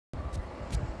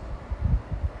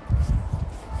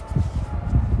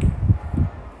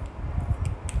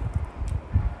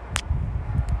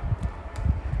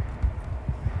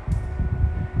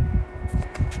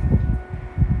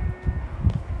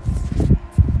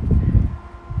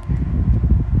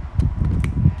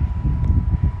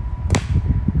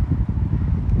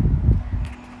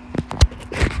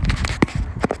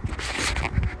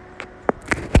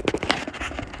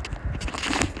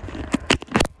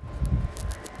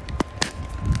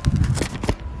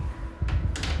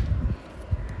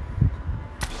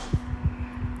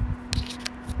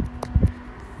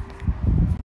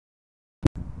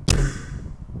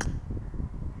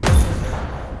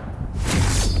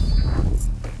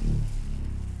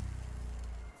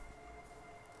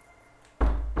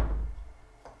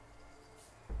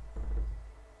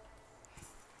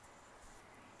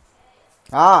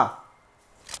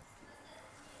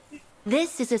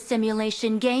This is a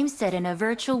simulation game set in a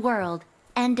virtual world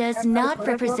and does not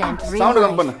represent real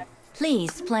life.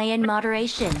 Please play in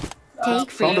moderation, take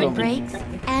frequent breaks,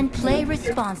 and play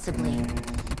responsibly.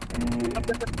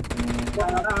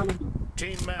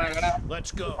 Team match,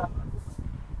 let's go.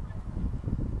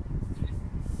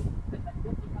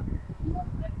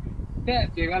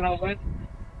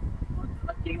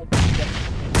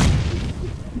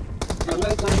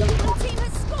 Blue team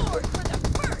has scored for the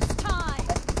first time.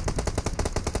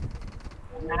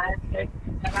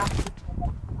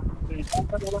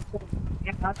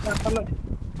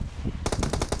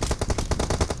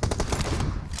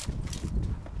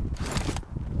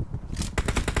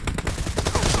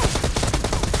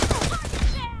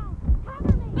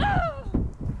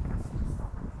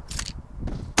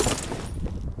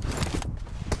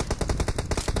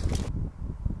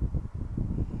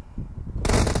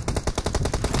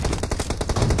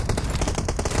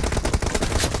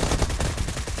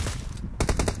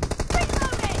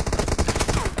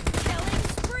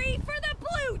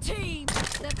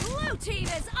 Team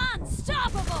is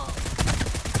unstoppable!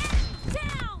 Enemy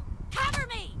down! Cover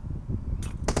me!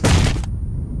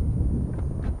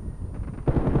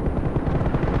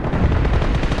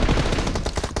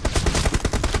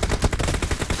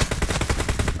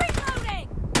 Reloading!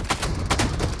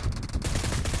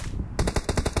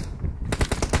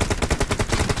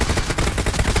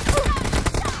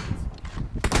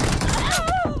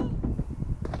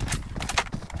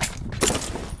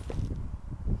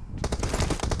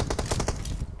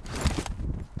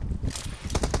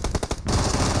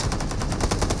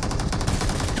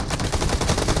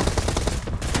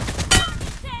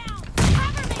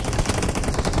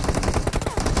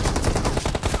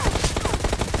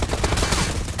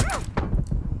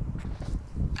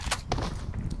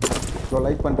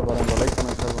 like பண்ணிட்டு பாருங்க like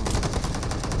பண்ண சொல்லுங்க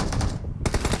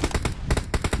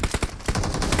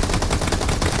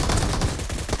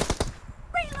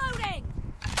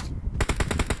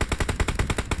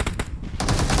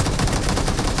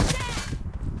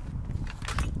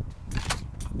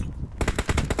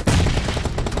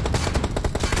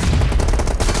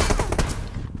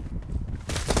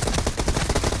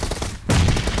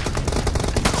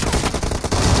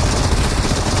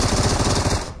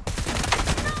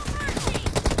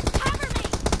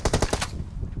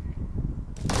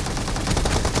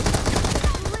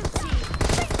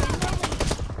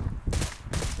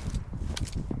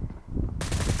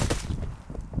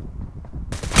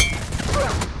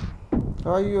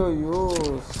ஐயோ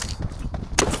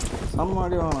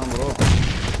சம்மாடி வாங்க bro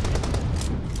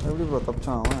எப்படி bro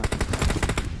தப்பிச்சான் அவன்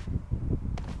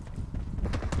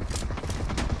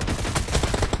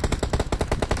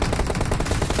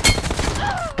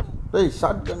டேய்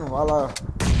shot கன் வாலா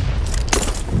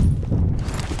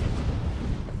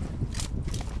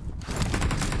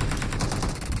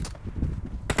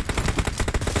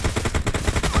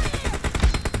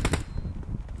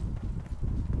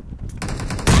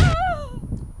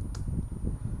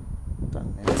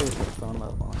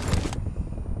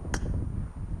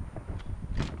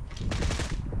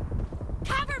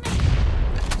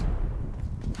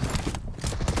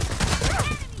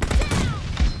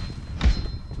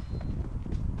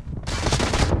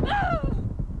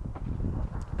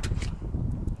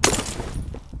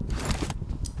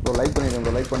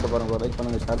like பண்ணிட்டு பாருங்க லைக்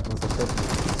பண்ணுங்க ஷேர் பண்ணுங்க சப்ஸ்கிரைப்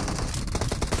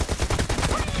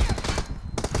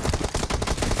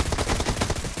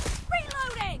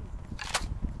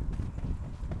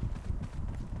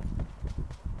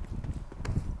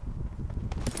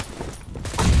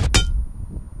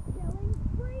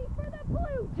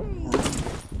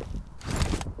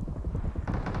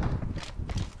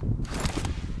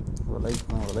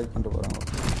பண்ணுங்க லைக் பண்ணிட்டு பாருங்க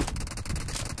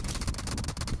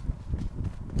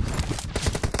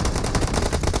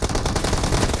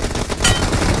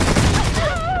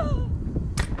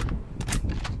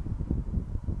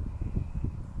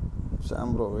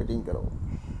Bro, waiting करो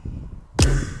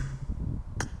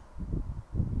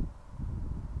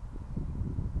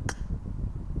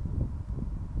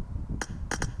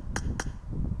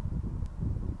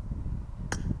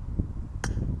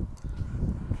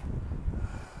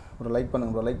bro like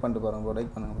பண்ணுங்க bro like பண்ணிட்டு பாருங்க bro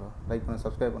like பண்ணுங்க bro like பண்ணி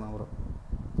subscribe பண்ணுங்க bro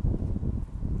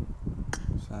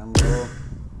Sam bro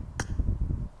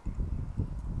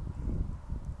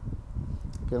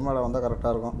கேமரா வந்தா கரெக்ட்டா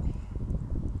இருக்கும்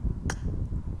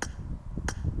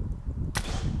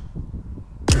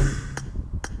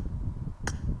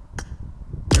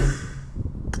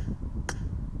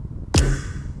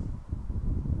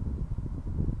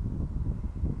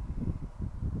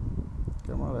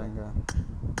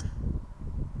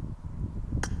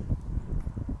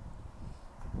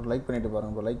லைக் பண்ணிட்டு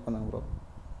பாருங்க ப்ரோ லைக் பண்ணுங்க ப்ரோ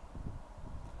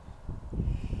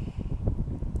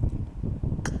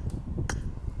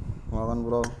மகன்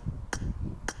ப்ரோ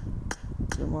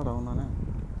சும்மா ரவுண்ட் தானே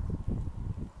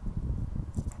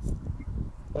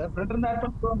ஃப்ரெண்ட் இருந்தா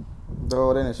ப்ரோ ப்ரோ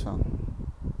ஒரே நிமிஷம்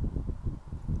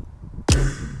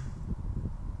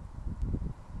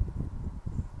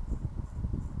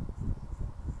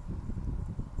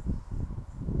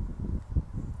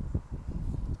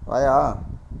வாயா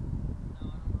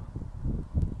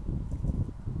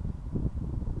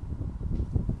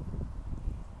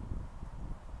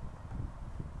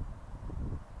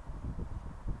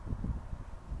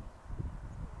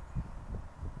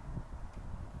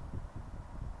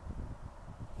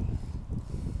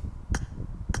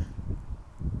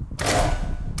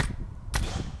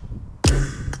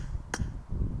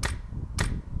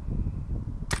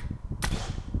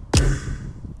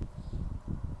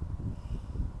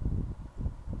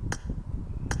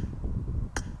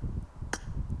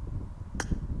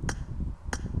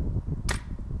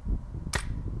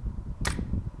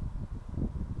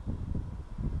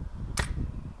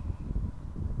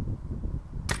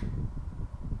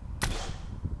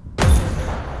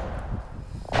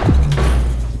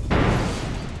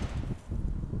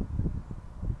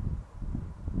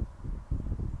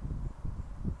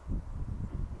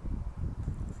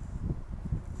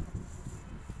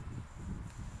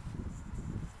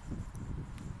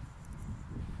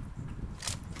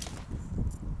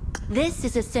This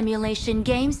is a simulation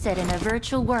game set in a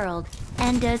virtual world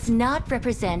and does not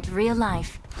represent real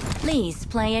life. Please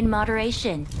play in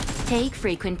moderation, take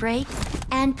frequent breaks,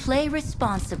 and play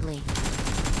responsibly.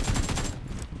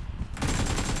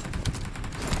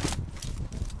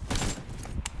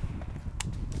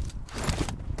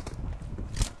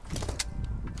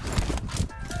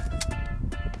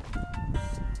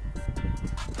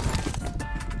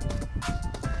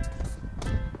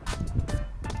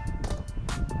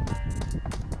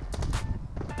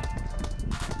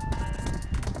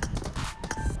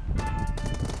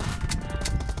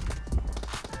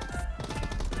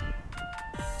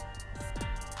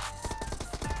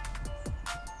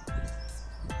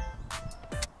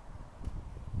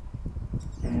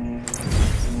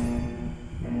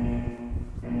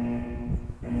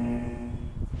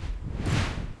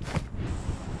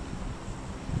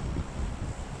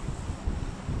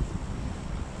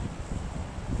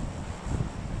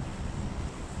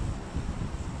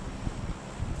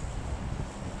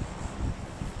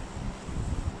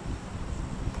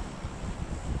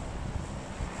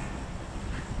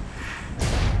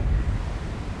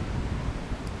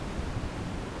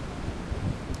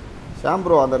 Sham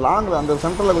bro அந்த லாங்கில் அந்த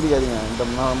சென்டரில் குதிக்காதீங்க இந்த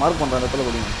நான் மார்க் பண்ணுற அந்த இடத்துல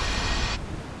குதிங்க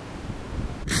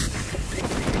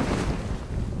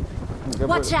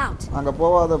அங்கே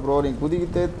போகாத ப்ரோ நீங்கள்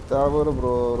குதிக்கிட்டே தவறு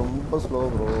ப்ரோ ரொம்ப ஸ்லோ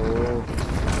ப்ரோ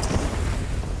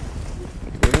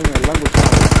எல்லாம் குதிச்சு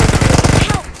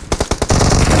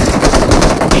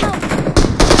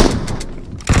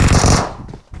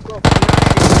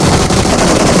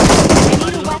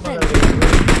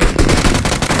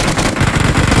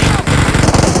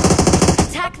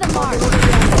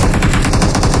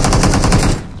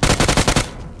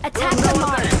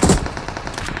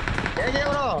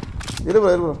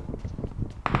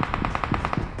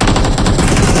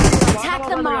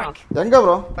எங்க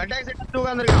ப்ரோ அட்டாக் செட்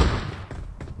உட்கார்ந்திருக்கான்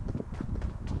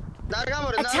தார்காம்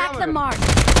ஒரு Attack the mark.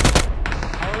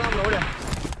 அவ்வளவுதான்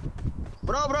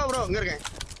ப்ரோ ப்ரோ இங்க இருக்கேன்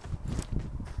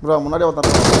ப்ரோ முன்னாடி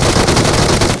வந்தா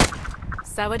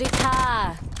Sawadika.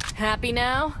 Happy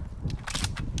now?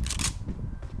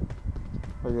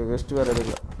 ஐயோ வெஸ்ட் வேற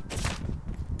எடுக்கல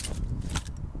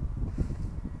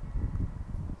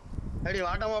அடி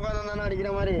வாட்டமா உட்கார்ந்தானே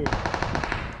அடிக்கிற மாதிரி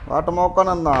வாட்டமா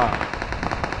உட்கார்ந்தா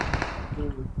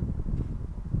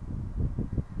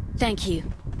Thank you.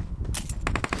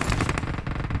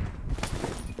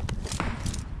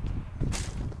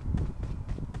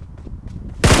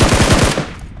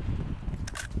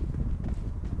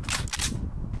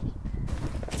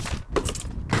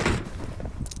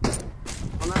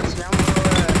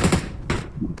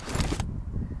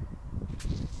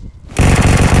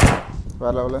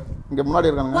 வேற லெவல் இங்க முன்னாடி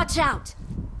இருக்கானுங்க Watch out.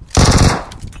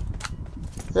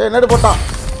 ஏய் நேடு போட்டான்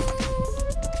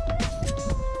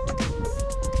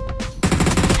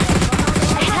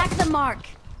Attack the mark.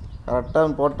 கரெக்டா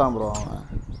போட்டான் ப்ரோ அவன்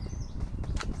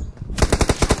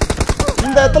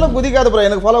இந்த இடத்துல குதிக்காத ப்ரோ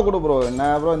எனக்கு ஃபாலோ கொடு ப்ரோ என்ன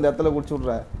ப்ரோ இந்த இடத்துல குடிச்சு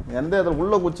விட்றேன் எந்த இடத்துல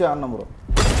உள்ள குச்சி ஆடணும் ப்ரோ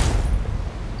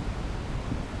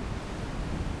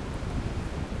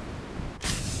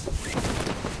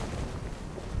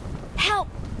Help.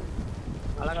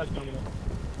 அழகா இருக்காங்க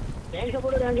ரேஞ்ச்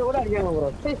கூட அடிக்காங்க ப்ரோ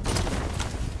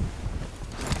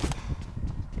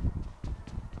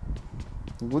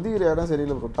குதிக்கிற இடம்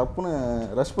சரியில்லை ப்ரோ டப்புன்னு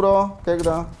ரஷ் ப்ரோ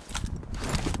கேக்குதா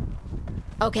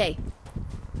okay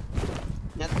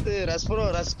நெத்து rush bro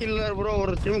rush killer bro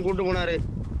ஒரு டீம் கூட்டி போனாரு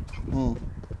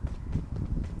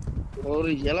ஒரு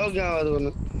எலவுக்கு ஆகாது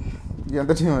ஒன்று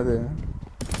எந்த டீம் அது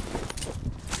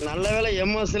நல்ல வேலை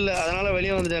எம்எஸ் இல்லை அதனால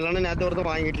வெளியே வந்துட்டேன் இல்லைன்னா நேற்று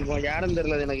ஒருத்தன் வாங்கிட்டு இருக்கோம் யாருன்னு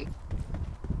தெரியல எனக்கு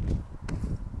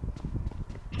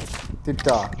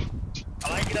திட்டா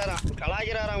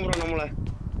கலாய்க்கிறாராம் ப்ரோ நம்மள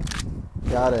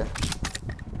யாரு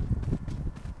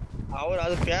அவர்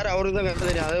அது பேர் அவருக்கு தான் கரெக்டாக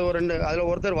தெரியும் அது ஒரு ரெண்டு அதுல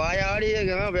ஒருத்தர் வாயாடி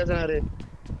பேசினாரு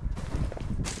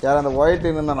யார் அந்த ஒயிட்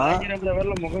இருந்தானா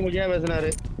பேர்ல முகமுடியா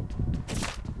பேசினாரு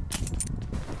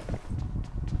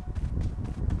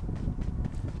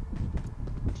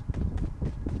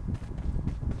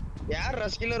யார்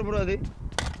ரஸ்கில்லர் ப்ரோ அது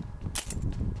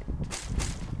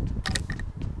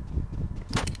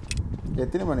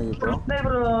எத்தனை மணிக்கு ப்ரோ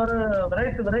ஒரு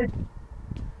ரைட்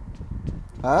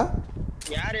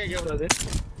யார் ஏகே ப்ரோ அது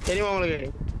தெரியுமா உங்களுக்கு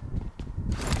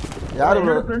யாரு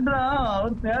ப்ரோ ஃப்ரெண்டா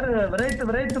அவர் பேரு வெரைட்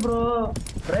ப்ரோ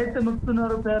வெரைட் முக்ஸ்னு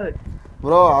ஒரு பேரு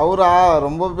ப்ரோ அவரா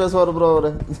ரொம்ப பேசுவார் ப்ரோ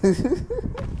அவரு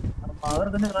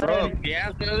அவர் தான ப்ரோ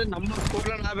பேசுறது நம்ம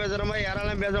ஸ்கூல்ல நான் பேசுற மாதிரி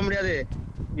யாராலும் பேச முடியாது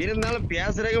இருந்தாலும்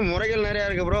பேசுறதுக்கு முறைகள் நிறைய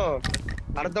இருக்கு ப்ரோ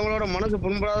அடுத்தவங்களோட மனசு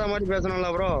புண்படாத மாதிரி பேசணும்ல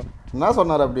ப்ரோ என்ன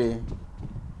சொன்னார் அப்படி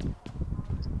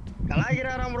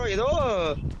கலாய்க்கிறாராம் ப்ரோ ஏதோ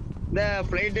இந்த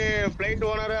ஃளைட்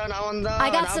ஓனர் நான் வந்தா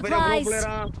நான்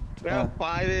பெரிய ப்ரோ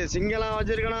இது சிங்கெல்லாம்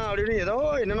வச்சிருக்கணும் அப்படின்னு ஏதோ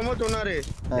என்னென்னமோ சொன்னாரு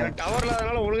எனக்கு டவர்ல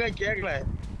அதனால ஒழுங்கா கேட்கல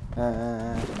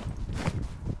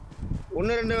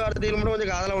ஒன்னு ரெண்டு வார்த்தைகள் மட்டும்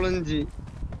கொஞ்சம் காதல விழுந்துச்சு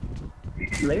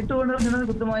ஃளைட் ஓனர் சொன்னது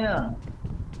குத்தமாயா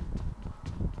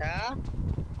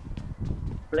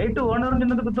ஃளைட் ஓனர்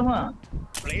சொன்னது குத்தமா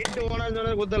ஃளைட் ஓனர்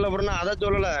சொன்னது குத்தல ப்ரோ நான் அதை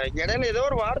சொல்லல இடையில ஏதோ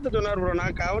ஒரு வார்த்தை சொன்னார் ப்ரோ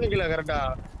நான் கவனிக்கல கரெக்டா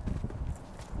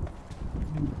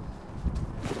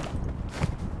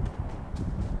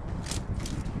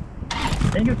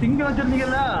நீங்க சிங்கம்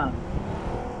வச்சிருந்தீங்கல்ல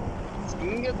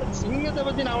சிங்கத்தை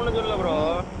பத்தி நான் ஒண்ணு சொல்லல ப்ரோ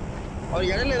அவர்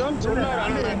இடையில ஏதோ சொன்னார்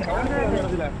ஆனா நான்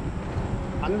கவனிக்கல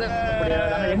அந்த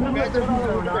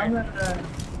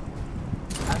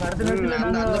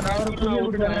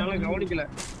கவனிக்கல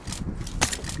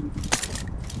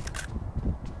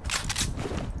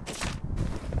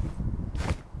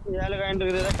ஏழு காயின்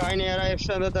இருக்குது காயின் யாரா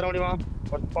எக்ஸ்ட்ரா இருந்தா தர முடியுமா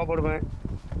போடுவேன்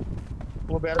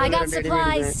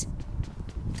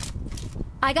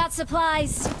I got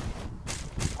supplies.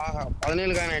 Aha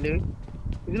 17 coin ஆயிடு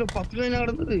இதுல 10 காயின்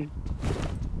நடந்தது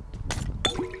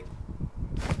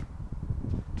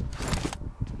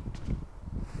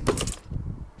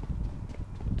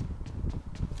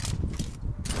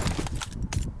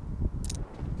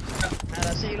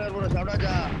ரசிகர் ப்ரோ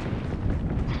சாப்பிடாச்சா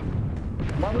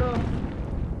ப்ரோ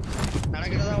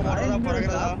நடக்கிறதா ஓடுறதா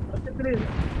பறக்கிறதா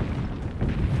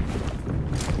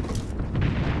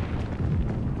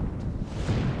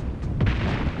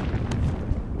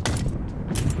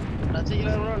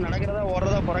ரசிகர் ப்ரோ நடக்கிறதா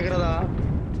ஓடுறதா பறக்கிறதா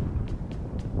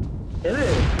எது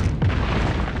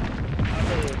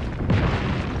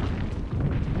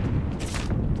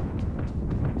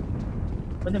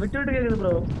கொஞ்சம் விட்டு விட்டு கேக்குது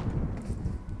bro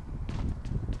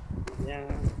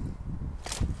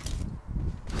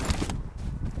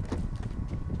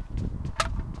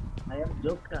I am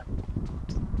joker.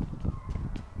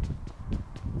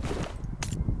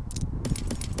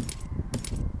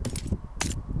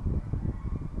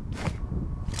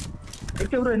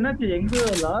 Okay bro என்னாச்சு எங்க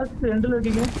லாஸ்ட் எண்ட்ல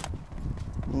இருக்கீங்க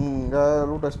இங்க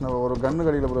ரூட் அஸ்னா ஒரு கன்னு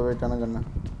கடியில ப்ரோ வெயிட்டான கன்னு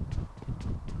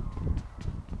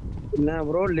என்ன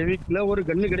ப்ரோ லிவிக்ல ஒரு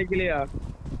கன்னு கிடைக்கலையா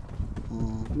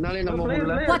நாளை நம்ம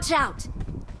ஊர்ல Watch out.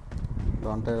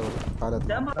 டான்டே கால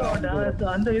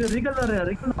அந்த இது ரிகல்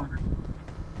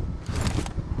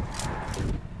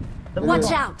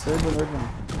Watch out. வெயிட் பண்ணு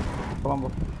போலாம்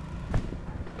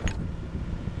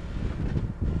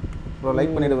ப்ரோ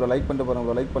லைக் பண்ணிடு ப்ரோ லைக் பண்ணிட்டு பாருங்க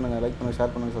ப்ரோ லைக் பண்ணுங்க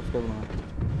ஷேர் பண்ணுங்க சப்ஸ்கிரைப் பண்ணுங்க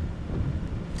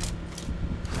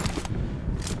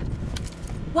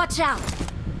Watch out.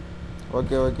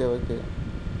 ஓகே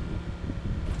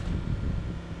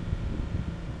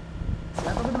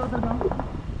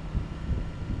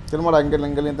திரும்படா இங்க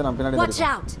இருந்து நான் பின்னாடி Watch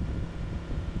out.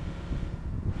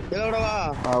 எலோடவா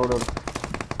விடு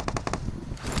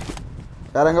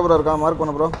யார் எங்க ப்ரோ இருக்கா மார்க்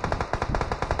பண்ணு ப்ரோ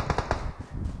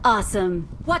Awesome.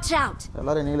 Watch out.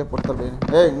 எல்லாரும் நீங்களே போட்டு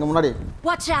ஏய் இங்க முன்னாடி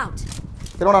Watch out.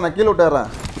 திரும்படா நான் கீழ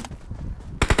விட்டுறேன்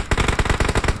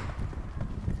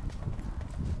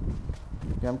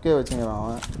எம்கே வச்சிங்கறான்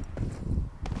அவன்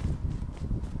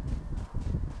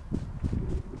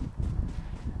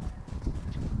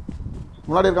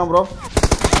முன்னாடி இருக்கான் ப்ரோ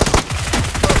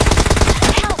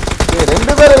ஏய்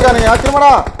ரெண்டு பேர் இருக்கானே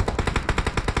திரும்படா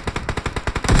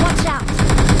Watch out.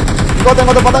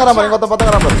 Ingota patangara bar. Ingota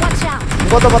patangara bar. Watch out.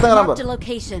 Ingota patangara bar. Marked a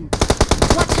location.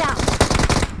 Watch out.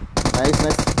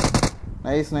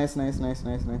 Nice.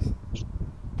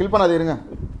 Kill பண்ணாதே இருங்க.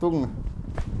 தூக்குங்க.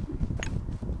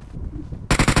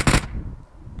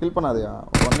 Kill பண்ணாதயா.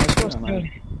 One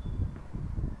minute.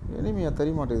 Enemy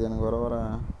தெரிய மாட்டேங்குது எனக்கு வர.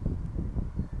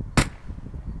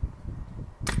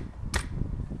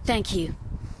 Thank you.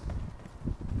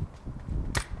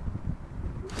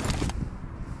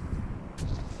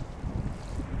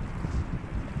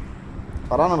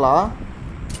 வரானலா?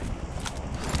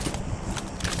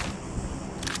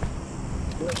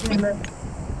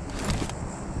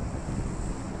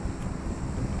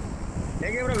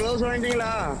 எங்க bro gloves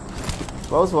வாங்கிட்டீங்களா?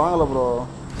 Gloves வாங்கல bro.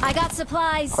 I got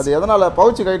supplies. அது எதனால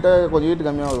பவுச் கைட்ட கொஞ்சம் ஹீட்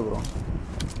கம்மியா ஆகுது bro.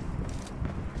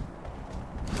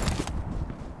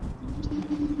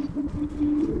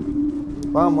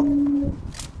 வாங்க.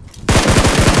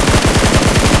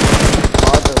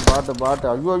 பாட்டு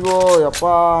ஐயோ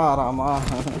அப்பா ராமா.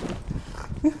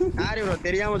 யாரு bro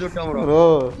தெரியாம சுட்டோம் bro. bro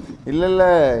இல்ல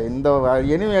இந்த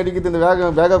எனிமி அடிக்குது இந்த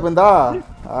பேக்கப் இருந்தா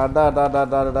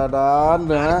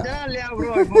அடாடாடாடாடாடான்னு அடிச்சனா இல்லையா bro?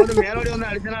 இப்போ மேலோடி வந்து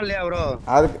அடிச்சனா இல்லையா bro?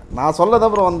 அதுக்கு நான் சொல்லதா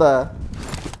bro வந்த.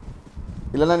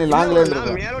 இல்லனா நீ லாங்ல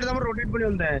இருந்திருக்க. நான் மேலோடி தான் ரொட்டேட் பண்ணி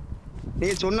வந்தேன். நீ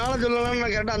சொன்னாலும் சொல்லலாம்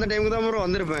நான் கேட்டா அந்த டைமுக்கு தான் bro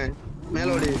வந்திருப்பேன்.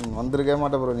 மேலோடி வந்திருக்கே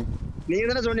மாட்டே bro நீ. நீங்க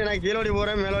தான சொன்னீங்க நான் கீழோடி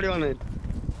போறேன் மேலோடி வான்னு.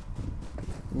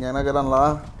 இங்க எனக்கு தான்லா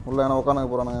உள்ள என்ன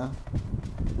உட்கார்ந்து போறானுங்க.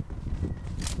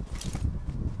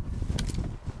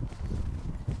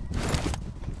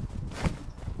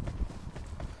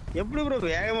 எப்படி bro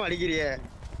வேகமா அடிக்கறியே?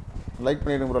 லைக்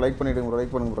பண்ணிடுங்க bro லைக் பண்ணுங்க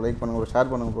bro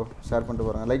ஷேர் பண்ணுங்க bro ஷேர் பண்ணிட்டு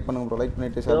பாருங்க. லைக் பண்ணுங்க bro லைக்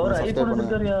பண்ணிட்டு ஷேர் பண்ணுங்க சப்ஸ்கிரைப்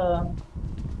பண்ணுங்க.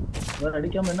 வேற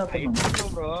அடிக்காம என்ன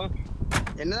பண்ணணும் bro?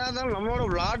 என்னதான் இருந்தாலும் நம்மளோட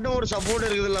விளையாட்டும் ஒரு சப்போர்ட்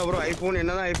இருக்குதுல்ல bro. ஐபோன்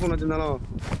என்னதான் ஐபோன் வச்சிருந்தாலும்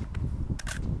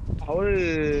அவரு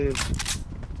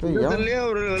இதுலயே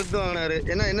ஒரு வெளுத்து வாங்கினாரு.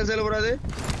 என்ன சேல் bro அது?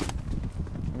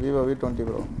 Vivo V20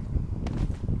 bro.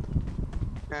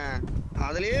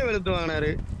 அதுலயே வெளுத்து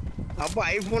வாங்கினாரு. அப்ப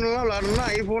ஐபோன் எல்லாம் விளையாடணும்னா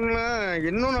ஐபோன்ல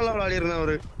இன்னும் நல்லா விளையாடி இருந்தான்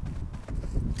அவரு.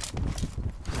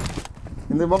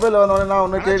 இந்த மொபைல் வந்தோடனே நான்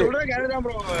ஒன்னு கேடி சொல்றேன் கேக்குதான்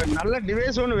bro. நல்ல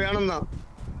டிவைஸ் ஒன்னு வேணும் தான்.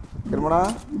 திருமணா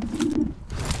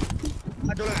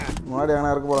சொல்லுங்க. முன்னாடி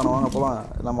எங்கனா இருக்க போறானே வாங்க போலாம்.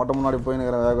 நான் மட்டும் முன்னாடி போய்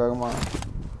நிக்கிறேன் வேகமா.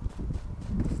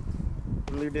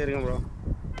 வந்துட்டே இருக்கேன் bro.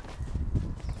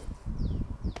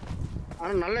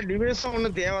 ஆனா நல்ல டிவைஸ்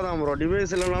ஒன்னு தேவைதான் bro.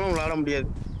 டிவைஸ் இல்லனாலும் விளையாட முடியாது.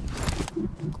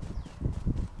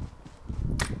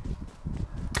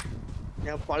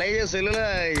 என் பழைய செல்லுல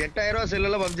 8000 ரூபாய்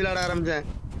செல்லுல PUBG விளையாட ஆரம்பிச்சேன்.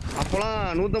 அப்போலாம்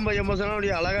 150 MS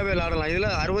அப்படியே அழகாவே விளையாடலாம். இதுல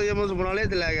 60 MS போனாலே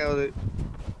இது லேக் ஆகுது.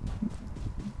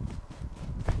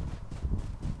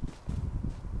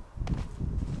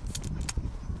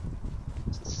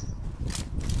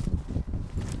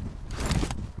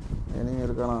 எனிமி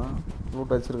இருக்கானா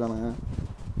லூட் அடிச்சிருக்கானுங்க.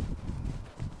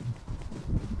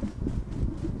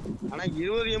 ஆனா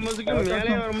 20 MSக்கு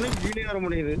மேலே வர முடியும் கீழே வர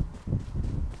முடியுது.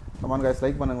 கமான் गाइस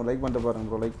லைக் பண்ணுங்க லைக் பண்ணிட்டு பாருங்க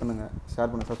bro லைக் பண்ணுங்க ஷேர்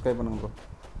பண்ணுங்க சப்ஸ்கிரைப் பண்ணுங்க bro.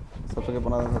 சப்ஸ்கிரைப்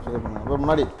பண்ணாதவங்க சப்ஸ்கிரைப் பண்ணுங்க bro.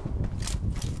 முன்னாடி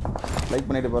லைக்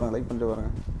பண்ணிட்டு பாருங்க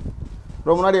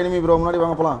bro. முன்னாடி எனிமி bro முன்னாடி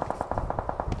வாங்க போலாம்.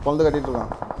 பொந்து கட்டிட்டு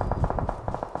இருக்கான்.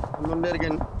 வந்துட்டே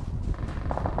இருக்கேன்.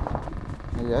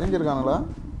 இங்க இறங்கி இருக்கானுங்களா?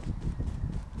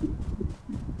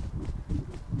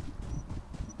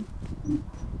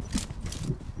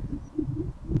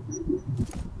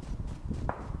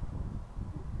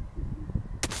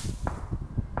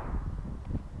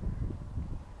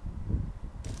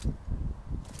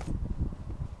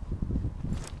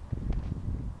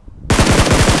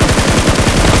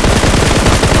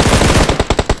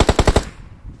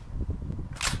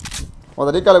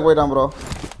 அது ரீகாலுக்கு போயிட்டான் ப்ரோ.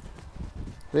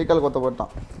 ரீகால் கொத்த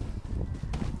போயிட்டான்.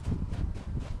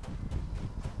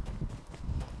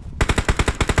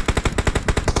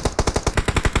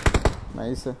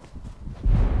 நைஸ்.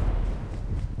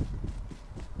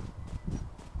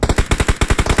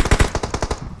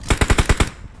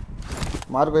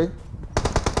 मार भाई.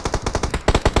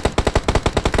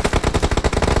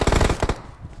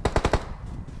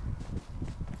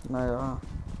 ना यार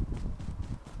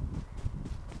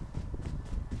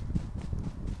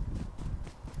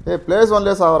ए प्लेस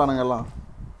ஒன்லயே சாவறானுங்க எல்லாம்.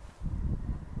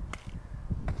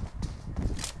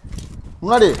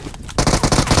 முன்னாடி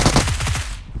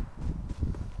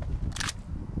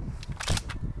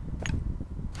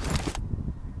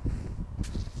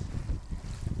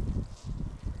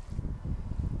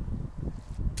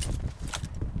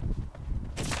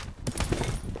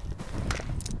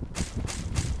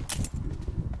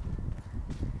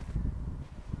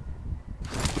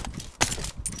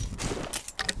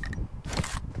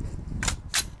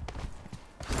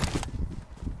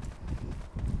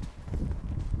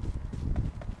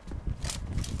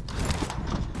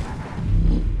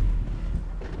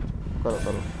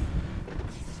करो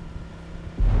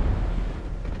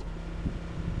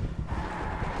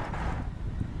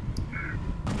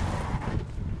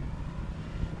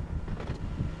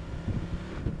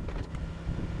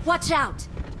Watch out.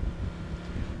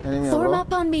 enemy Form bro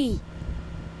up on me.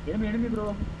 enemy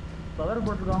bro power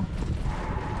போட்டுறோம்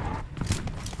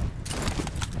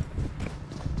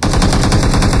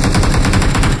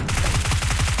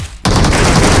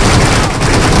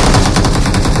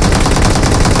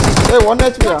hey 1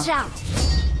 HP Watch out.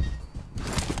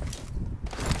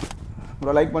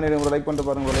 bro like பண்ணிடுங்க bro like பண்ணிட்டு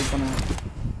பாருங்க bro like பண்ணுங்க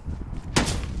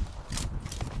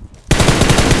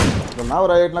நான்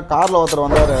ஒரு ஐட்ல கார்ல ஒருத்தர்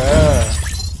வந்தாரு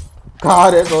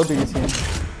காரே கோத்திக்கிச்சு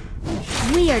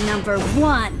We are number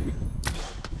 1.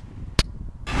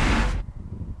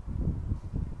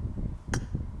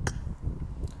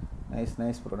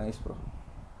 nice bro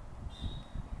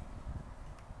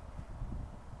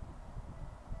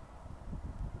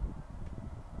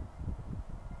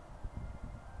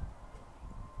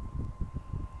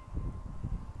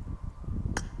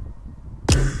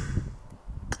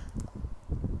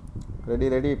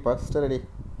ready first ready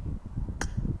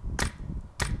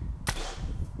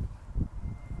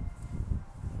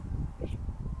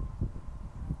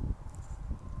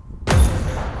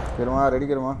kirma ready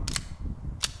kirmada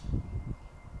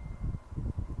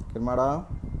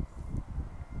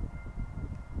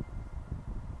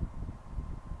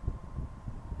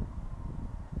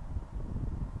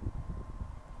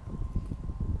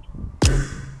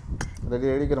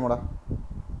ready kirmada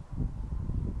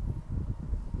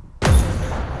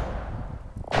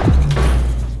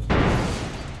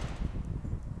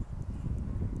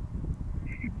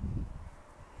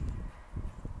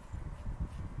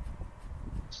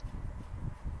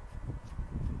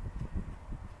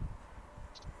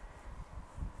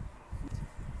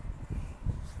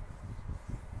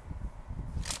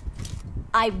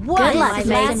I won my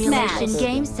last simulation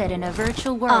game set in a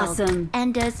virtual world. Awesome.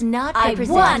 And does not I represent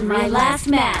won my real last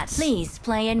life. match. Please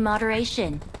play in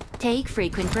moderation. Take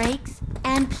frequent breaks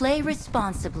and play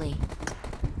responsibly.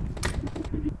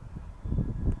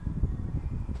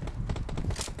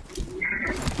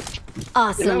 என்ன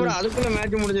Awesome. bro அதுக்குள்ள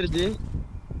match முடிஞ்சிருச்சு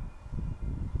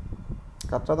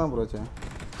கரெக்டா தான் bro ச்சே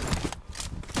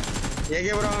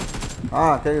AK bro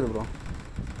கேக்குது bro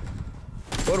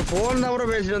ஒரு phone தான் bro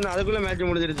பேசிட்டு வந்தேன் அதுக்குள்ள மேட்ச்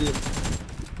முடிஞ்சிருச்சு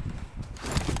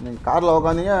நீங்க கார்ல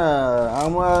உட்கார்ந்தீங்க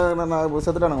ஆமா நான்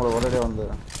செத்துட்டானுங்க ப்ரோ ஒரேடியா வந்து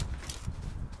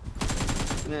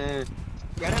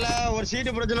இடையில ஒரு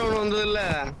சீட்டு பிரச்சனை ஒன்று வந்தது இல்ல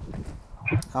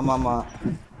ஆமா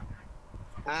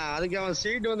அதுக்கு அவன்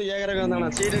சீட் வந்து கேட்கறதுக்கு வந்தானா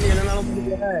சீட்டு நீ என்னனாலும்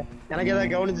பிடிக்கல எனக்கு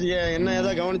ஏதாவது கவனிச்சு என்ன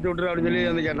ஏதாவது கவனிச்சு விட்டுரு அப்படின்னு சொல்லி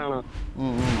வந்து கேட்டானா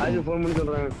அதுக்கு ஃபோன் பண்ணி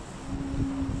சொல்றாங்க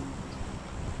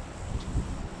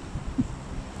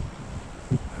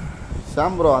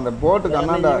சாம் ப்ரோ அந்த போட்டுக்கு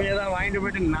அண்ணாண்டா ஏதாவது வாங்கிட்டு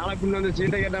போயிட்டு நாளை பின்ன வந்து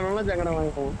சீட்டை கேட்டானாலும் சங்கடம்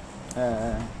வாங்கிப்போம்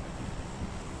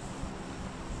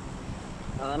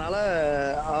அதனால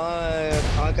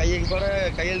அவன் கைக்கு கூட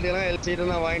கையெழுத்துலாம் சீட்டு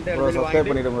தான் வாங்கிட்டு ப்ரோ சப்ஸ்கிரைப்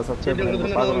பண்ணிடுங்க ப்ரோ சப்ஸ்கிரைப்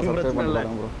பண்ணுங்க பாருங்க சப்ஸ்கிரைப்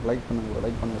பண்ணுங்க ப்ரோ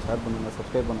லைக் பண்ணுங்க ஷேர் பண்ணுங்க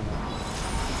சப்ஸ்கிரைப் பண்ணுங்க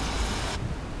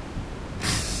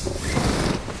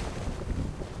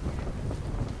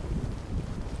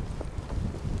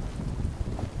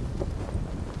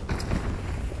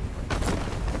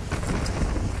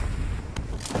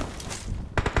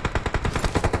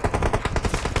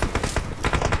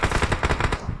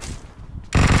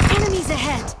Enemies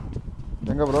ahead.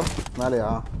 எங்க ப்ரோ மேலையா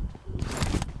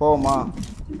போவோமா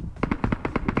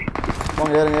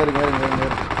போங்க ஏறுங்க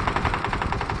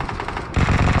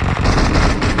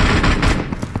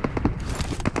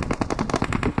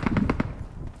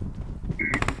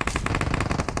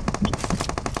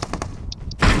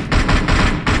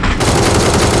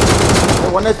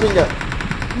ஒன் ஹெச்பிங்க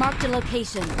Marked a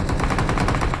location.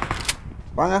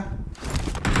 வாங்க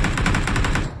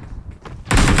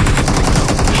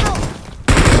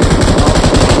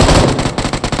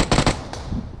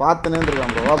பார்த்துனே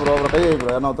இருக்கான் ப்ரோ வா ப்ரோ கை வை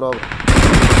ப்ரோ என்ன ஒருத்தர் வா ப்ரோ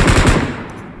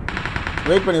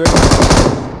வெயிட்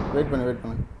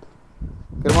பண்ணி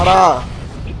திருமாடா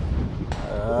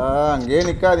அங்கேயே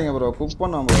நிற்காதீங்க ப்ரோ குக்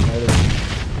பண்ணோம் ப்ரோ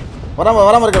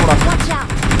வராமல் இருக்கேன் ப்ரோ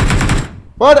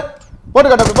போட்டு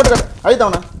காட்டு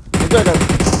அழித்தவன நிற்க வைக்காது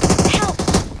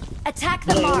Attack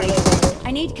the mark.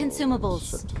 I need consumables.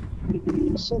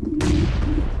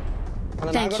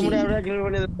 Thank you.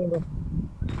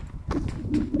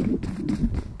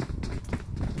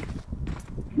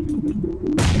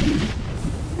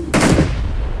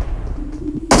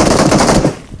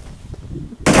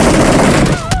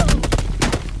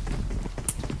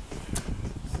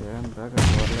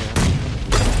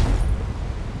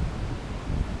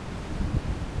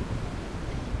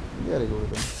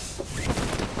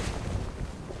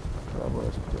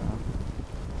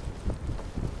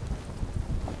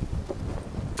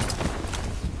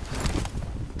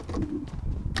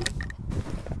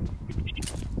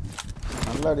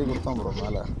 நல்லா அடி கொடுத்தான் ப்ரோ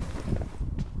மேலே.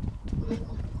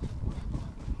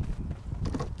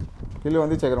 கில்லு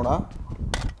வந்து சேர்க்கணும்டா.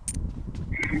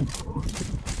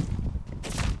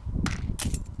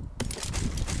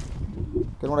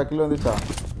 கிருமடா கில்லு வந்துச்சா?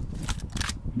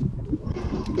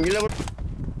 இல்ல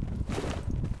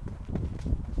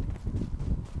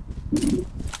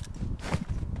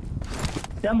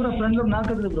bro friend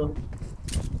நாக்குது bro.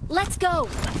 Let's go.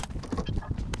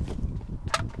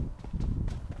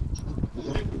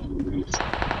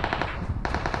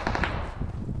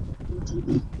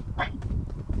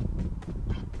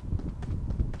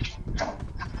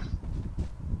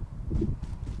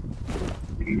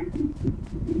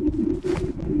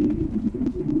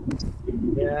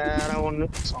 வேற ஒண்ணு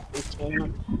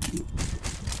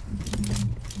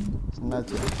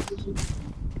என்னாச்சு?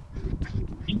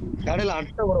 கடையில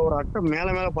அட்டை ஒரு அட்டை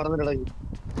மேல பறந்து கிடக்கு.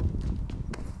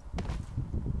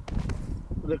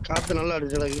 இது காத்து நல்லா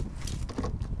அடிச்சு கிடக்கு.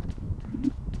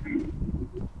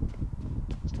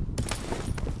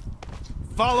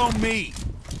 Follow me.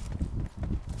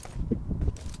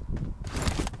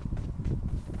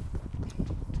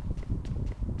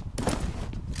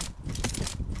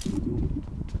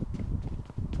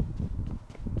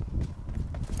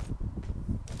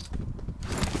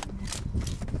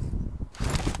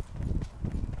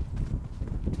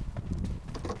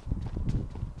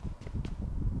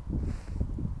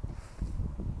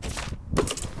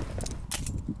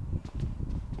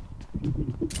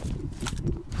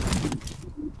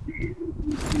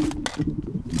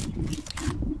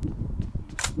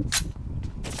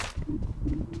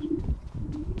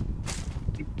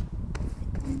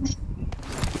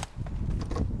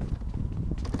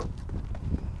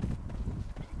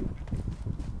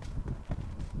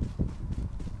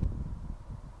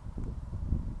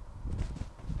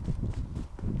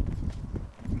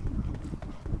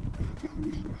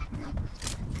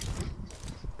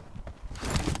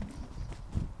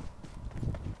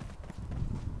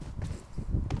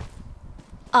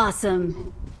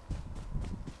 Awesome.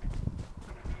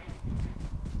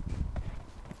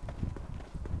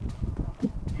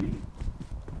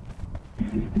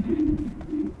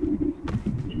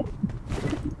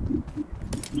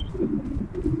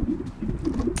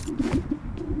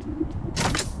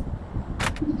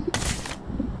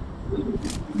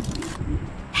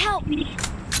 Help!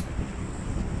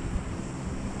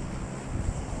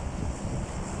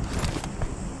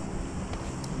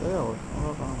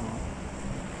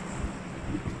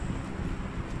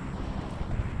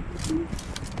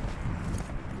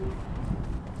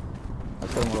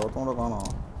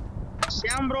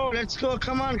 Sam bro, let's go.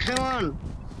 Come on.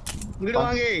 இங்க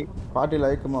வாங்க. பாட்டி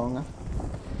லைக்குமா அவங்க.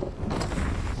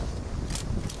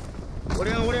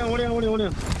 ஓடியா.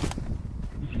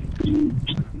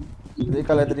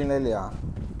 ரீகால் ஏத்துறீங்களா இல்லையா?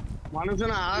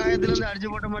 மனுஷன ஆகாயத்துல இருந்து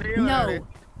அடிச்சு போட்ட மாதிரியே வராரு.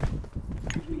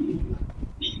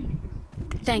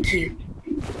 Thank you.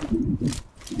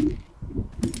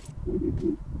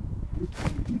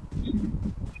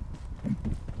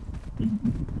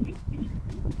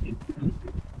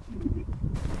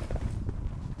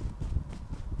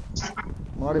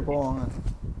 முன்னாடி போவாங்க.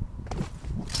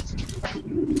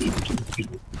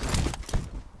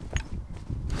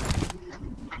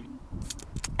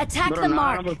 Attack the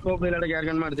mark. நம்ம ஸ்கோப் இல்ல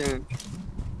கேர்கன் ಮಾಡ್ತೇನೆ.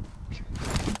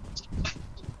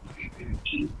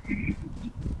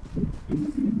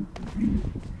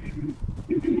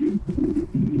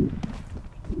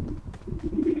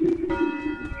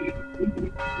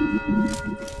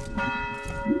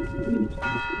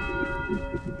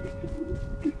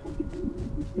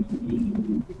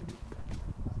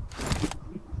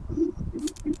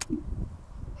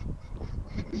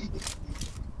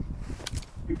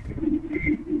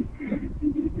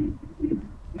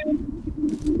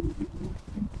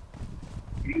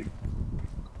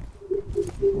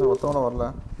 ஒருத்தவன வரல.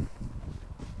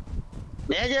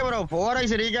 AK bro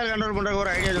 4x recall control பண்றதுக்கு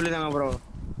ஒரு ஐடியா சொல்லிதாங்க ப்ரோ.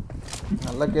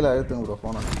 நல்ல கீழ அழுத்துங்க ப்ரோ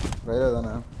போனா. ரைரோ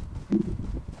தானே?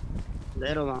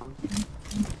 ரைரோ தான்.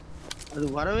 அது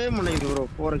வரவே மாட்டேங்குது ப்ரோ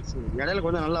 4x. இடையில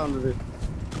கொஞ்சம் நல்லா வந்தது.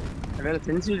 இடையில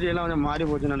சென்சிட்டிவிட்டி எல்லாம் கொஞ்சம் மாறி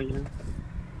போச்சுன்னு நினைக்கிறேன்.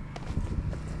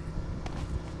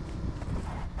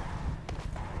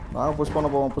 நான் புஷ் பண்ண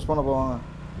போவாங்க.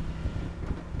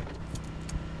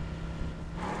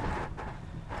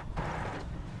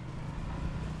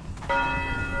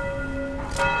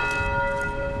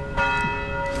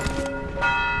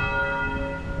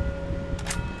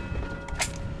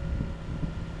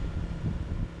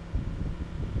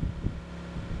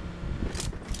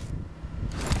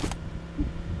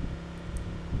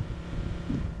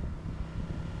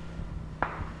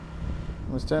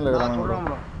 ஸ்டேன்ல இருக்காங்க ப்ரோ.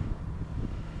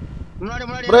 முன்னாடி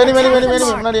முன்னாடி ப்ரோ எனிமி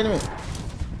முன்னாடி எனிமி.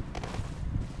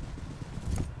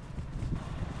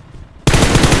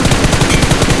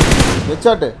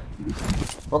 ஹெட்ஷாட்.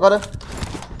 உட்காரு.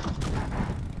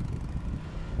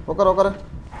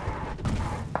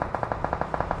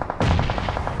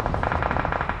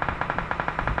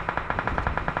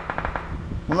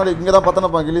 முன்னாடி இங்கே தான்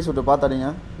பத்தனப்பா கிளி சுட்டு பார்த்தாடிங்க.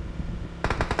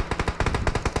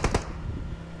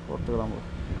 போட்டுக்கலாம் ப்ரோ.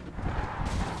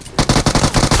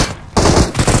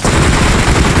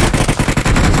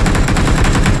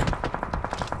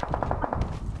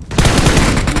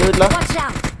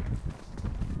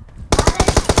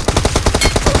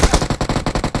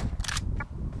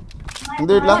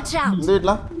 இந்த வீட்டில் இந்த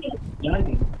வீட்டில்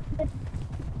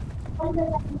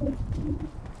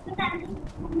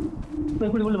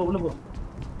உள்ள போ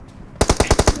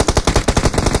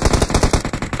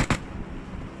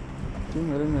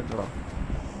டீம் எலிமினேட்டடா.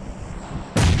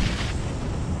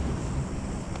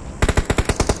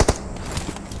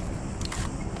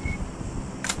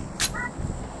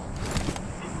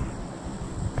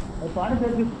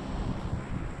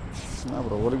 என்ன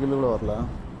ப்ரோ ஒரு கிலோ கூட வரல.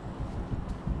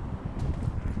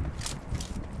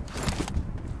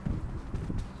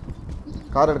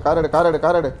 கார்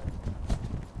எடு.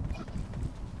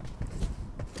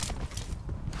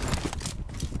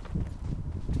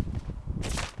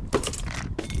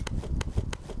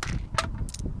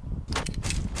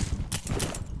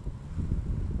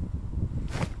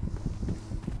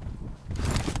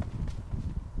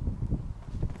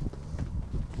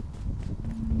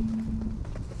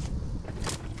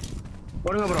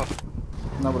 போடுங்க ப்ரோ.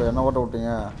 என்ன ப்ரோ என்ன ஓட்ட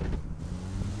விட்டீங்க?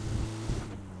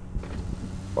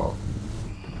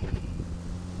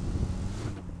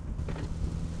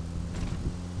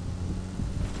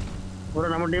 ப்ரோ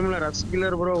நம்ம டீம்ல ரஷ்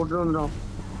கில்லர் ப்ரோ விட்டு வந்துட்டோம்.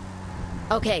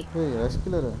 Okay. ஏய் ரஷ்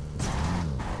கில்லர்.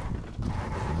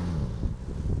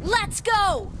 Let's go.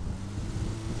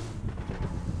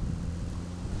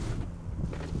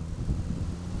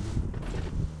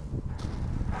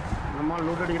 நம்ம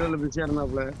லூட் அடிக்கிறதுல பிஸியா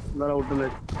இருந்தாப்ல வேற விட்டுல.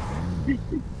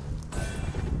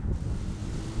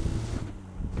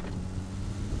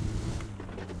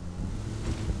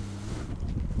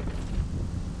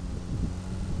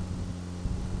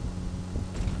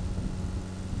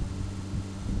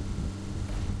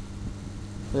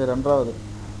 ஏய் ரெண்டாவது.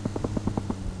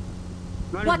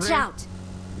 Watch out.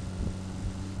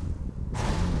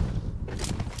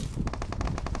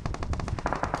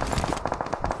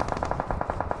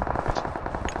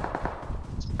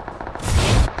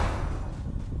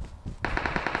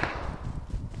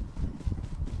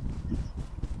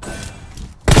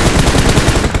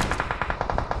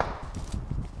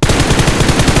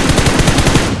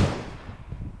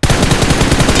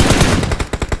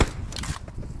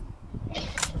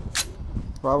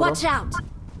 Watch out.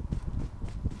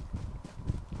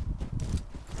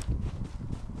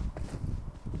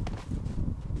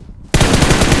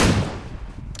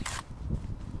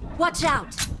 Watch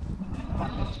out.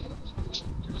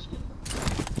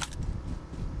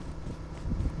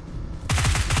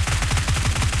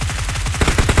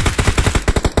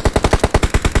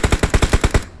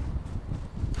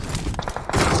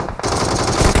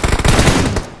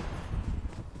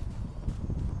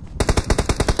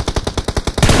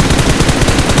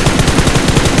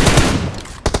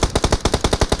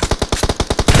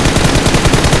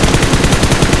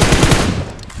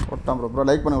 Bro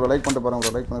like பண்ணுங்க ப்ரோ. லைக் பண்ணிட்டு பாருங்க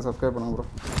ப்ரோ. லைக் பண்ணி சப்ஸ்கிரைப் பண்ணுங்க ப்ரோ.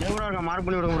 எவ்வளோ மார்க்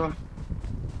பண்ணி விடுங்க ப்ரோ.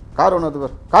 கார் ஒன்று வந்து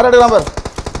பார். கார் எடுக்கலாம் பார்.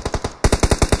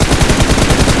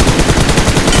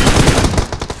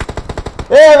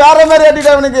 ஏய் வேற மாதிரி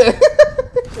அடிடா அவனுக்கு.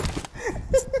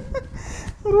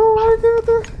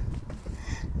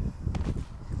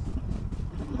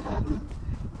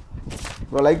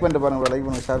 ப்ரோ லைக் பண்ணிட்டு பாருங்க ப்ரோ. லைக்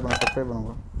பண்ணுங்க, ஷேர் பண்ணுங்க, சப்ஸ்கிரைப் பண்ணுங்க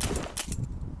ப்ரோ.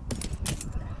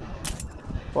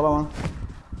 போலாமா?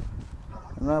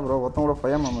 என்ன ப்ரோ ஒருத்தன் கூட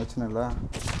பையன் நம்ம வச்சுன்னு இல்லை.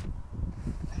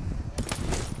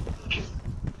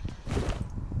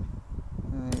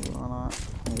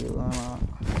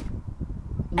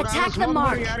 Attack the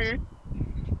mark.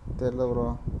 தெரியல ப்ரோ.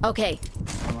 Okay.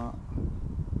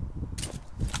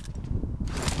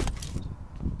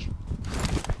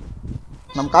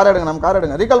 நம்ம கார்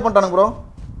எடுங்க. Recall பண்ணிட்டானுங்க bro.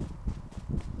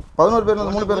 11 பேர்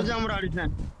 3 பேர்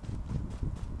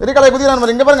ரீகால் ஆகி குதிக்கிறான்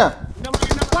பாருங்க. இங்க பாருங்க.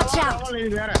 Watch out.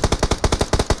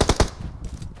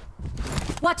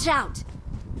 Watch out.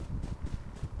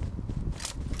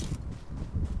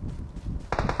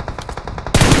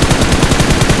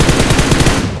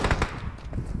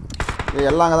 ஏய்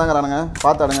எல்லாம் அங்கே தாங்க வரானுங்க.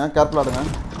 பார்த்து ஆடுங்க, கேர்ஃபுல்லாக ஆடுங்க.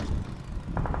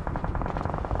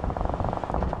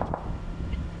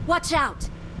 Watch out.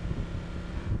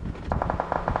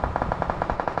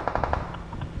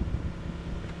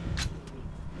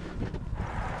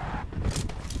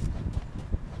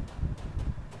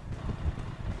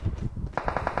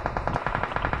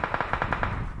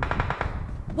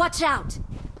 Watch out!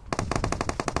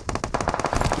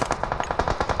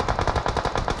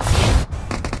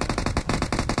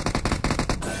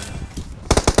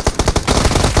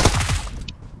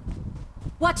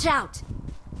 Watch out!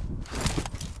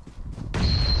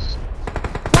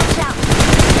 Watch out!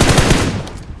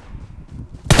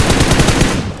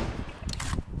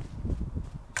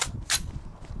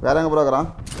 வேற எங்க ப்ரோ இருக்கறான்?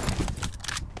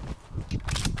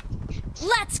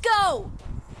 Let's go!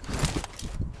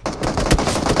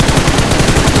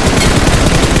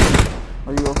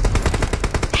 ஐயோ.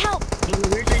 Help!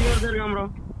 வெயிட்டிங் இருக்கான் bro.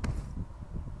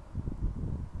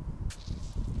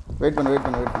 வெயிட் பண்ணு.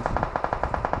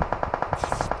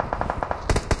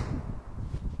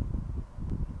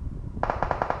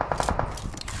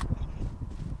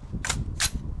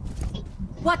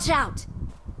 Watch out!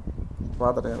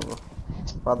 பாத்துட்டேன் ப்ரோ.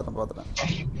 பாத்துட்டேன்.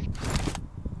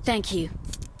 Thank you.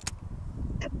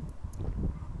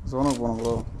 ஜோனுக்கு போகணும்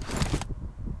ப்ரோ.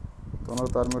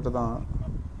 96 மீட்டர் தான்.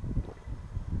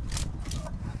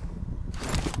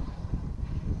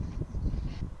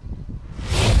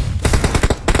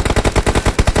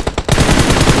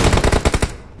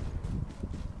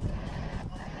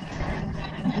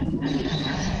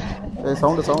 ஏய்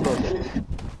சவுண்ட் வருது.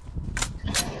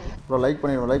 ப்ரோ லைக்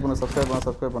பண்ணி சப்ஸ்கிரைப்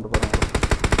பண்ணிட்டு பாருங்க.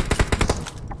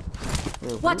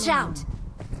 Watch out!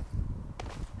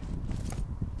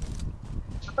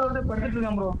 படுத்துட்டு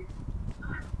இருக்கான் ப்ரோ.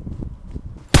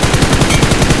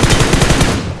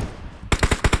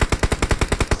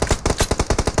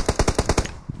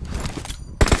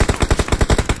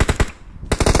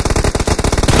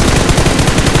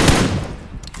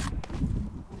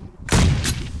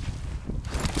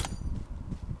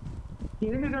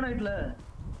 எதுக்கான வீட்ல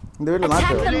இந்த வீட்ல Attack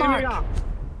நாக்கு. the mark!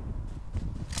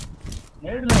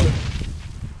 நேர்ல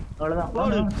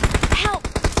அவ்வளவுதான். Help!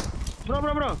 ப்ரோ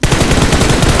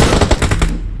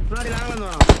முன்னாடி நாங்க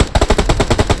வந்தோம்.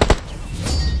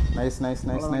 நைஸ்.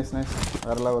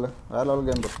 வேற லெவல்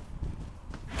கேம் ப்ரோ.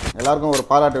 எல்லாருக்கும் ஒரு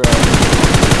பாராட்டு விழா.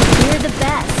 You're the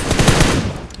best!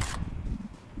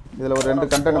 இதுல ஒரு 2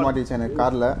 கண்டென்ட் மாட்டிச்சு எனக்கு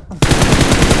கார்ல.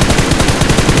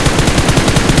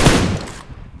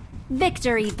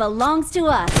 Victory belongs to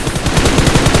us!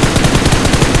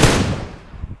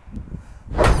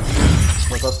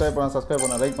 Subscribe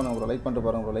பண்ண லைக் பண்ணுங்க ப்ரோ. லைக் பண்ணிட்டு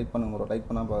பாருங்க ப்ரோ. லைக்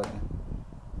பண்ணா பாருங்க.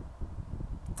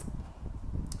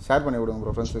 ஷேர் பண்ணி விடுங்க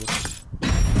ப்ரோ ஃப்ரெண்ட்ஸுக்கு.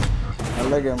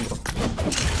 நல்ல கேம் ப்ரோ.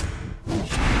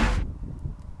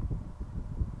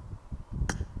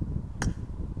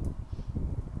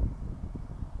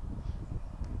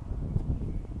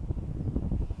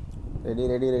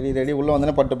 ரெடி உள்ள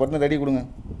வந்தனே பட்டு ரெடி கொடுங்க.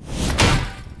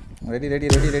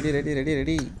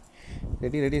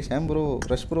 Ready Sham bro,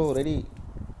 rush bro ready.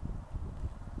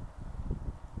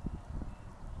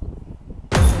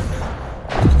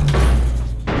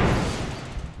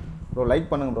 Bro like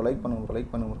பண்ணுங்க ப்ரோ.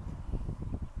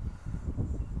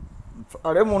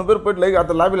 அப்படியே 3 பேர் போயிட்டு லைக்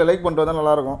அந்த லாபியில் லைக் பண்ணிட்டு வந்தால்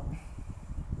நல்லாயிருக்கும்.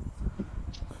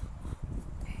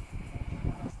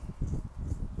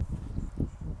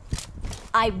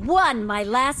 I won my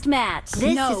last match.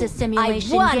 This is a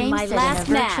simulation game set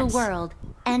in a virtual world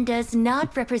and does not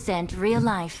represent real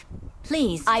life.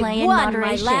 Please play in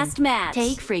moderation. My last match.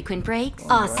 Take frequent breaks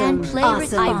Awesome. and play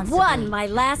responsibly. I won my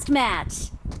last match.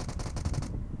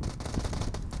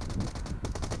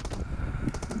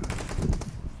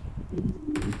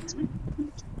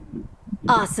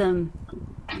 Awesome.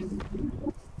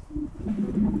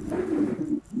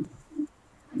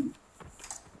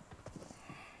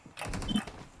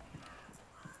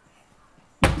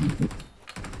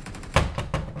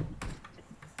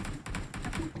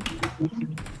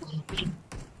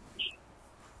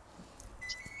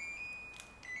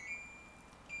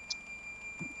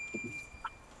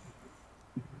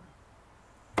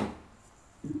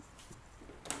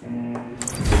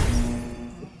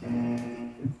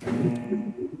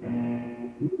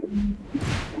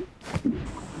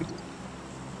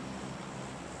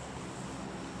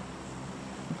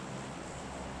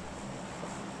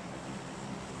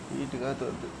 வீட்டுக்காக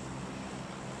வருது.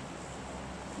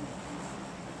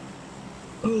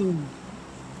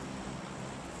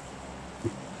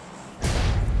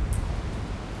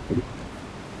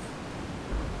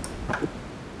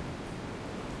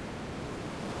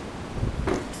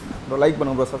 Bro like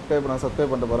பண்ணுங்க bro. Subscribe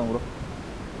பண்ணிட்டு பாருங்க bro.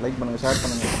 Like பண்ணுங்க, share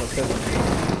பண்ணுங்க, subscribe பண்ணுங்க.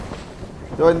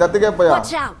 யோ இந்த இடத்துக்கே போயா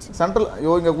சென்ட்ரல்.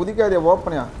 யோ இங்கே குதிக்காதே,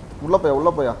 ஓப்பனியா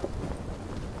உள்ள போயா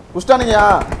புஷ்டானுங்கயா.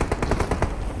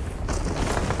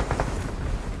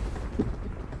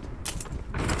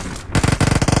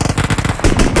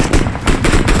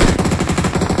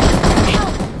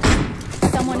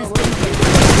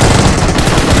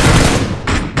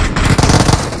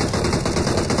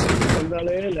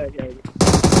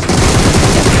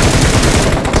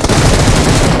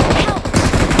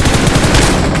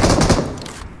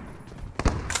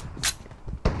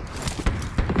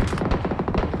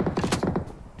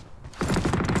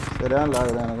 சரியான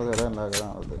லாக் தான் எனக்கு சரியான லாக்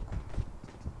தான் வருது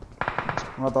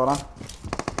இன்னொருத்த வரான்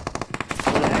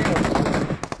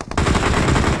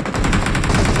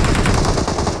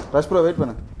ரஷ் ப்ரோ வெயிட்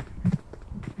பண்ணு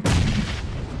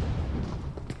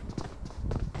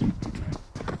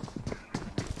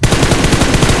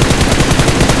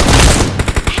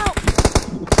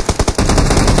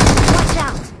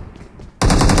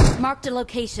Marked a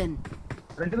location.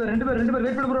 ரெண்டு பேர்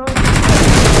வெயிட் பண்ணு ப்ரோ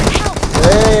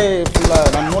ஏய் ஃபுல்லா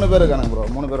நான் 3 பேர் இருக்கானுங்க ப்ரோ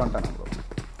 3 பேர் வந்துட்டானுங்க ப்ரோ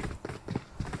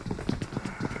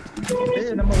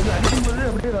ஏய் நம்ம வந்து அடிக்கும்போது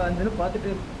அப்படியே அந்த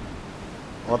பார்த்துட்டு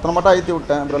ஒருத்தனை மட்டும் அழுத்தி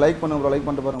விட்டேன் ப்ரோ லைக் பண்ணுங்க ப்ரோ லைக்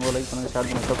பண்ணிட்டு பாருங்க ப்ரோ லைக் பண்ணுங்க ஷேர்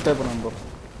பண்ணுங்க சப்ஸ்கிரைப் பண்ணுங்க ப்ரோ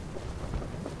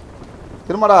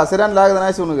திரும்படா சரியான லாக் தானே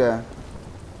ஆச்சு உனக்கு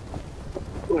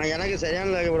எனக்கு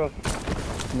சரியான லாக் ப்ரோ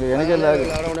இங்க எனக்கே லாக்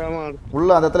விளையாட முடியாம உள்ள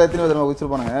அந்த இடத்துல எத்தனை பேர்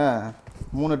குதிச்சிருப்பானுங்க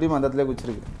 3 டீம் அந்த இடத்துல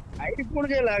குதிச்சிருக்கு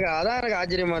ஐபோனுக்கே லாக் அதான் எனக்கு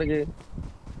ஆச்சரியமா இருக்கு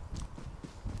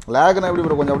லாக்னா எப்படி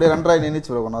ப்ரோ கொஞ்சம் அப்படியே ரன் ஆகி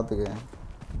நின்னுச்சு ப்ரோ கொண்டாத்துக்கு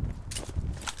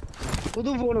புது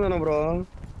போன் தானே ப்ரோ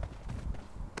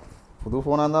புது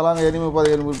ஃபோனாக இருந்தாலும் அங்கே 20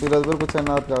 பேர் குச்சா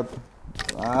என்ன இருக்காது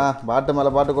பாட்டு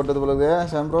மேலே பாட்டு கொட்டது போலது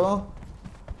ஷாம் ப்ரோ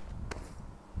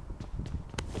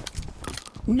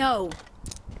No.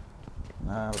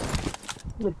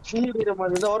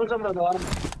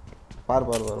 பாரு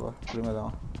திரும்ப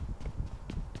தான்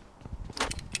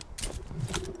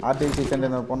ஆர்டிசி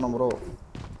கண்டெய்னர் போடணும் ப்ரோ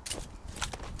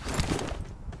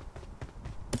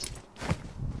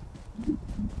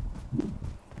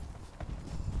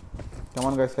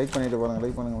கமான் गाइस லைக் பண்ணிட்டு பாருங்க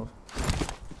லைக் பண்ணுங்க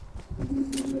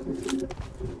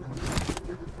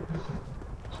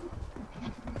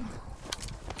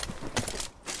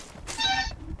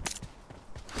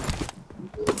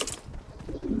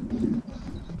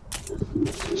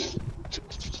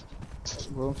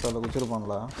ப்ரோ சால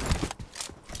குச்சிருப்பாங்களா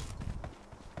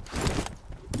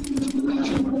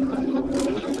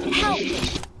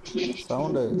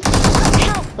சவுண்ட்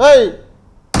ஏய்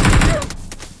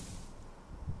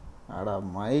அட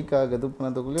மைக் ஆகுது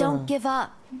பண்ணதுக்குள்ள Don't give up.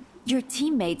 Your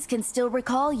teammates can still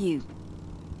recall you.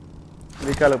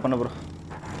 recall பண்ணு bro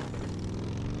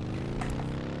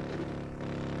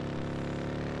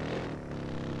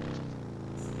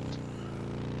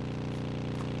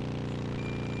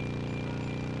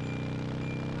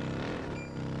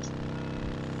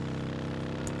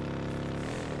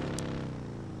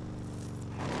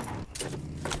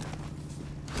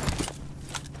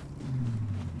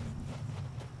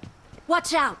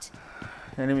Watch out.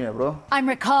 Enemy bro. I'm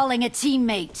recalling a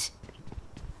teammate.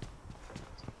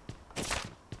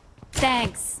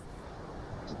 Thanks.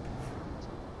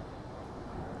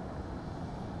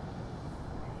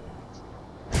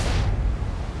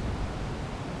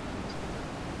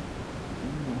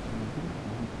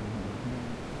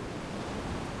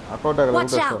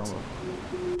 Watch out.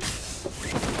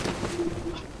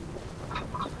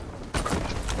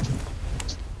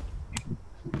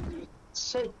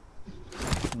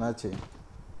 என்னாச்சு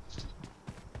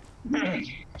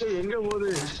எங்க போகுது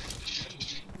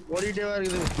ஓடிட்டே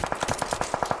இருக்குது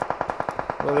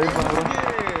வெயிட் பண்ணுங்க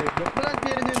எப்படா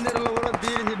தீரிஞ்சிருந்தேர்ல கூட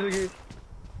தீரிஞ்சிட்டு இருக்கு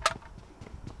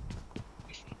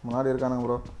முன்னாடி இருக்கானுங்க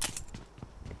ப்ரோ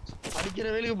அடிக்கிற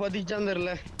வேலுக்கு பத்திச்சான்னு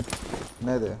தெரியல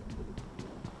என்னது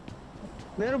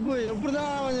நெருப்பு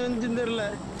எப்படிதான் வந்துச்சுன்னு தெரியல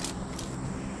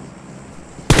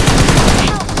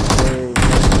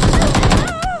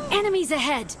Enemies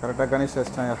ahead. கரெக்டா கனிஷ்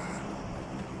அடிச்சாயா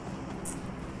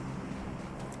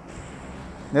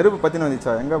நெருப்பு பத்தின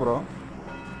வந்துச்சா எங்க ப்ரோ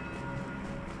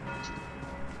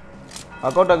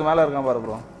அக்கவுண்ட்க்கு மேல இருக்கான் பாரு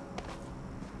ப்ரோ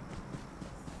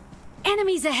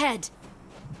Enemies ahead.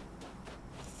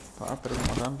 பாத்துக்க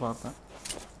மாட்டான்னு பார்த்தேன்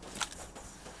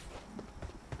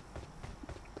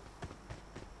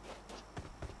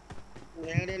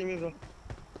நேரடி எனிமி ப்ரோ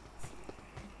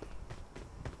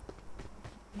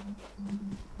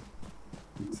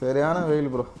சரியான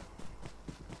வெயில் bro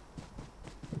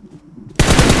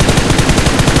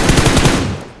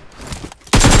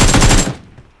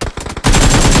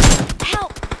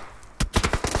Help.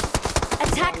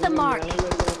 Attack the mark.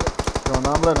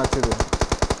 நாமளே நச்சுது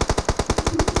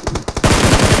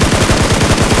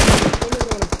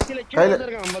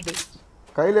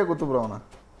கையிலே குத்து ப்ரோ அவனை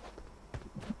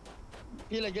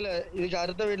கீழே கீழே இதுக்கு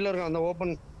அடுத்த வீட்டுல இருக்கான் அந்த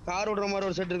ஓபன் கார் விடுற மாதிரி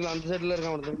ஒரு செட் இருக்குல்ல அந்த செட்ல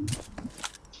இருக்கான் ஒருத்தன்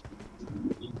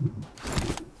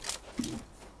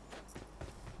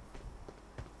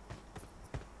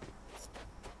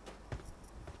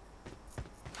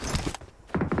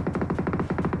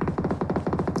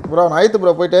ப்ரோ அவன் ஆயித்து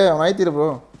ப்ரோ போயிட்டு அவன் ஆயித்திரு ப்ரோ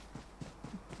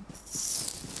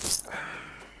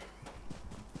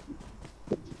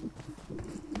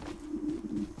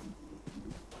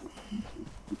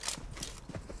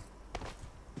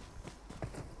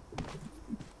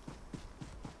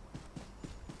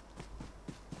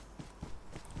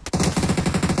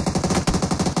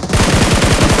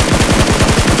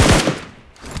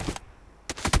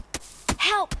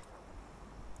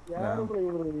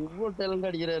இவ்வளவு டேலண்ட்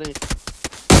அடிக்கிறாரு.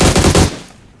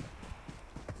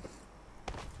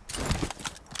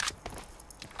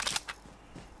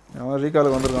 அவன்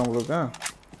ரீகாலுக்கு வந்திருக்கான் உங்களுக்கு.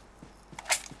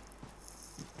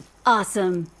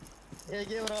 Awesome.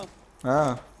 AK bro.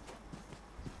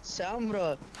 சாம் ப்ரோ.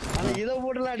 ஆனா இத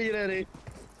போட்டுலாம் அடிக்கிறாரு.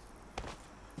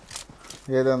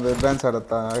 ஏதோ அந்த டான்ஸ்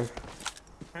ஆடத்தா.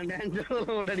 டான்ஸ்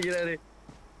போட்டு அடிக்கிறாரு.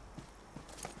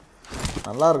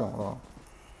 நல்லா இருக்கும் bro.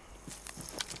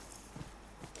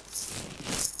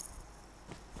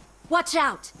 Watch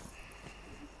out.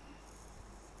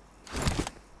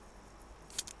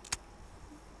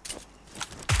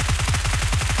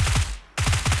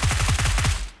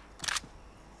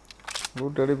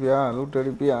 Loot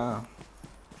அடிப்பியா?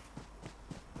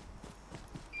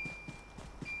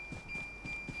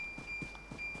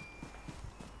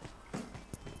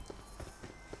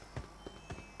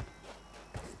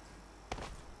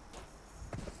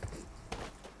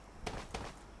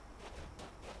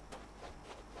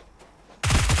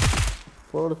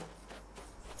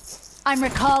 I'm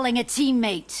recalling a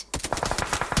teammate.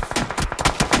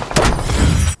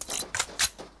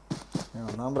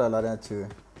 Number எல்லாரையும் ஆச்சு.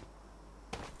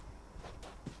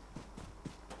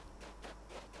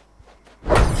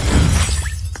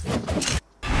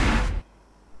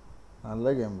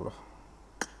 நல்ல கேம் ப்ரோ.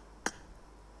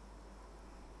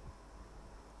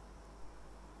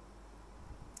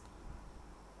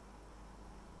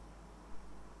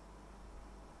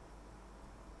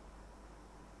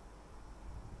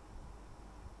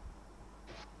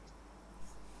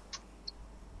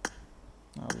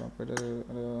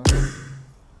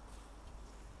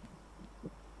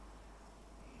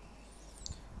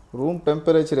 ரூம்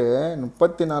டெம்பரேச்சர்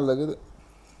 34 இருக்குது.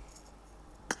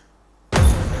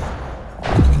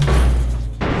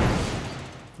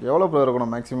 எவ்வளோ ப்ளோ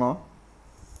இருக்கணும் maximum?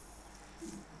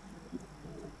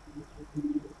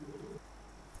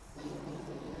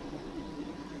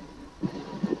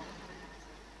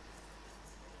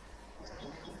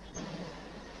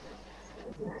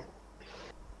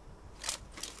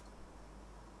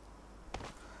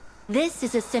 This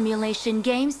is a simulation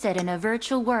game set in a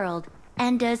virtual world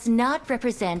and does not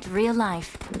represent real life.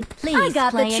 Please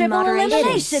play in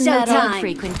moderation, take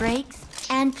frequent breaks,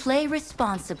 and play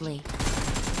responsibly.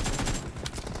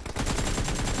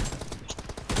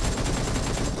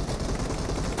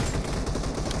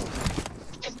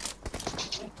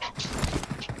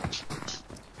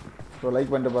 Bro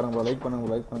like பண்ணிட்டு பாருங்க bro. Like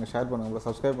பண்ணுங்க, share பண்ணுங்க bro,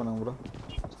 subscribe பண்ணுங்க bro.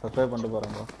 Subscribe பண்ணிட்டு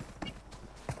பாருங்க bro.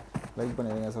 Like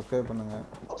பண்ணிடுங்க, subscribe பண்ணுங்க.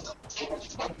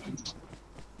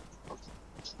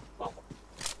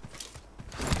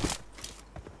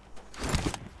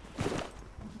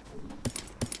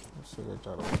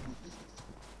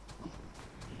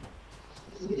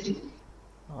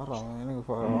 எனக்கு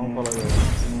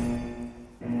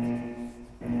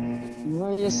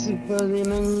வயசு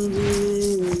 15.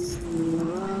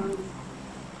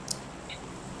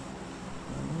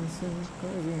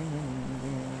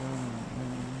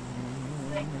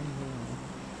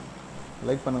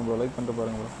 லைக் பண்ணுங்க ப்ரோ. லைக் பண்ணிட்டு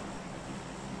பாருங்க bro.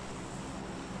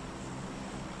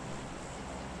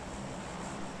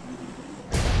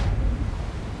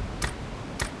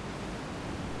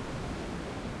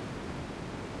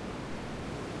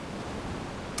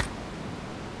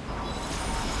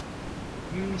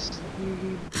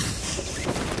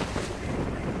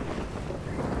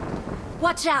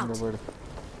 Watch out.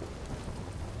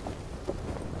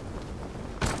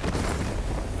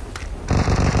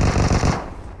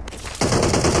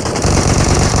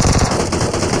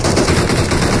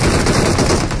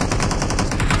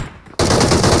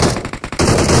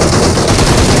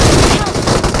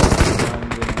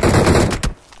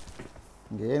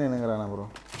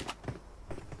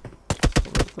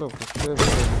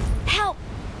 Help!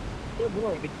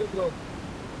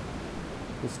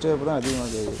 Step தான்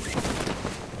அதிகமாக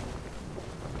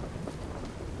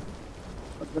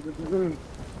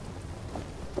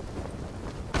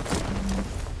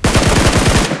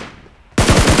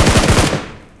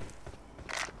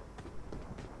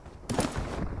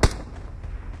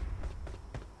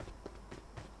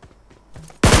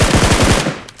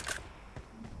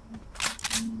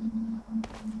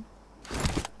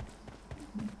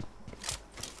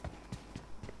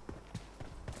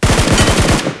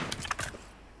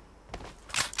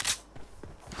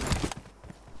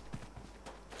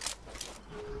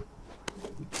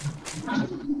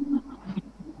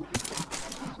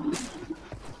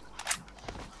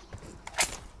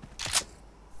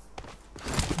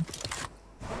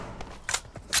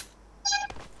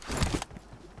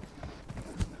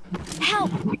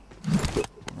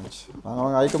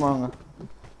வாங்க ஐக்கமாங்க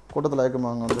கூட்டத்தில்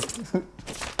ஐக்கமாங்க வந்து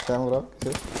கேமரா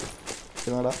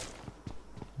என்னடா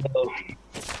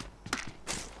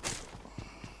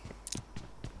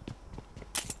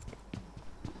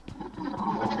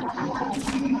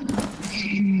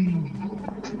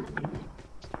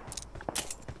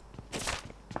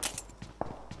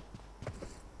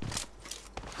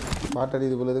பாட் அடி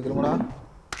இது போல இருக்குறோம்டா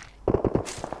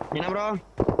என்ன ப்ரோ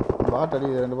பாட் அடி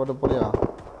ரெண்டு பாட் போலியா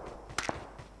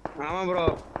ஆமா bro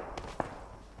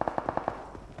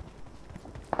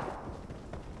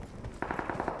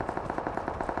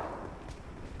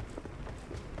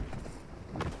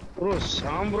bro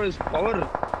Sam bro is power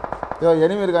yo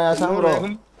enemy இருக்காயா Sam bro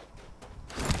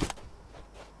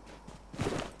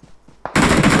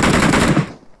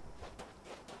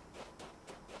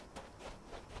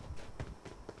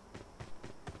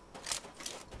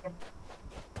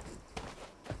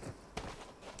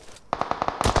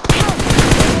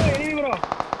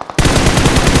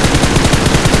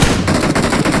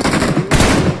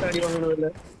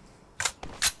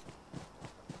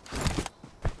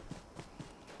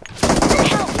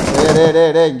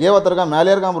டேய் இங்கே ஒருத்தருக்கான்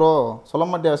மேலே இருக்கான் ப்ரோ சொல்ல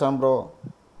மாட்டியா சாம் ப்ரோ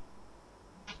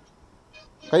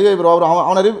கை வை ப்ரோ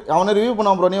அவனை ரிவ்யூ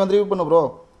பண்ணுவான் ப்ரோ நீ வந்து ரிவ்யூ பண்ணு ப்ரோ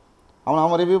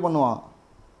அவன் ரிவ்யூ பண்ணுவான்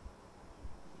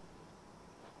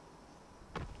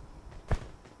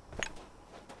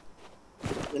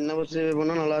என்ன வச்சு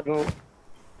பண்ணா நல்லா இருக்கும்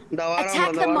இந்த வாரம்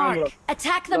Attack the mark.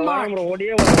 Attack the mark.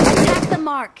 ஓடியே Attack the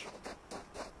mark.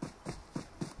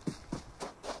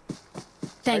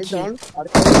 Thank you.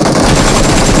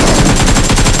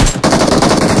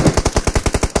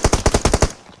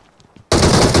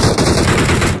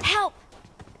 Help.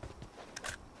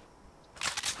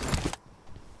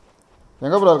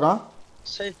 எங்க ப்ரோ இருக்கான்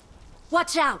சரி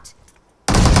Watch out.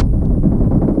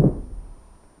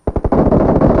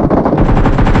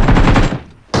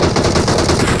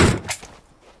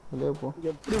 வெளியே போ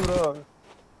எப்படி ப்ரோ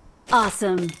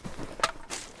Awesome.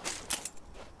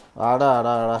 ஆடா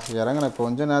இறங்கின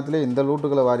கொஞ்ச நேரத்துல இந்த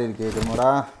லூட்டுக்குள்ள வாரி இருக்கே இதுமாடா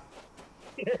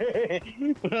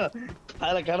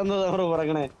அதுல கடந்ததான் ப்ரோ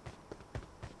பிறகுனே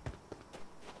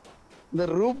இந்த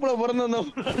ரூப்ல பிறந்து அந்த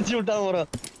அடிச்சு விட்டான் ப்ரோ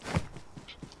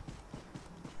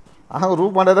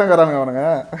ரூப் பண்ணே தான் கறானுங்க அவனுங்க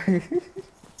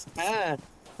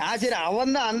சரி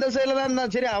அவன் தான் அந்த சைடுல தான்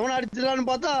இருந்தான் சரி அவனை அடிச்சிடலான்னு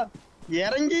பார்த்தா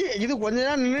இறங்கி இது கொஞ்ச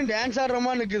நேரம் நின்று டான்ஸ் ஆடுற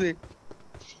மாதிரி நிக்குது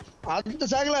அந்த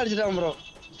சாக்கில அடிச்சிட்டான் bro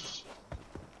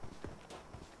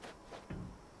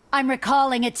I'm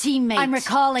recalling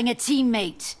a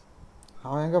teammate.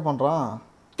 அவன் எங்க பண்றான்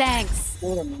Thanks.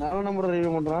 நான் நம்பர்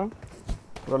ரிவ்யூ பண்றான்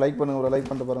ப்ரோ லைக் பண்ணுங்க ப்ரோ லைக்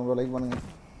பண்ணிட்டு பாருங்க ப்ரோ லைக் பண்ணுங்க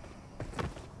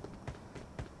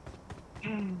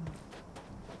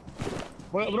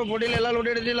ப்ரோ போட்டில எல்லாம்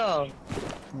லூட் எடுத்தீங்களா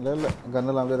இல்ல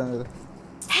கன்னெல்லாம் அப்படியே தான் இருக்குது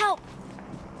Help.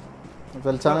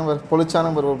 வெளிச்சா நம்பர் பொலிச்சா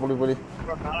நம்பர் ஒரு பொலி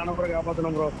ப்ரோ நாலா நம்பர்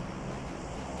காப்பாத்தணும் ப்ரோ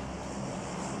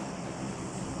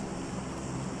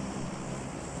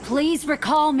Please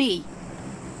recall me.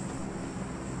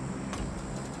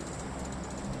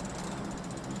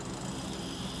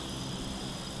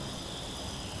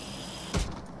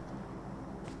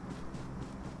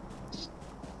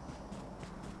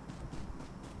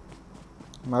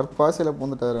 மறுபாசியில்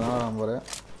பூந்துட்டாரு நான் போகிறேன்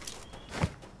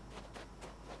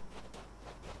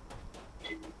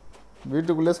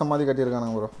வீட்டுக்குள்ளே சமாதி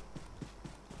கட்டியிருக்கானுங்க ப்ரோ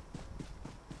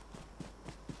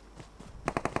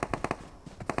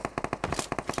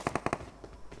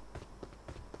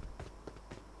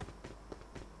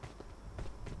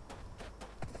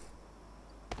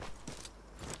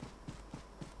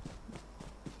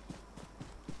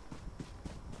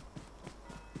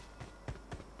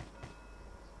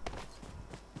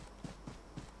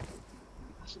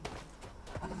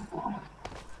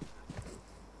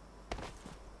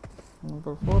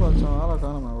இப்போ 4 ஆச்சும் ஆளை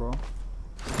காணுமே ப்ரோ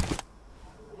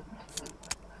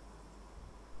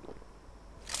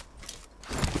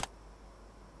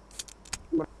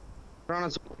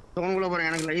சோனுக்குள்ள போறேன்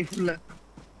எனக்கு லைஃப் இல்ல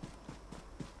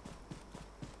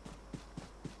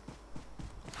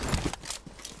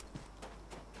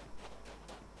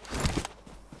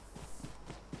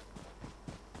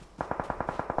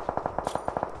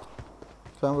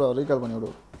சாம் ப்ரோ ரீகால் பண்ணி விடு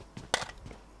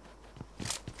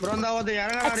ப்ரோ அந்த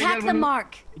யாரா Attack the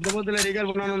mark. இந்த போத்துல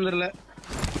ரீகால் பண்ணனும் தெரியல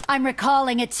I'm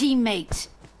recalling a teammate.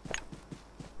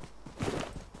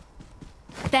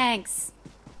 Thanks.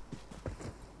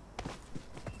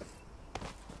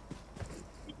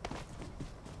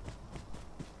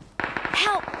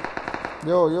 Help.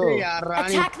 Yo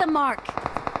Attack the mark.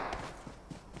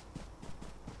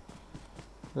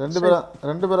 ரெண்டு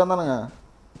பேரா தானுங்க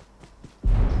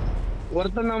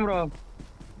ஒருத்தன் தான் ப்ரோ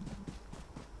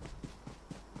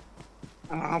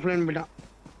ஆஃப்லைன் போயிட்டான்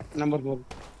நம்பர்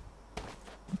 4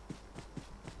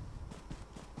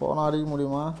 போனா அடிக்க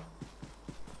முடியுமா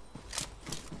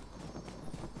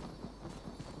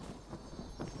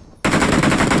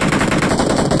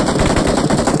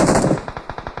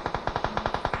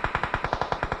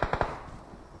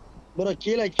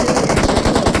கீழே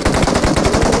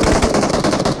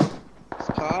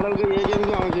காடலுக்கு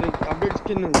ஏகேமுக்கு அவனுக்கு அப்டேட்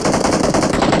ஸ்கின்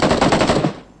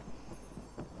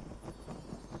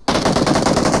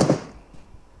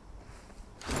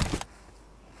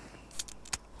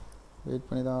வெயிட்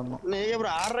பண்ணி தான் ஆடணும். நீங்க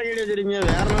அப்புறம் 6:30 கேடி வச்சிருக்கீங்க,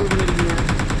 வேற நாள் பண்ணிருக்கீங்க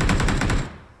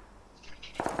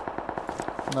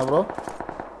என்ன ப்ரோ?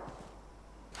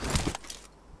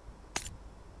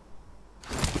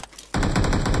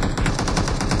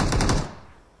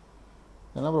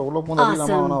 என்ன ப்ரோ உள்ள பூந்து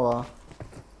அடிக்கலாமா வேணாவா?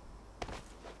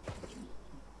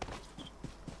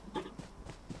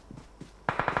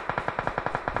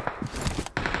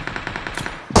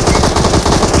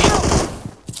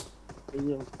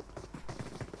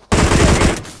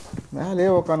 மேலே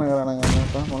உட்காந்துக்கிறானுங்க.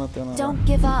 Don't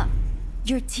give up.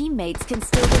 Your teammates can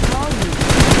still recall you.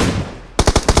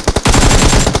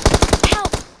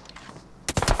 Help!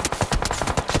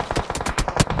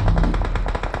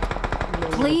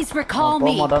 Please recall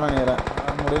me. போமாட்டானே நினைக்கிறேன்.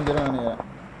 முடிஞ்சிரும் நினைக்கிறேன்.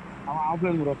 அவன்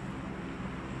ஆஃப்லைன் ப்ரோ.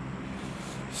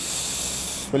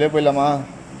 வெளியே போயிடலாமா?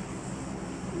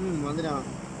 வந்துட்டான்.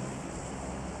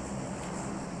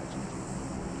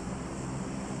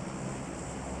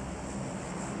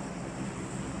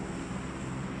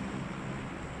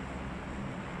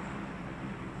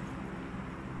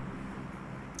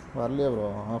 வரலையே ப்ரோ,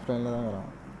 ஆஃப்லைனில் தான் இருக்கிறான்.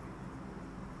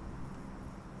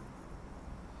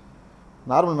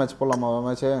 நார்மல் மேட்ச் போடலாமா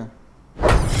மேட்ச்சு?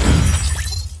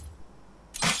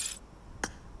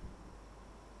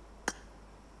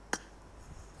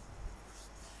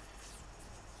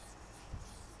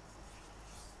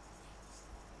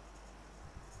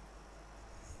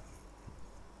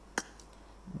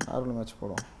 நார்மல் மேட்ச்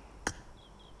போடுவோம்.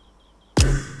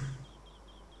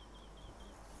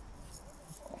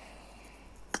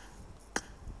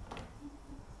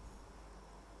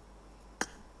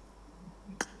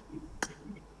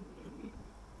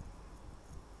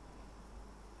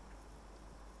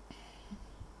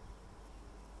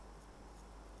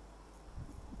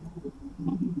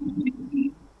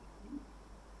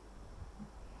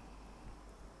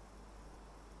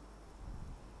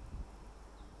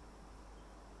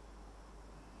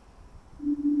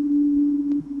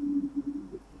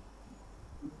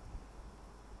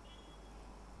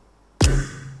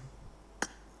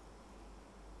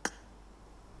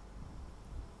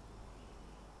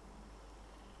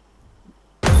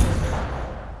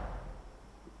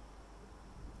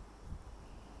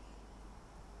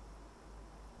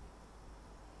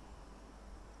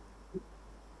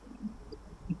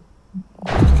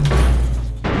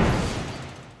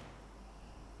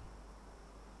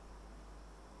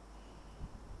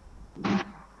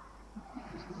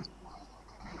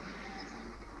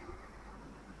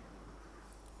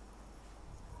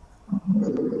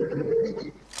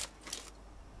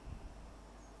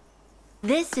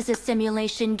 This is a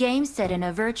simulation game set in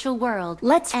a virtual world.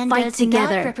 Let's and fight does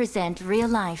together. not represent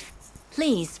real life.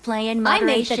 Please play in I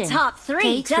made moderation. the top 3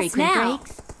 Take just frequent now.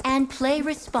 breaks and play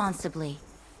responsibly.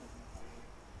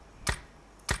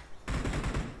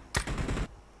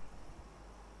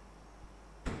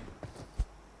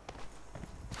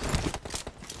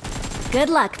 Good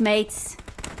luck, mates.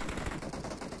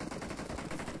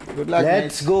 Good luck. Let's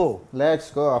mates. go. Let's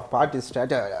go. Our party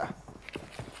started.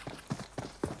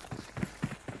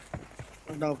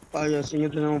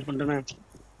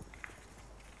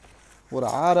 ஒரு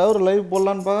 6 hour live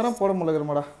போடலான்னு பார்க்குறேன், போட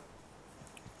முடியலமாடா.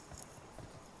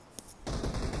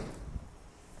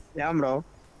 ஏன் bro?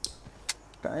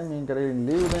 Timing கிடையாது,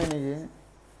 leave தான் இன்னைக்கு.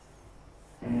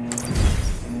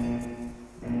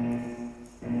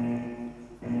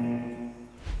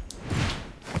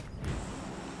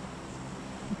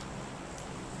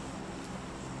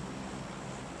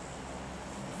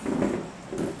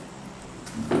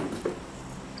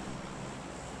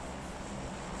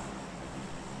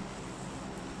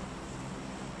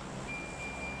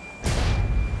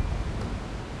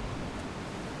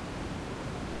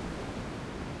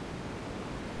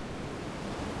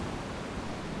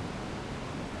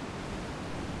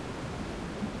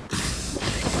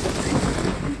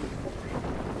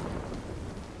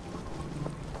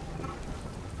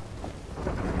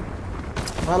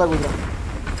 மேலே குதிரை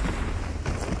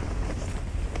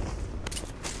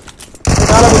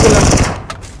மேலே குதிரை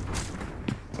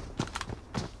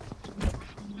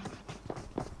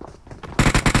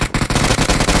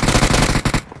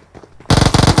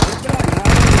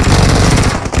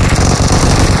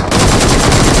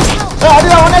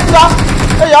அடிடா ஒன்னேடா.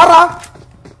 ஏய் யாரா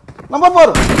நம்பர்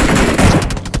 4?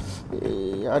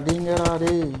 ஏய் அடிங்கடா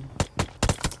டேய்.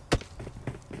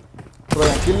 ப்ரோ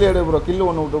கில் எடு ப்ரோ, கில்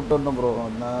ஒன்று விட்டு வரணும் ப்ரோ.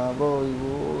 நான் ப்ரோ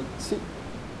ஐயோ சி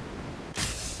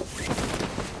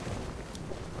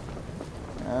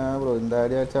ப்ரோ இந்த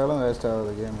ஐடியா வச்சாலும் வேஸ்ட்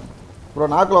ஆகுது கேம் ப்ரோ.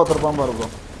 நாக்கில் ஒருத்தருப்பான் பாரு ப்ரோ.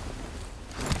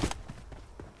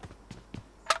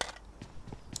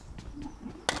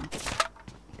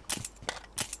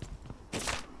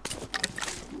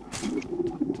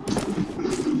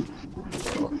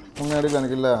 முன்னாடி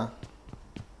எனக்கு இல்லை.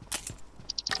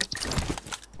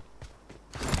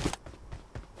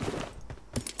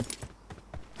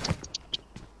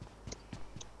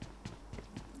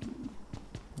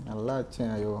 நல்லா ஆச்சு.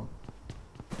 ஐயோ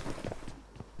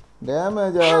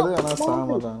டேமேஜ் ஆகுது. ஆனால்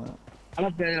சாமறாங்க.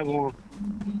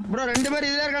 ப்ரோ 2 பேர்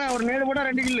இதே இருக்காங்க. ஒரு நேடு போட்டா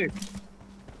 2 கில்.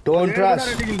 Don't trash.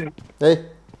 ஏய்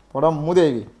போடா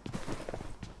மூதேவி.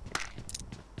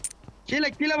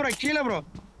 கீழ ப்ரோ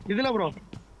இதுல ப்ரோ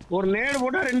ஒரு நேடு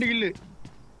போட்டா 2 கில்.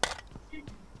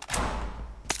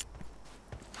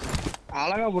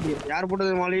 அழகா போட்டு. யார்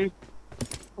போட்டது மாலி?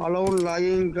 Alone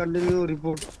logging continue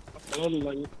report. Alone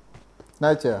logging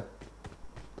என்னாச்சு?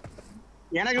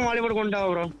 எனக்கு மாலி போட்டு கொண்டா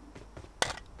ப்ரோ.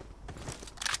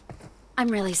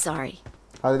 I'm really sorry.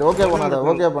 அது ஓகே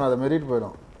பண்ணாத மெரிட்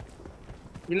போய்டும்.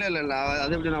 இல்ல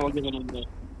அது எப்படி நான் ஓகே பண்ணேன்.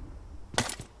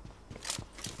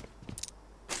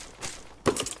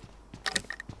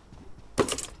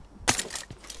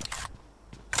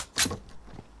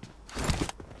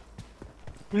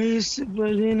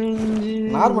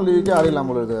 நார்மல் லிவிக்கே ஆடிடலாம்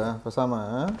பொழுது பேசாம.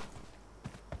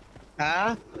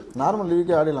 நார்மல்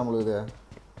லிவிக்கே ஆடிடலாம் பொழுது.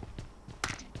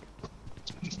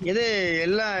 இது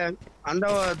எல்லாம் அந்த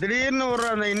திடீர்னு ஒரு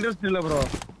அந்த இன்ட்ரெஸ்ட் இல்ல ப்ரோ.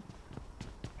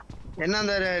 என்ன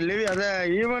அந்த லிவி அத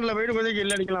ஈவென்ட்ல போயிட்டு கொஞ்சம்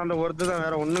கில் அடிக்கலாம். அந்த ஒர்த்து தான்,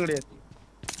 வேற ஒண்ணும் கிடையாது.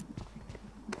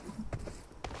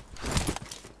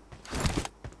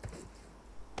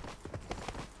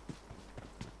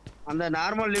 அந்த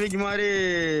நார்மல் லிவிக்கு மாதிரி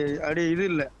அப்படி இது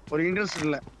இல்ல, ஒரு இன்ட்ரெஸ்ட்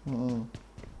இல்ல.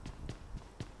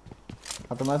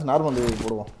 அந்த மாதிரி நார்மல் லிவி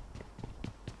போடுவோம்.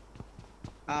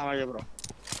 Okay bro.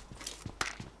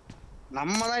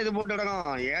 நம்ம தான் இது போட்டு எடுக்கோம்.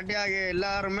 ஏடியாக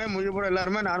எல்லாருமே முஜிபுர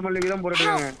எல்லாருமே நார்மல் லிவி தான் போட்டு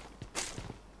இருக்காங்க.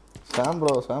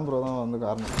 சாம் ப்ரோ தான் வந்து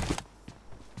காரணம்.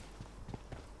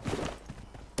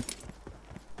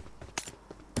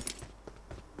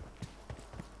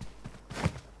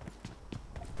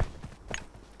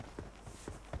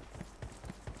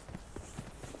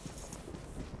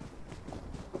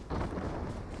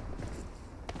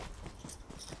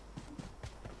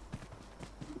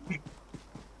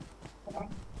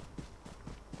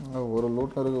 ஒரு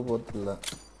லூட்டருக்கு போறது இல்லை.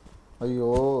 ஐயோ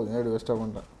நேடு வேஸ்டா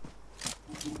பண்ணிட்டேன்.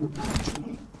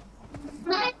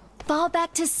 Fall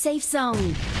back to safe zone.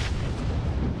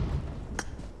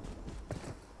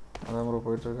 அதான் ப்ரோ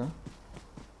போயிட்டு இருக்கேன்.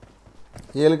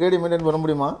 7 கேடி மெயின்டைன் பண்ண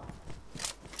முடியுமா?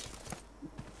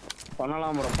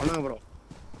 பண்ணலாம் ப்ரோ, பண்ணுங்க ப்ரோ.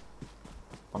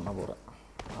 பண்ண போகிறேன்.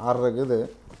 6 இருக்குது.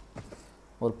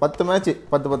 ஒரு 10 மேட்ச்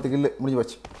 10 கில்லு முடிஞ்சு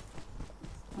போச்சு.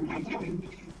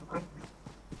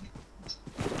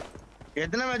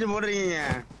 எத்தனை மேட்ச் போடுறீங்க?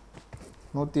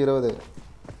 120.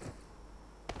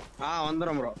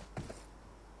 வந்துடும் ப்ரோ.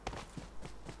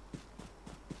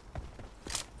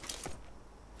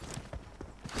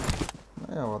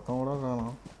 ஒருத்தன் கூட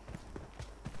காணும்.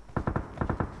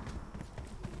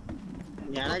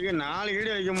 எனக்கு 4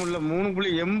 வீடியோ வைக்க முடியல.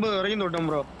 3.80 வரைக்கும் தொட்டோம்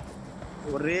ப்ரோ.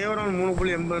 ஒரே ஒரு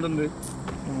 3.80 இருந்து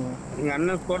எங்க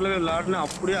அண்ணன் ஸ்கோர்ல விளாட்னு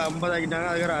அப்படியே 50 ஆக்கிட்டாங்க.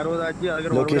 அதுக்கப்புறம் 60 ஆச்சு.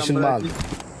 அதுக்கப்புறம் 50 ஆச்சு.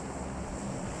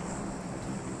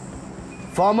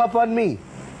 Form up on me.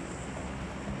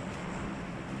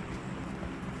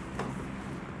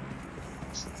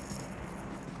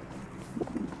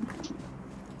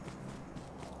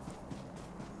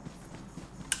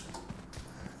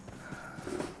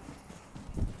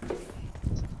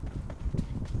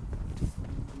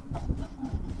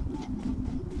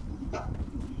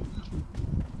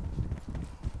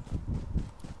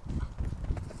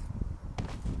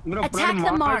 Attack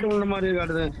the mark.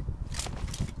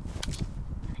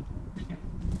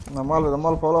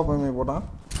 நம்மால் ஃபாலோ பண்ணி போட்டான்.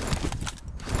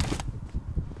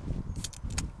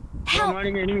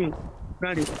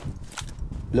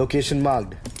 Location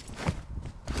marked.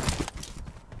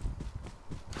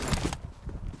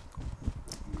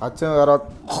 அச்சன் வேற.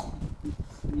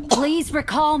 Please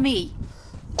recall me.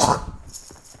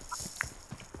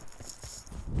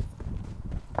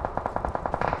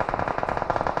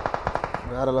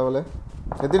 வேற லெவல்.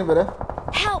 எத்தனை பேரு?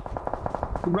 Help.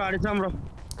 ப்ரோ அடிச்சான் ப்ரோ.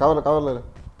 கவர்ல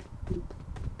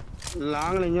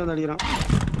லாங்ல எங்க வந்து அடிக்கிறான்.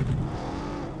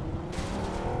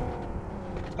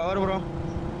 Cover bro.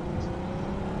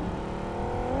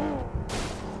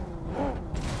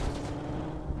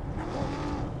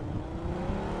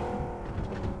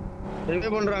 எங்க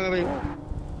பண்றாங்க பை?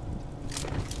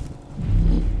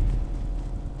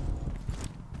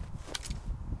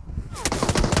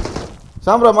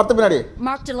 சாம்ப்ரோ மத்த பின்னாடி.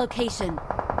 Marked a location.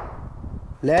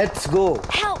 Let's go.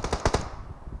 Help!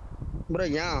 bro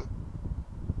yeah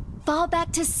Fall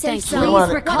back to safe Come zone. on.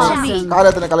 Please recall me. Car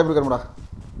எத்தனை கிளம்பி இருக்கறோம்டா.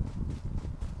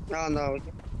 நான் தான்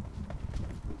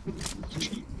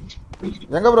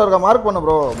எங்க ப்ரோ இருக்க மார்க் பண்ணு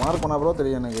ப்ரோ. மார்க் பண்ணா ப்ரோ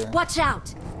தெரியும் எனக்கு. Watch out.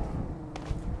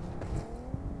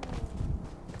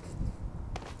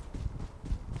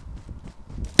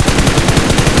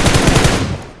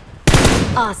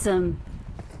 Awesome.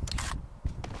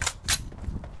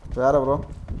 வேற ப்ரோ.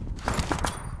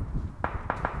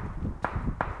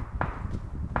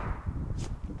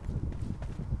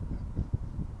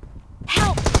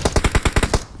 Help!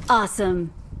 Awesome.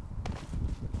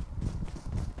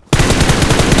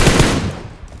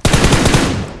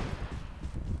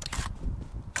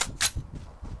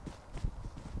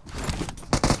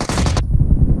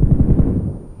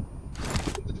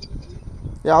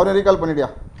 ஏய் அவரை ரீகால் பண்ணிட்டியா?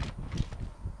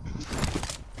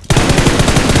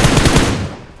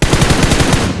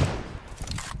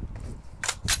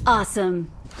 Awesome.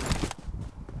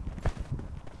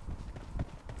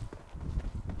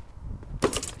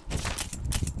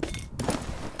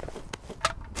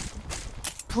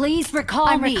 Please recall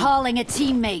me. I'm recalling a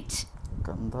teammate.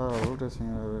 Kanda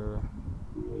rotation.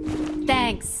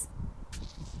 Thanks.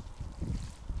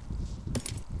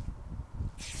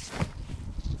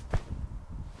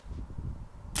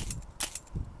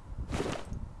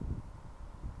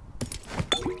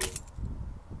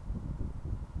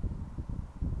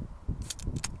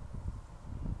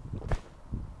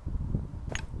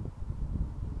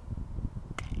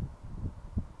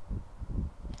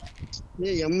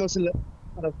 ஏய் எம்எஸ் இல்ல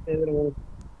அட பேரு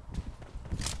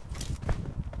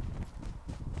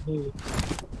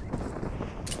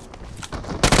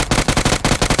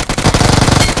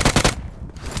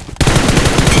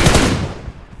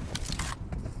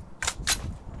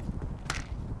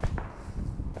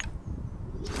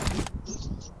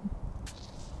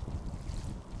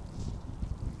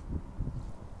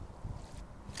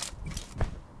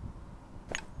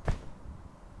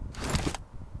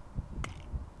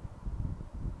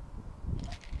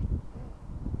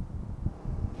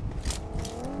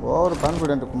ஓவர்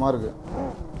கான்ஃபிடென்ட் குமாருக்கு.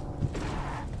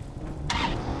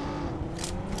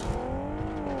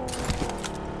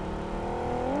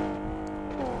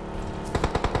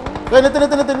 ஏய்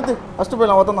நித்து ஃபர்ஸ்ட்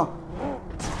போய்லாம் ஒருத்தன் தான்.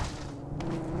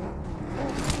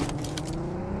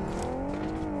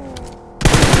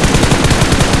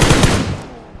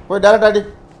 போய் டைரக்ட் அடி.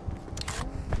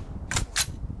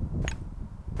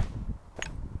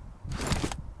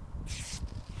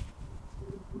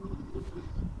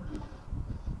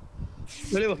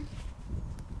 வெளிய வா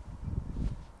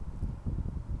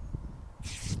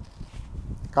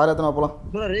கார் எத்தனை போலாம்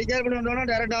ப்ரோ ரீகால் பண்ணி வந்தோம்னா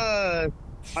டைரக்டா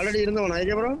ஆல்ரெடி இருந்தவனா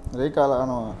ஐயா ப்ரோ ரீகால்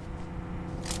ஆனவன்.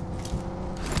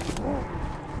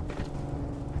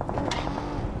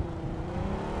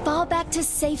 Fall back to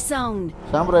safe zone.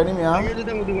 Sambar எனிமியா? ஐயா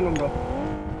தான் குத்துக்கணும் ப்ரோ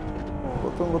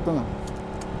குத்துங்க.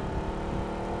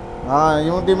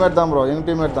 இவன் டீம்மேட் தான் ப்ரோ. இவன்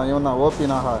டீம்மேட் தான். இவன் தான் ஓபி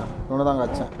நாஹா. இவனை தான்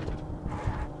அடிச்சேன்.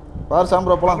 பார்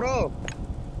சாம்பர் போலாம். ப்ரோ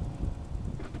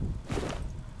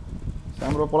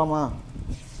சாம்பர் போலாமா?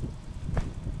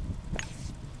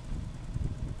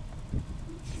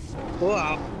 ஓ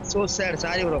சோ சார்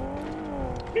சாரி ப்ரோ.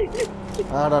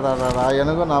 ஆடாடாடா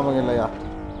எனக்கும் ஞாபகம் இல்லையா?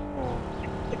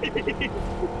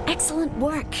 Excellent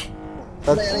work.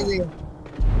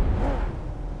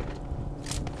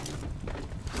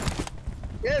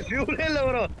 ஏ ஃபியூல் இல்ல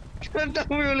ப்ரோ.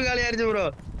 ஃபியூல் காலி ஆயிடுச்சு ப்ரோ.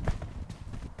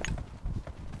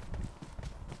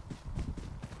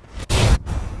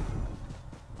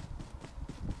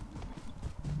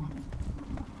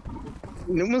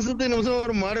 நிமிஷம்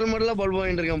ஒரு மாடலா பல்ப்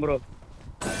வாங்கிட்டு இருக்கேன் ப்ரோ.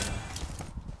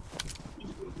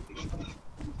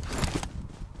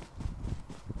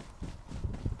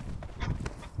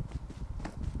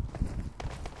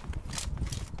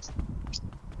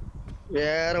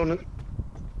 வேற ஒண்ணு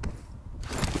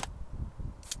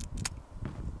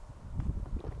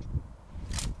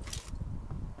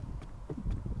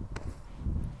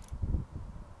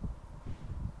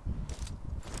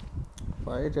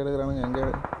ஃபைட் எடுக்கிறானுங்க. எங்கே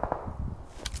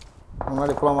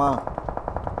முன்னாடி போலாமா?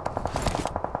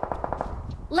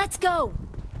 Let's go.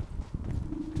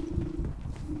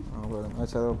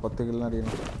 மேட்ச் 10 கில்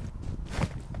அடிக்கணும்.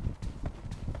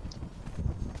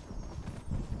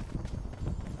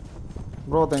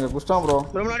 ப்ரோ தங்க குஸ்டாம் ப்ரோ.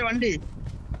 முன்னாடி வண்டி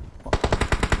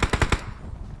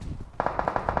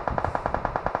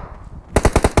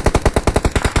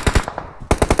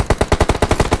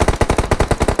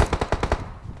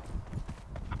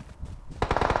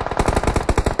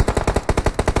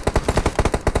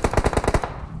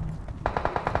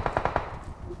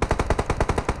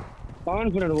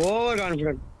கான்ஃபிடன்ட் ஓவர்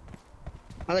கான்ஃபிடன்ட்.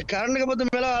 அந்த கரண்ட் கம்பத்து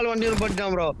மேல ஆள் வண்டியில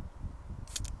போட்டான் ப்ரோ.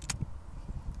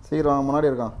 சீக்கிரம் முன்னாடி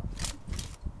இருக்கான்.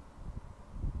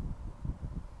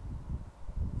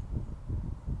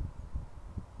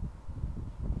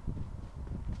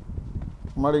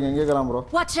 முன்னாடி எங்கே இருக்கான் ப்ரோ?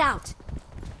 Watch out.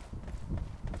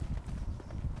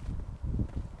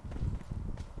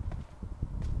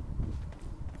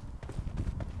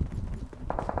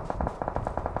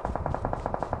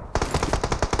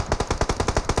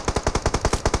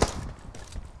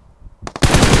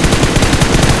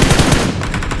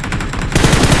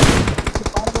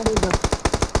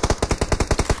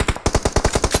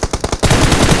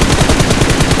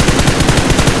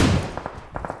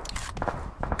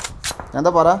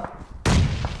 எந்த பாரா?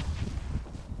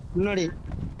 முன்னாடி.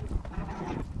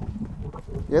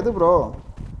 எது ப்ரோ?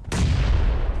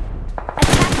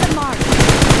 Attack the mark.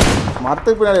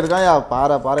 மரத்துக்கு பின்னாடி இருக்கான்யா.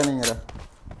 பாரு நீங்க.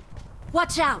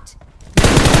 Watch out.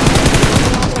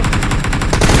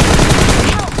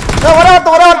 ஒரே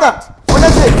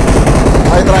ஒண்ணாச்சு.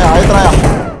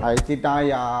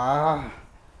 ஆயிட்டாயா.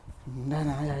 இந்த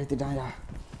நாய் ஆயிட்டாயா.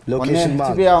 Location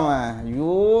mark.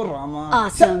 ஐயோ ராமா.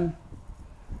 Awesome.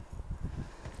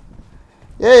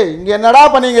 ஏய் இங்க என்னடா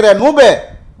பண்ணீங்கற நூபே?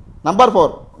 நம்பர்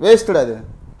 4 வேஸ்ட்டட் அது.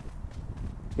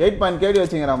 8 பாயிண்ட் கேடி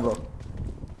வச்சிங்கறாம் ப்ரோ.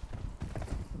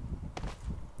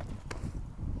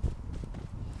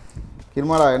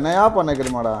 கிர்மாடா என்னையா பண்ண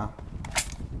கிர்மாடா?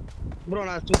 ப்ரோ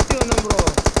நான் சுத்தி வந்தேன் ப்ரோ.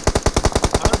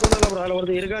 ஆள சொன்னல ப்ரோ. அதுல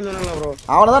ஒருத்தன் இருக்கான்னு சொன்னல ப்ரோ.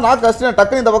 அவன தான் நான் கஷ்டம்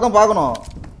டக்கு இந்த பக்கம் பார்க்கணும்.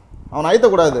 அவன்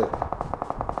ஐத்த கூடாது.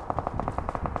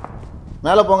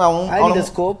 மேல போங்க.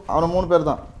 அவன 3 பேர்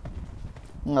தான்.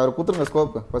 அவர் குத்துருங்க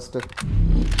scope first.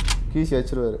 கீசி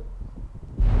வச்சிருவாரு.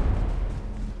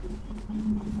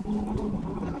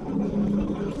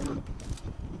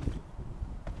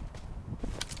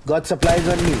 Got supplies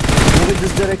on me. Move in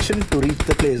this direction to reach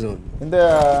the play zone. இந்த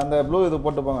அந்த ப்ளூ இது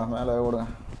போட்டு போங்க. மேல ஓடுங்க.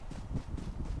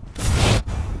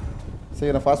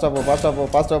 சீக்கிரம்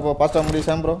ஃபாஸ்டா முடி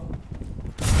சாம் ப்ரோ.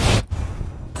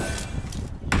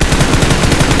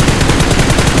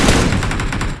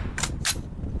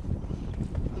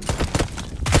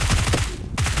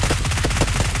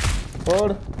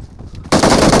 போடு.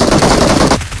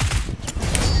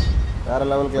 வேற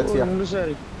லெவல் கிளச்சியா.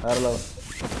 வேற லெவல்.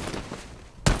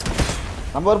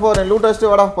 நம்பர் 4 லூட் அடிச்சு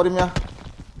வாடா பொறுமையா.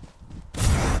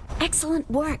 Excellent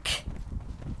work.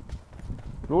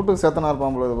 லூட்டுக்கு சேத்தனா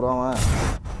இருப்பான் போல ப்ரோ அவன்.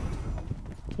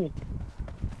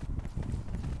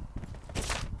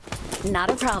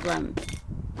 Not a problem.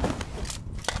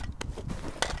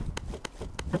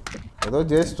 ஏதோ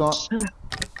ஜெயிச்சிட்டோம்.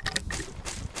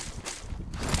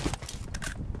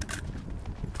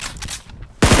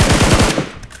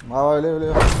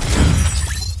 வெளியே.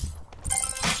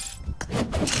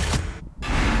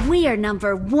 We are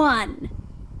number 1.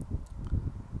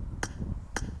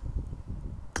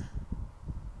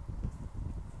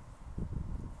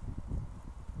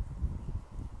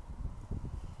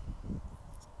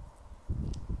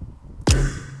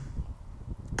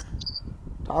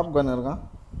 டாப் கன் இருக்கான்.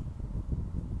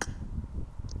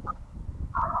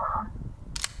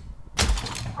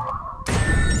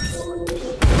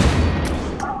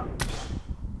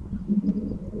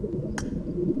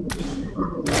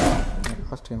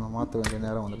 ஃபர்ஸ்ட் டைம் மாற்ற வேண்டிய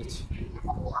நேரம் வந்துடுச்சு.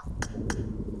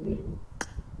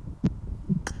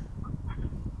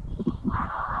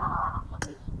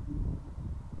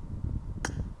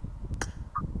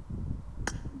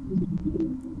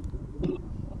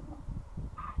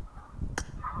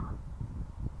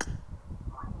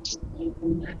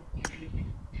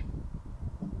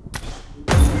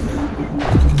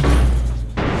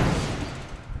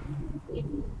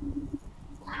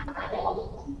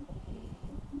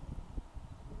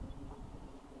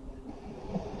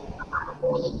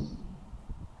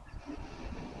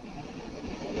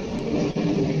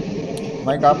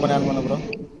 Mic off பண்ணு on bro.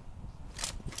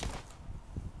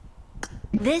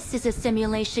 This is a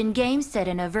simulation game set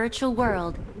in a virtual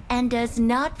world and does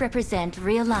not represent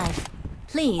real life.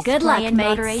 Please play in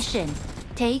moderation,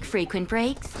 take frequent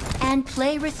breaks, and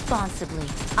play responsibly.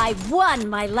 I won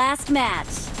my last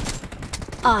match.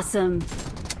 Awesome.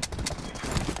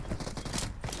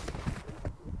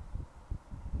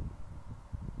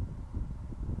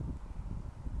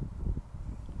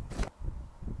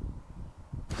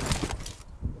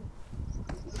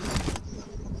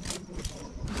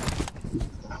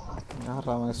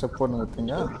 அவன் step போட்டு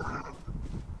வைப்பீங்க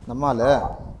நம்மால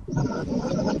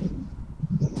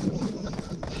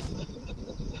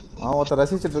அவன் ஒருத்தர்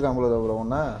ரசிச்சுட்டு இருக்கான் போல bro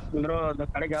ஒண்ணா ப்ரோ அந்த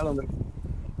கடைக்கு ஆளு வந்து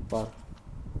பார்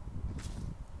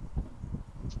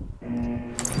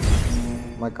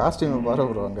மை காஸ்டியூம் பாரு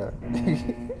ப்ரோ அங்க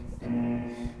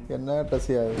என்ன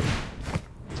ட்ரெஸ் ஆகுது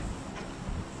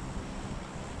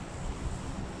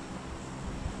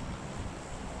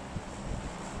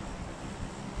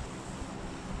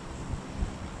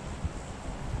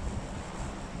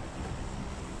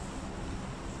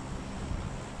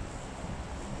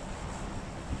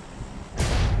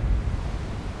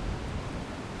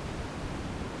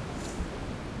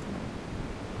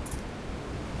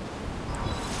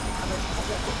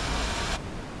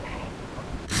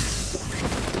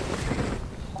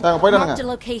போய்டானுங்க. Marked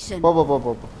a location. போ.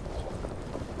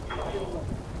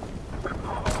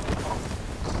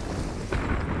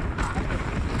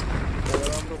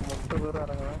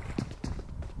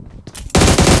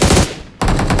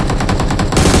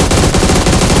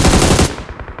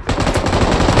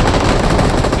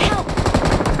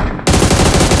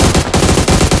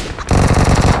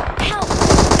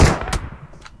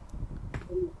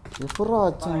 எப்பறா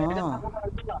ஆச்சா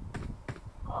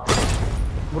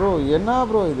ப்ரோ? என்ன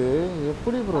ப்ரோ இது?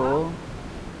 எப்படி ப்ரோ?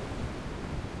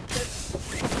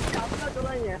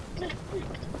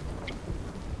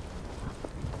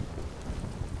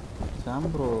 சாம்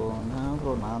ப்ரோ, நான்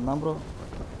ப்ரோ, நான் தான் ப்ரோ.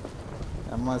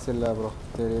 எம்எஸ் இல்லை ப்ரோ,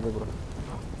 தெரியுது ப்ரோ.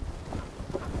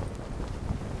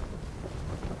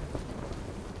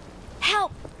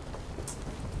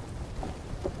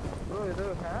 ப்ரோ ஏதோ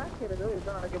ஹேக்கர் ஏதோ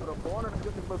இதான் நடக்குது ப்ரோ. போன்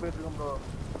எடுத்து சிம்பிள் போயிட்டு இருக்கேன் ப்ரோ.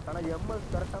 ஆனா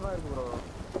எம்எஸ் கரெக்டா தான் இருக்கு ப்ரோ.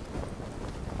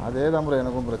 அதே தான் ப்ரோ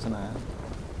எனக்கும் பிரச்சனை.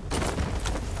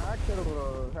 ஹேக்கர் ப்ரோ,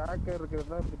 ஹேக்கர் இருக்கிறது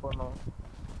தான் இப்படி பண்ணோம்.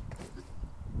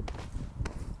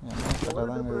 எம்எஸ் கரெக்டாக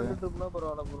தான் இருக்குது.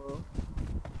 பரவாயில்ல ப்ரோ,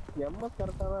 எம்எஸ்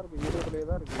கரெக்டாக தான் இருக்கு. 20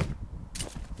 தான் இருக்கு.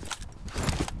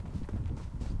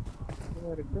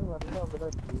 ரிட்டர்ன் வரல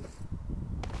அப்படிதான் இருக்கு.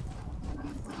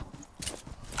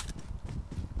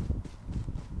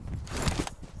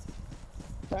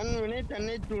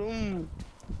 தன்னை துடும்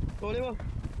போலிவா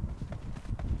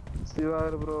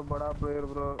சிவார் ப்ரோ, படா பிளேயர்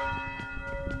ப்ரோ.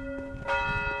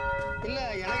 இல்ல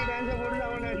எனக்கு டான்ஸ் போட்டு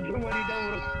அவன் அடிக்க மாட்டிட்டான்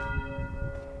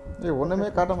ப்ரோ. ஒண்ணுமே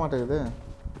காட்ட மாட்டேங்குது.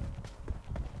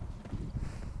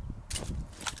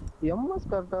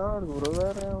 எம்எஸ் கரெக்டா தான் இருக்கு ப்ரோ.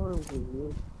 வேற இருக்கு.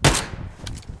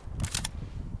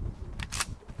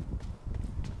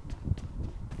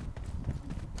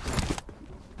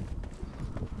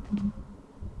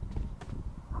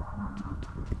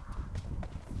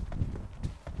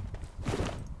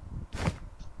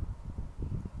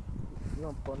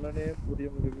 பண்ணனே புரிய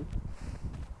முடியுது.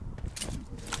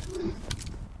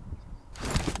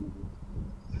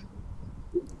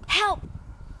 Help!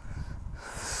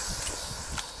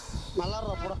 நல்லா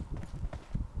இருடா போடா.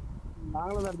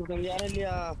 நாங்களும் தான் எடுத்துட்டோம். யாரும்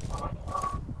இல்லையா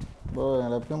ப்ரோ?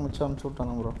 எங்களை எப்பயும் முச்சா அனுப்பிச்சு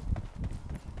விட்டானு ப்ரோ.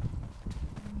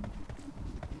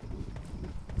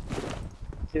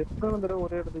 எத்தனை தடவை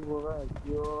ஒரே இடத்துக்கு போவேன்.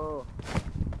 ஐயோ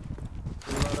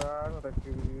என்னடா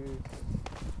நடக்குது?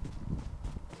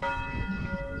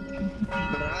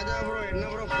 ராஜா ப்ரோ என்ன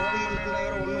ப்ரோ ஃபோன் பண்றேன்டா,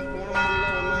 ஒண்ணும் போட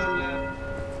முடியல.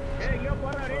 ஏய் இங்க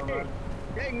போறா ரேடி.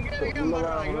 ஏய் இங்க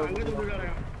போறா. அங்க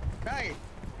தூக்குறாங்க. டேய்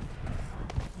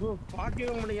ப்ரோ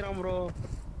பாக்கவே முடியறான் ப்ரோ.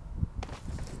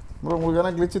 ப்ரோ உங்களுக்கு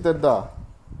என்ன கிளிட்ச் தெரிதா?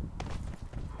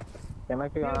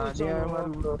 எனக்கு அநியாயமா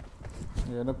இருக்கு ப்ரோ.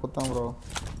 எனக்கு குத்தான் ப்ரோ.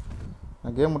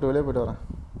 நான் கேம் விட்டு வெளியே போயிட்டு வரேன்.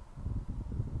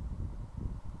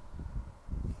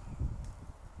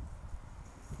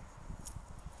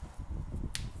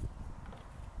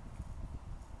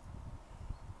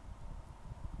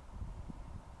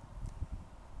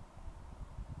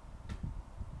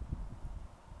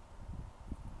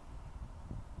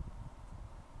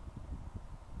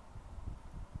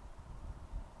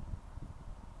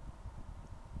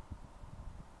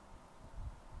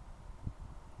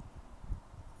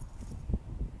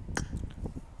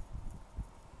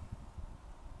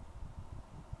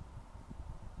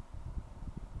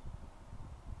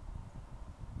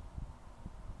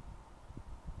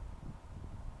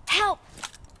 Help!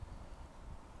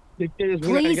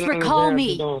 Please recall me.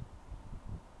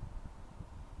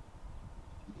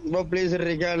 Bro, please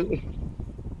recall.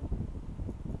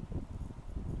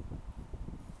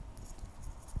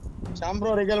 Sam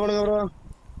bro, recall பண்ணுங்க bro.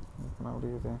 நான்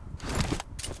அப்படியே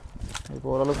இப்போ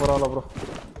ஓரளவுக்கு பரவாயில்ல ப்ரோ.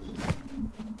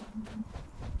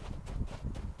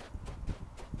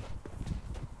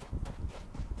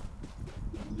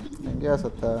 எங்கேயா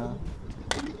சத்த?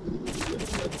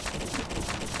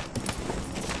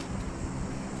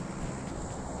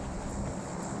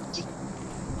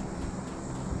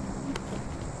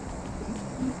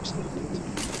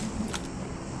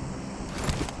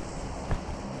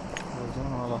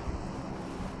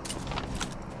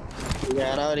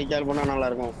 யாராவது ரீகால் பண்ணா நல்லா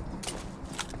இருக்கும்.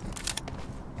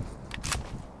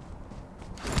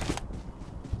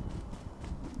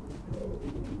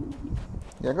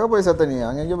 எங்க போய் சத்த? நீ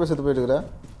அங்க எங்க போய் செத்து போயிட்டு இருக்கற?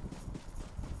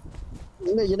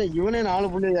 இல்ல இவனே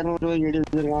 4.200 ரூபாய்க்கு வெடி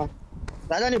வச்சிருக்கான்.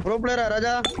 ராஜா நீ ப்ரோ பிளேயரா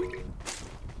ராஜா?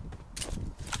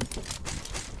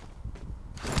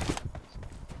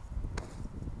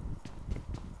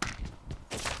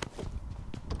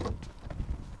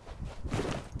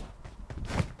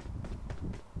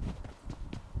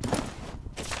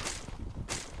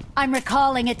 I'm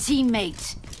recalling a teammate.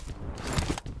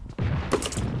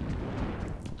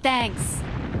 Thanks.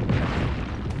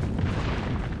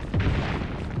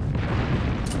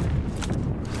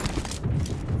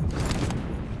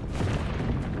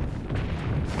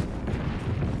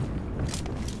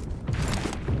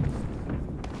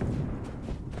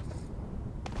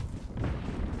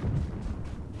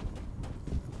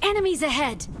 Enemies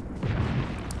ahead.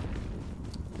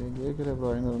 கேக்குறே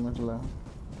bro 500 மீட்டர்ல.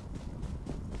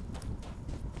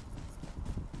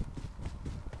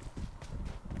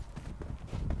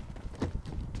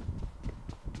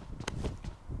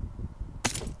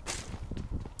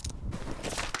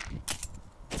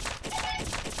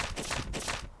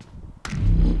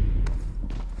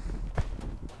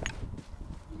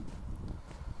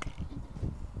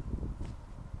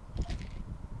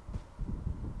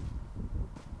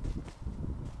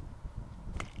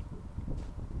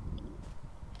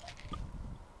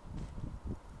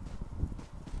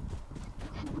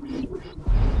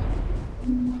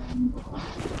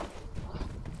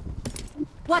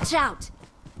 Watch out.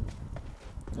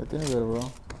 எத்தனை பேர் bro?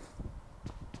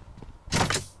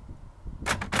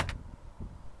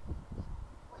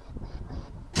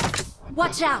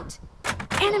 Watch out.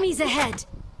 Enemies ahead.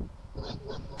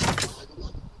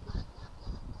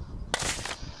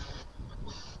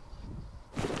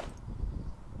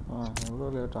 எவ்வளோ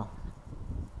லேட்டா?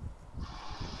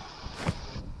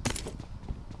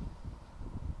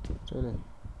 சரி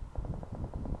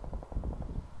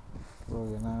bro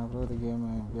என்ன bro இந்த கேம்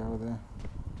எப்படி ஆகுது?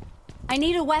 I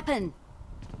need a weapon.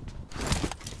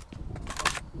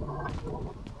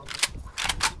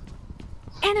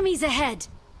 Enemies ahead.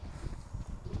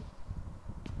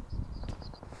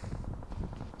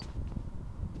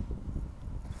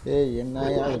 ஏய்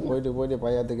என்னயா அது போயிட்டு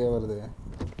பையாத்துக்கே வருது.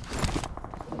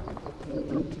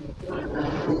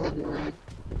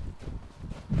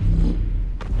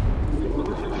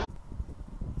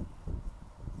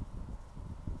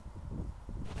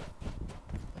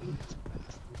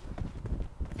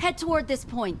 Head toward this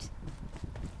point.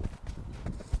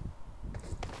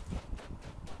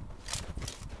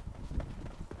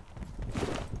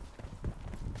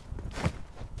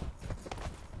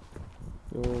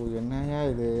 யோ என்னயா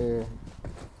இது?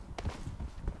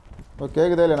 ஓ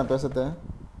கேக்குதா இல்ல நான் பேசுறது?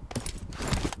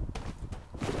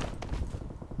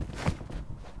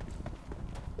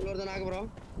 இன்னொருத்தன் ஆக்கு bro.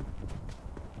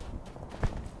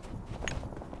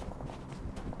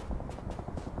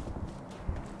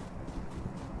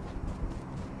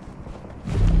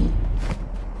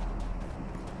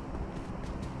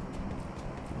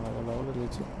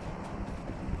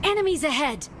 Enemies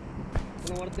ahead.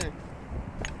 ஒருத்தன்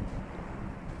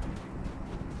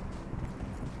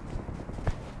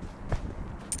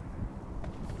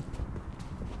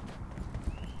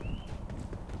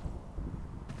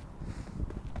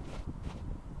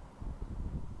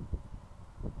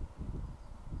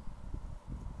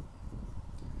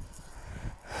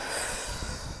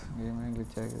கேமே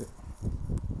glitch ஆகுது.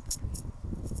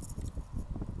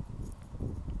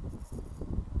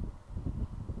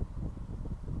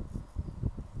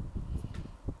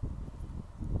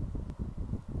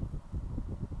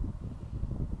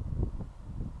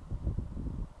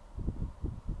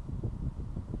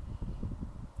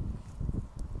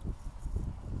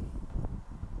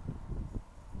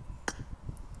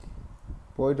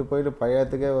 போயிட்டு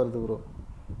பையாத்துக்கே வருது bro.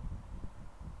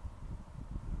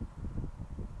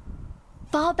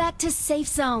 Fall back to safe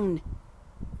zone.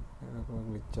 எனக்கு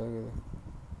glitch ஆகுது.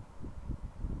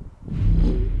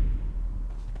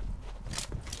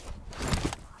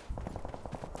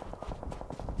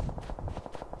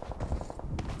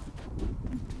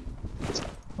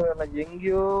 நான்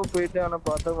எங்கேயோ போயிட்டு ஆனா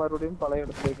பார்த்தா மறுபடியும் பழைய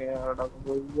இடத்துல இருக்கேன்.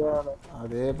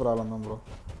 அதே ப்ராப்ளம் தான் ப்ரோ.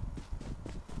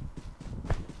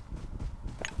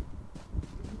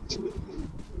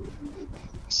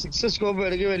 சிக்ஸ் ஸ்கோப்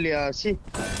எடுக்கவே இல்லையா? சி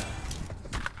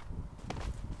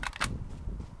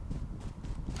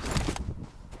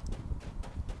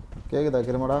கேக்குதா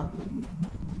கிருமடா?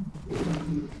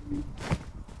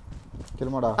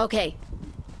 கிருமடா Okay.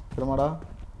 கிருமடா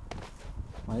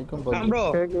மைக்கும் bro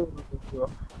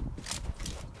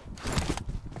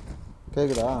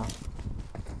கேக்குதா?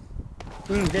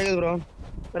 கேக்குது bro.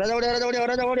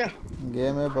 ராஜா ஓடியா.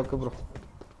 கேமே பக்கு ப்ரோ.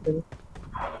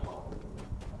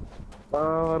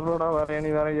 வரலடா வரேன். நீ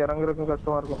வேற இறங்குறதுக்கும்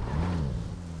கஷ்டமா இருக்கும்.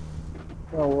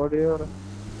 நான் ஓடியே வரேன்.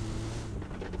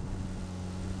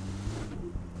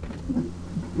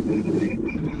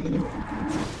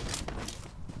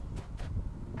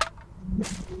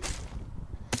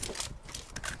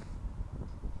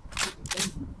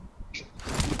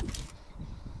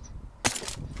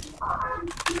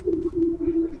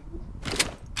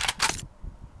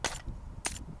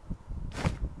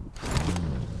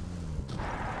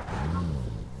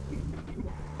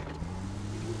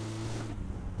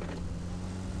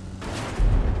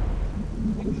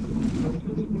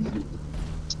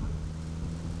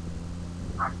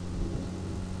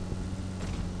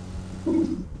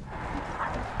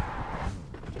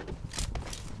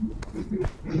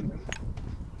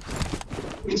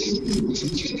 Attack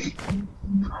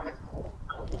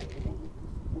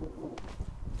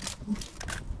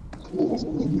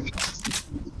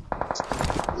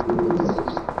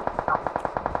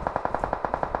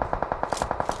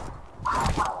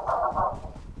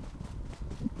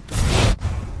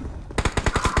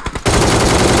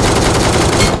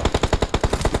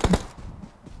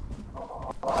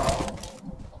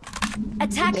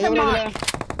the mark.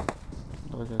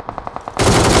 Okay.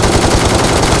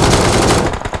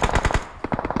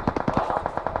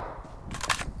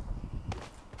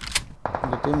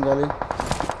 The team gali.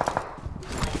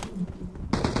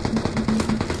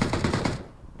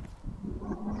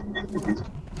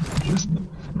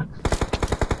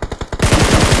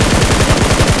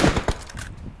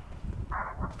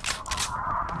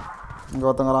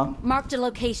 Marked a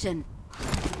location.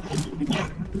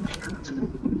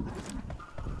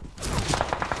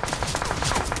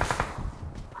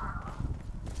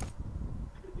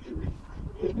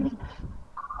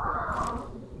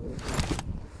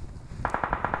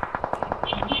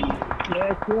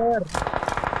 Yes, sir.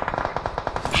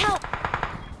 Help!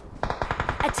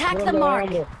 Attack the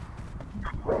mark.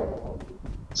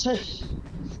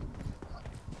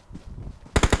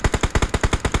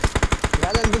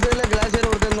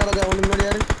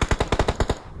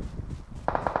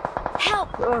 Help!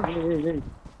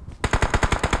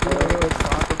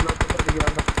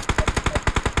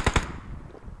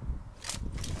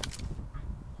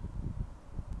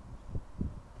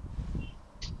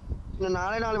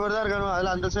 நாளே 4 பேர் தான் இருக்காங்க.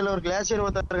 அதுல அந்த சைடுல ஒரு கிளாசியர்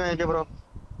ஒருத்தர் இருக்காங்க எங்க ப்ரோ.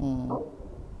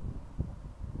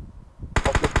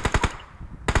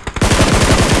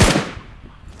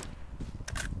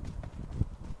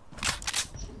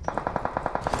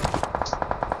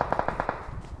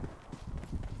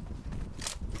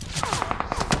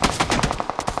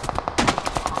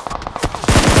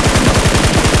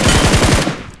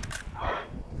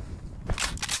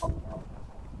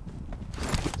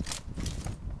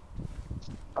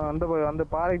 அந்த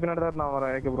பாறைக்கு பின்னாடி தான் நான்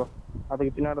வரேன் ஏகே ப்ரோ.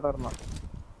 அதுக்கு பின்னாடி தான் இருந்தான்.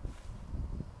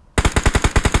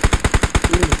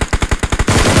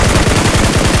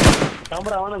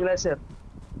 நம்பர் அவன கிளாசியர்.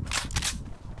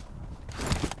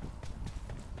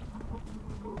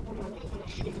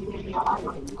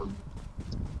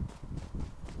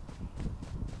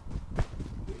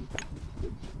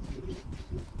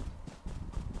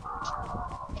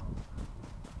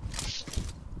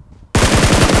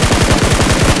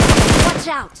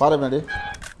 பாரு பின்னாடி.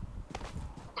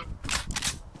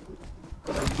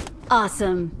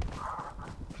 Awesome.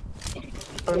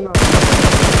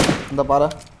 இந்த பாரு.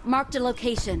 Marked a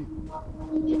location.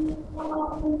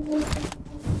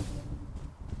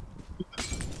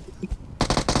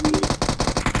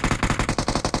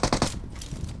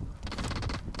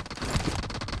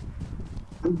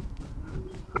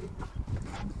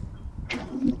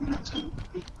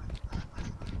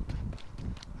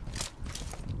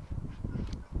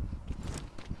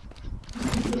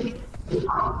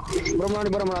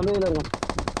 பிரமாணி அந்த இதுல இருக்கும்.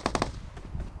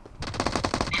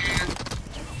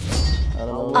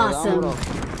 Awesome.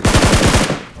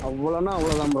 அவ்வளவுனா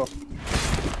அவ்வளவுதான் bro.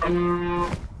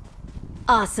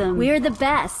 Awesome. We're the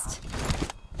best.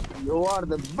 You are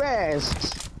the best.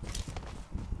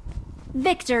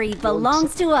 Victory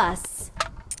belongs to us.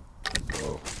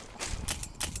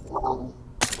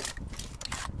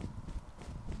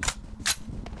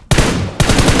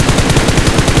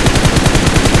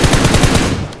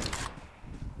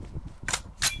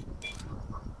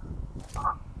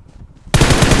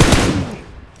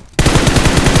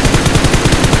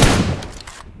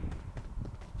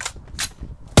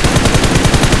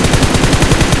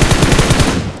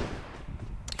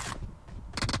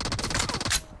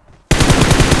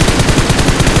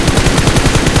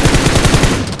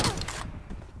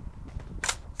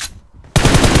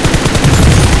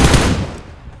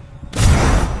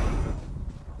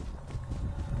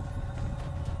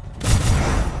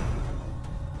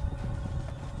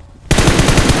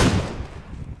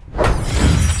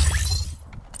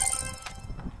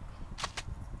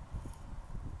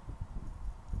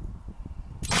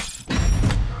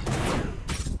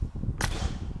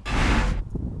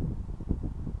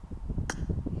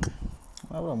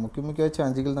 முக்கிய வச்சு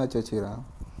 5 கில் தான் வச்சுக்கிறான்.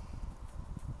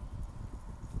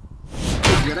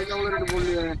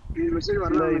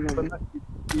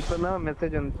 இப்பதான்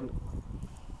மெசேஜ் வந்துச்சு.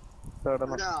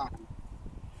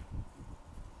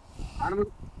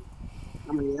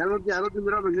 நம்ம 765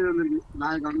 ரூபா மெசேஜ் வந்துருக்கு.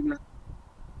 நான் கவனிக்கல.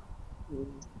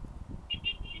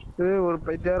 ஒரு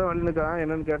பைத்தியாரம் வந்துருக்கான்,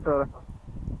 என்னன்னு கேட்டு வரேன்.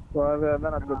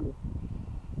 அதான் நடக்குது.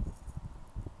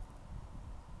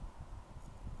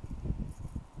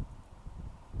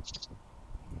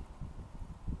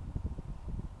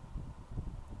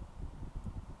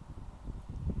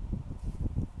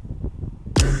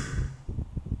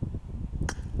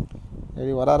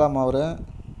 சரி வராராமா அவரு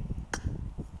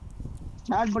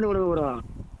ஸ்டார்ட் பண்ணி விடுங்க ப்ரோ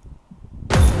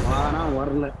ஆனா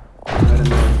வரல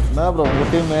என்ன ப்ரோ உங்க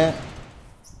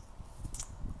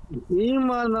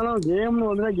டீமா இருந்தாலும் கேம்னு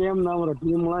வந்து கேம் தான் ப்ரோ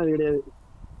டீம்லாம் இது கிடையாது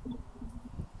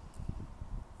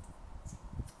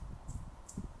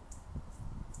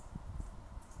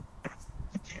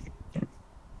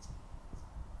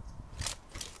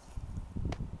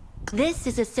This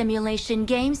is a simulation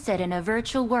game set in a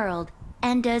virtual world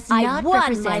and does I not won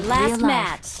represent my last real life.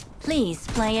 match. Please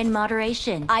play in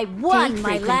moderation. I won Take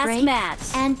my frequent last breaks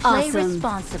match. And play Awesome.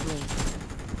 responsibly.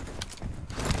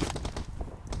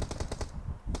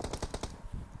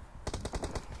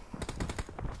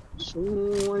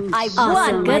 I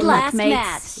won my Good luck, last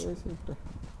mates. match.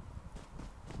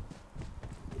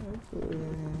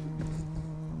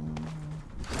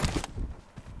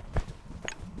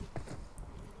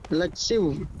 Let's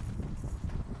see.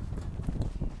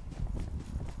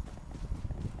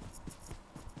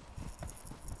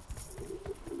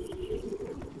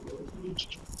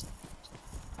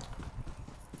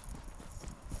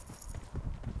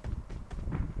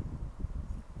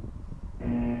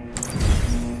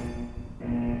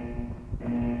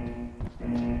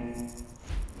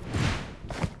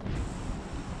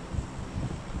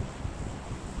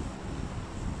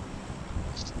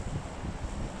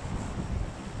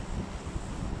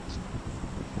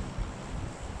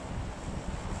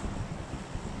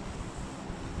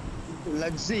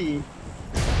 Let's see.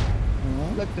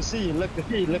 Let's see. Let's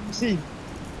see. Let's see.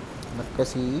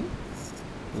 லக்கசி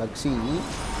லக்ஸி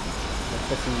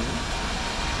லக்கசி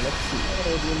லக்ஸி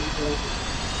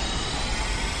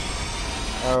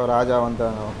ராஜா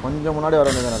வந்தாங்க கொஞ்சம் முன்னாடி வர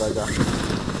வேண்டியதானே ராஜா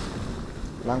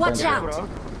Watch out.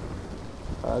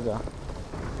 ராஜா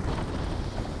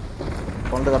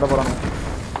கொண்டு கட்ட போறாங்க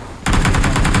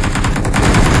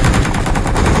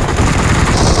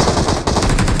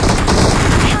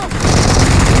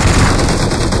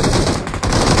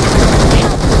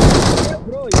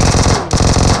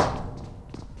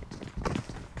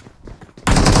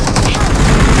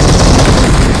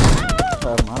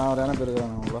மாணவரான பேர்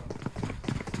இருக்காங்க அவங்கள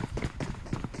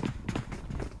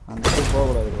அந்த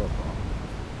போகக்கூடாது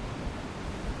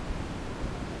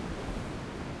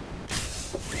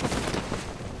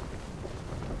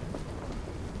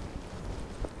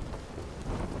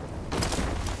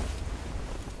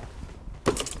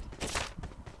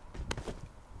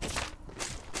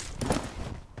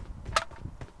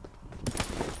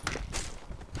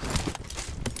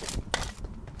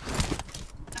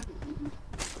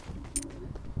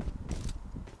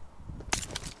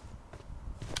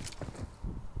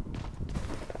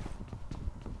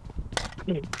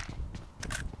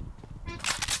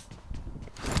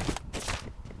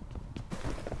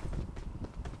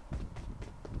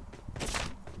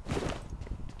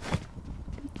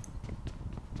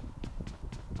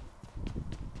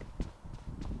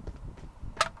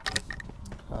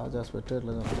ராஜா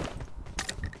ஸ்வெட்டர்ல தான்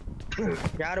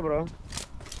யாரு ப்ரோ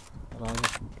ராஜா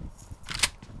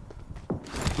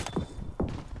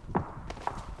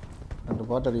ரெண்டு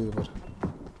பாட்டு அடிக்குது பாரு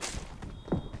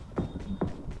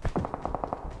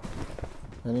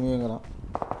எனிமிங்கிறான்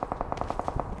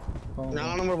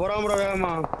 4 நம்பர் போறான் ப்ரோ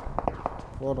வேகமா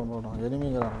போறோம்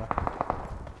எனிமிங்கிறான்ல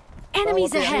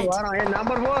Enemies ahead. வரான் ஏ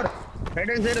number 4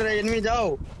 right hand side enemy जाओ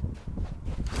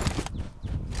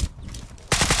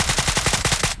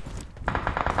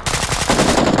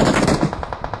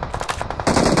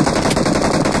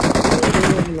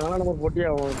நம்பர்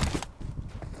போட்டியா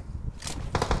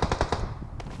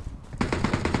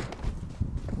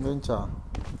வெஞ்சா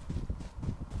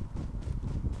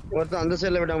ஒருத்தன் அந்த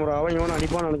சைடுல விட்டான் ப்ரோ அவன் இவனை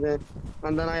அடிப்பான்னு நினைச்சேன்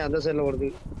அந்த நாய் அந்த சைடுல வருது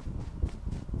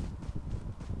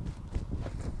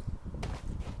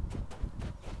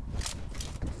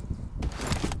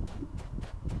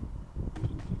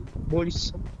போலீஸ்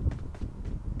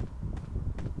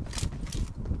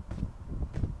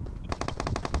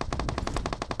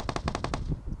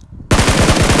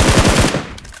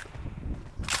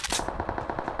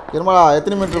இருமாடா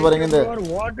எத்தனை மீட்டர் பாருங்க இந்த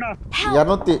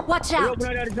 200 Watch out.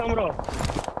 அடிச்சான் ப்ரோ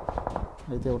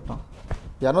ஐதே விட்டான்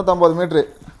 250 மீட்டர்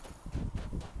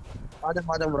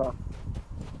பாத்தேன் ப்ரோ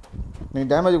நீ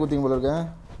டேமேஜ் குத்திங்க போல இருக்க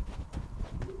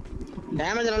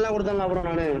டேமேஜ் நல்லா கொடுத்தேன்ல ப்ரோ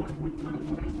நானு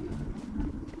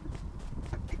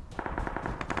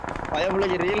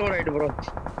பயபுள்ளைக்கு ரீலோட் ஆயிட்டு ப்ரோ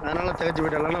அதனால தகச்சு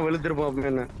போயிட்டேன் வெளுத்திருப்போம்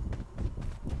அப்படின்னு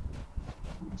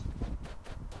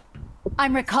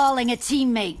I'm recalling a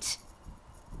teammate.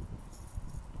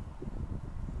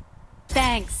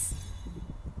 Thanks.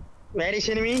 Where is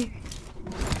enemy?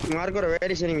 Marco,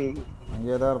 where is enemy?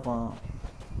 அங்கே தான் இருப்பான்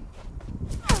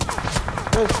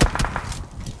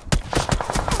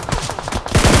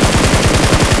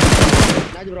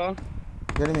என்னாச்சு ப்ரோ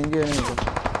enemy இங்க enemy bro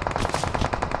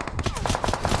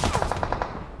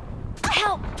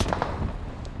Help!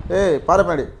 ஏய் பாரு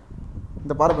பின்னாடி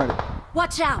இந்த பாரு பின்னாடி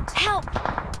Watch out! Help!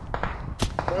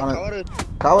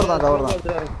 Cover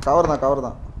cover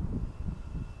தான்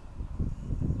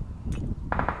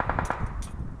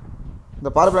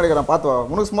இந்த பாரு பின்னாடி இருக்கறேன் பாத்து வா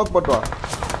உனக்கு ஸ்மோக் போட்டு வா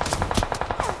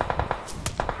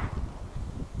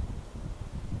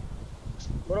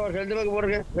ப்ரோ ஹெல்த் பேக்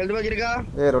போடுங்க ஹெல்த் பேக் இருக்கா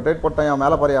ஏய் ரொட்டேட் போட்டேன்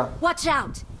மேல பாரியா Watch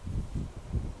out!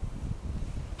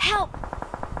 Help!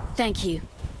 Thank you.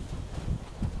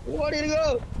 ஓடி இருங்கோ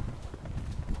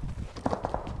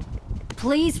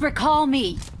Please recall me.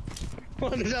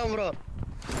 வந்துடா ப்ரோ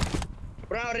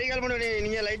ப்ரோ ரீகால் பண்ணி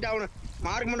நீங்க லைட் ஆவணும்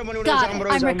மார்க் மட்டும் பண்ணி Got விடுங்க it.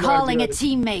 Bro I'm recalling a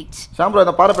teammate. Sham bro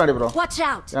இந்த பாரு பின்னாடி ப்ரோ Watch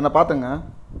out. என்ன பாத்துங்க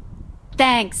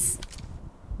Thanks.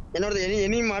 என்னோட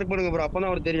எனி மார்க் பண்ணுங்க ப்ரோ அப்பதான்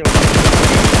அவருக்கு தெரியும்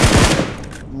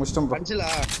முஸ்டம் ப்ரோ அடிச்சலா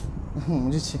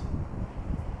முடிஞ்சிச்சு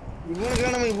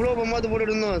இவனுக்கு நம்ம இவ்வளவு பொம்மாத்து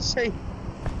போட்டுட்டு இருந்தோம் சரி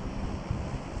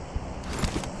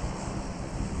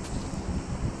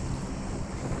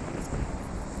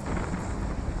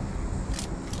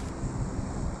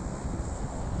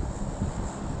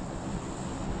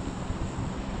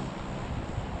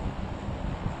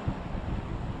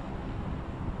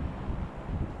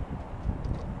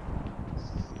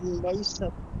பைசா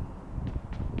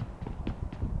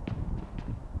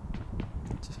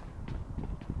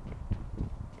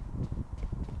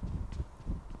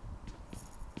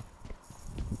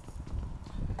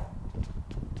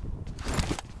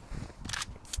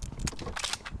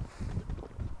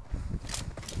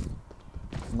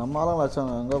நம்ம ஆளுங்க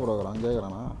லட்சம் எங்க ப்ரோ அங்கே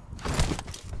கேக்குறானா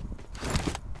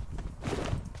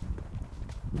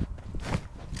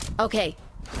Okay.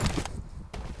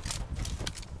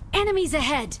 Enemies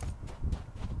ahead.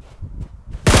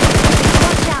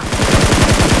 Watch out.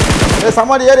 ஏய்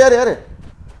சமாடி ஏறு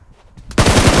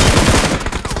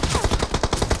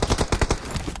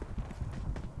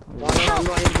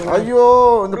ஐயோ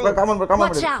இந்த காமன்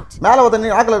Watch out. மேல வந்து நீ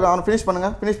ஆக்கல அவன் ஃபினிஷ் பண்ணுங்க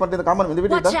ஃபினிஷ் பண்ணிட்டு இந்த காமன் இந்த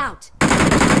வீடியோ Watch out.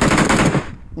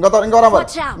 இங்க வரான் பார்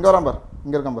Watch out. இங்க வரான் பார்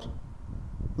இங்க இருக்கான் பார்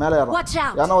மேல ஏறலாம் Watch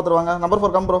out. யாரா ஒருத்தர் வாங்க number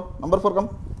 4 come bro number 4 come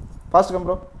fast come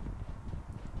bro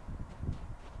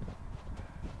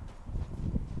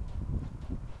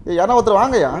ஏய் யாரா ஒருத்தர்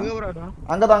வாங்கயா எங்க ப்ரோடா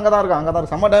அங்கதான்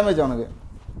இருக்கான் செம்ம டேமேஜ் அவனுக்கு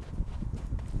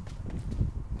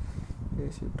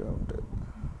ஏய் ஷிட் அவுட்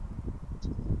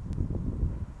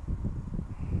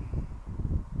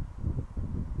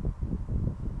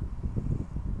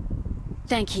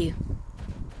Thank you.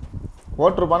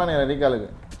 ஓட்ருப்பானே நீ ரீகாலுக்கு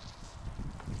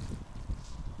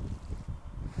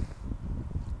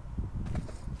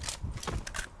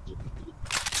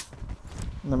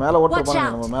இந்த மேல ஓட்ருப்பானே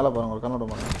நம்ம மேல பாருங்க ஒரு கண்ணோட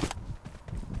பாருங்க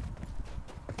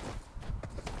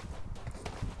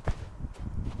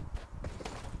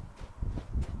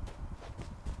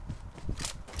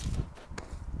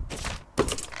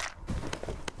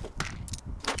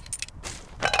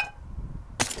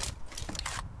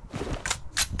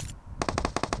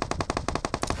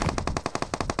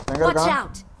Watch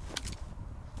out.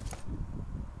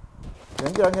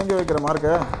 எங்க வைக்கிற மார்க்க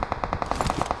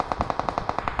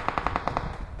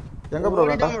எங்க ப்ரோ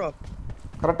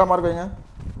கரெக்ட்டா மார்க் வைங்க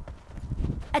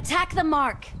Attack the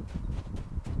mark.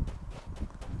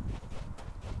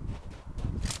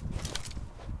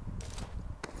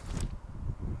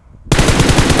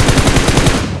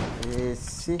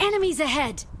 Enemies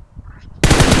ahead.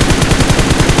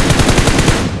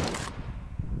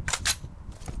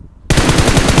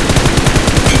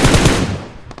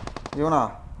 இவனா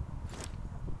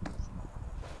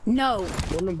No.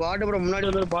 ஒன்னு பாட்டு ப்ரோ முன்னாடி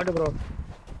வந்து பாட்டு ப்ரோ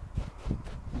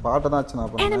பாட்ட தான் ஆச்சு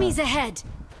நான் Enemies ahead.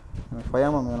 எனக்கு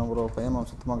ஃபயமாம் வேணும் ப்ரோ ஃபயமாம்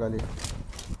சுத்தமா காலி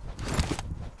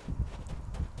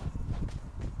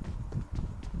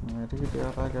டிக்கெட்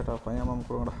யாரா கேட்டா ஃபயமாம்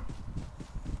கொடுங்கடா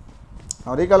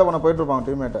அவன் ரீகால் பண்ண போயிட்டு இருப்பான்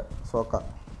டீம்மேட்டை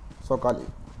சோக்காலி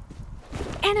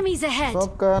Enemies ahead.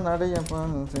 சோக்கா நடையப்பா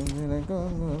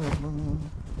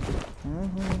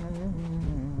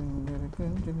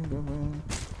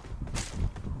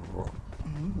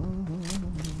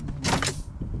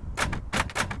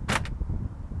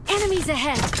Enemies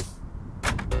ahead.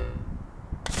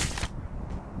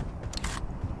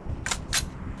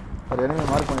 ஒரு enemy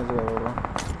மார்க் பண்ணிருக்காரு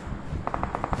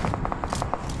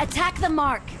Attack the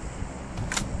mark.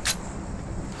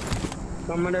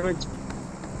 Come damage.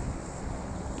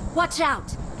 Watch out.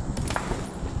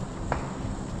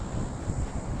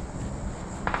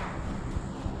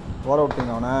 ஓட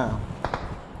விட்டீங்க அவனை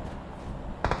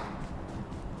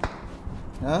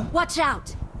Watch out.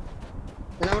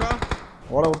 என்ன ப்ரோ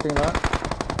ஓட விட்டீங்களா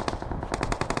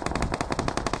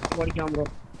ஓடிக்கலாம் ப்ரோ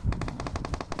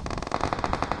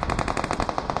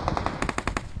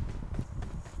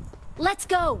Let's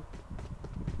go.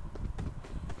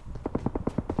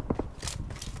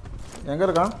 எங்க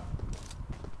இருக்கான்?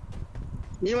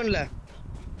 ஈவன்ல.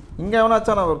 இங்க எவனா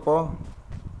அச்சானா இப்போ?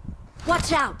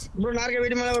 Watch out. bro நார்க்க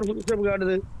வீடு மேல ஒரு ஃபுட் ஸ்டெப்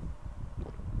காட்டுது.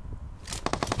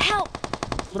 Help.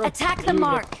 Attack the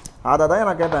mark. அதான்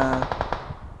நான் கேட்டேன்.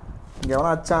 இங்க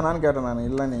எவனா அச்சானான்னு கேட்டேன் நான்.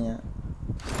 இல்ல நீங்க.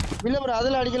 இல்ல bro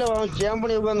அதல அடிக்கல அவன் கேம்ப்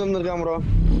பண்ணி உட்கார்ந்து இருந்திருக்கான் bro.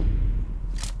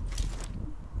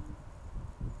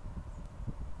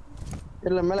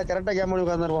 இல்ல மேல கரெக்ட்டா கேம்ப் பண்ணி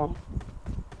உட்கார்ந்திருவான்.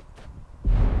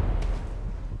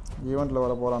 ஈவென்ட்ல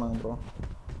வர போறானாங்க bro.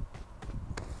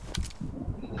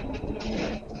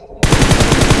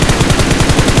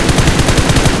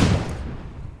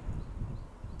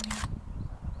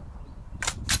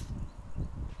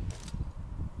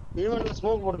 ஈவென்ட்ல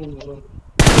ஸ்மோக் போடுங்க bro.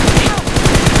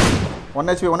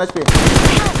 1 HP.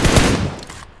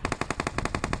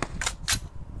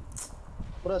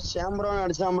 bro Sham bro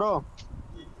அடிச்சான் bro.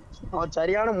 அவன்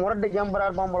சரியான முரட்டு கேம்பரா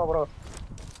இருப்பான் போல bro.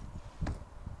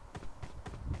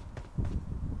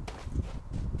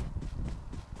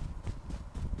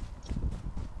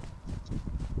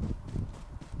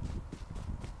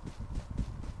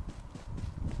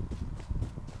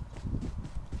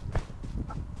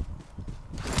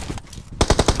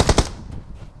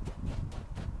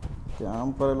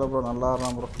 கேம்பர் இல்ல bro நல்லா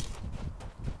ஆடுறான் bro.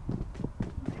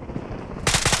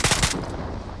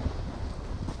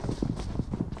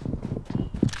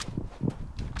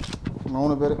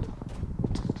 மூணு பேர்.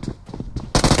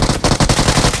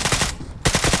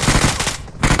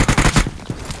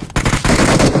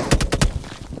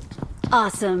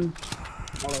 Awesome.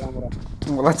 அவ்வளவுதான் bro.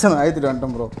 உங்க லட்சம் ஆயிட்டு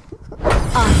வந்துட்டேன் bro.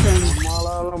 Awesome.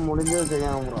 நம்மளால முடிஞ்சது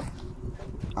செய்யலாம் bro.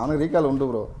 அவனுக்கு ரீகால் உண்டு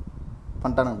bro.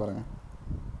 பண்ணிட்டானுங்க பாருங்க.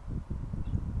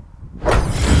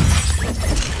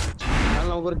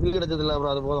 நமக்கு ஒரு கில் கிடைச்சது இல்ல bro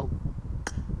அது போதும்.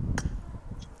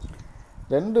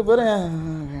 ரெண்டு பேரும்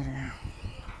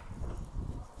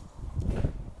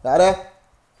யாரே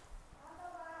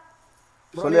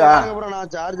சொல்லியா bro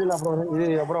நான் சார்ஜ் இல்ல bro இது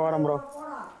அப்புறம் வரேன் bro.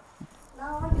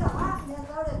 நான் வந்து நான்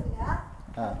கார்டு எடுத்துங்க.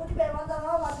 குட்டி பையன்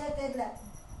வந்தானோ வரதே தெரியல.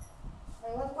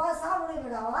 நான் வந்து பா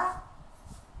சாப்பிடுங்கடா.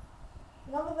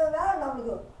 நமக்கு வேலை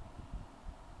நமக்கு.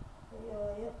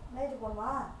 ஐயோ நைட் போமா?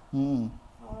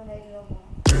 அவன் நைட் போமா.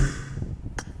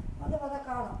 வந்து பார்த்தா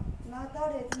காணோம். நான்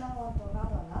கார்டு எடுத்துனா வந்தோம்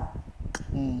காணோம்ல.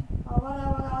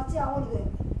 அவன் ஆச்சு அவனுக்கு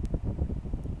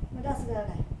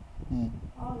மெட்ராஸ்காரனே.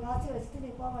 அவனுக்கு ஆச்சு வச்சுட்டு நீ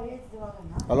போமா ஏற்றிட்டு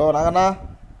வாங்கண்ணா. ஹலோ நாகண்ணா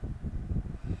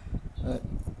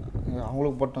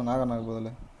அவங்களுக்கு போட்டோம் நாகண்ணாக்கு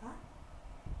பதில்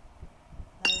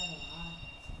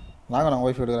நாகண்ணா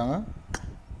ஒய்ஃப் எடுக்கிறாங்க.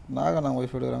 நாகண்ணா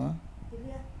ஒய்ஃப் எடுக்கிறாங்க.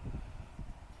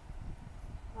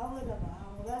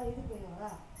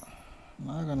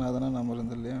 நாகண்ணா தானே நம்பர்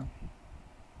இருந்து இல்லையா?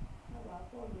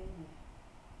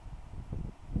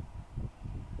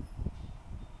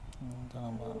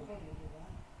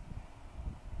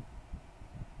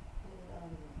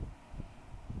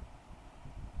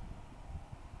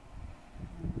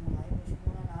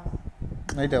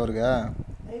 நைட் அவருக்கு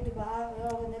நைட்டுப்பா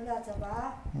கொஞ்சம் நெல் ஆச்சாப்பா.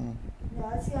 இந்த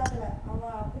அரிசி ஆகல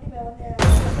அவன் குடி வந்து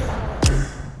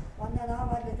வந்தானா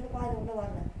வரல பாதி உள்ள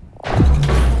வரல.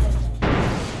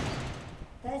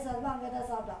 தயிர் சாதம் அங்கே தான்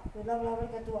சாப்பிட்டான். விழா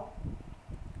கற்றுவோம்.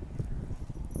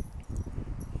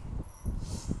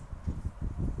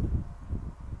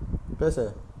 பேசு.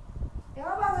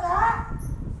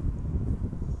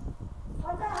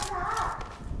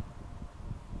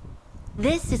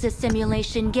 This is a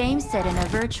simulation game set in a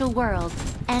virtual world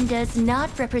and does not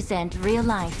represent real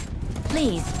life.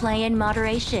 Please play in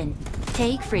moderation,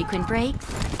 take frequent breaks,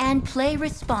 and play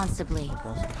responsibly.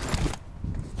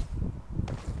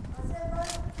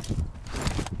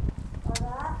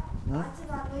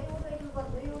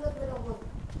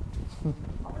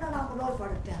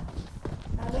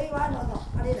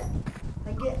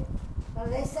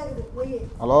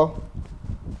 Hello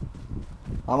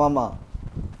ஆமாம்மா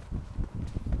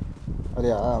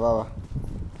வரியா வா வா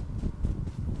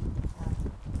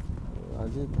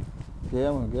அஜித்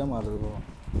கேம் ஆடுறது போ.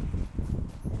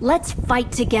 Let's fight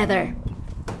together.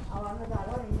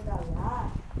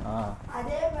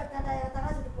 அதே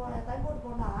தகாசிட்டு போனேன் கைப்போட்டு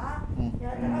போனா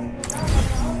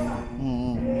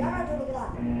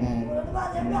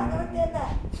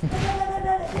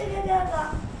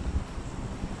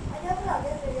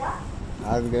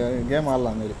அதுக்கு கேம்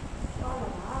ஆடலாம் மாரி.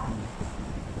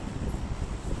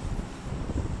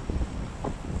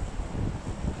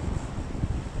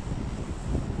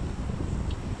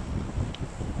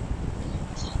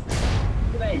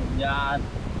 यार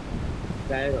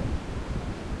जाएगा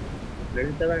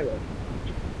मिलता रहेगा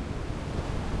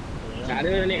सारे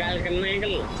में निकाल करना है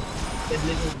कल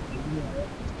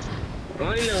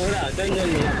இல்ல ஓடா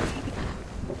தெரிஞ்சல்ல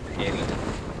சரி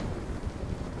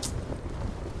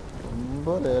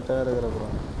ரொம்ப லேட்டா இருக்குற bro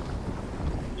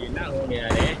என்ன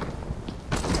ஓடியாரே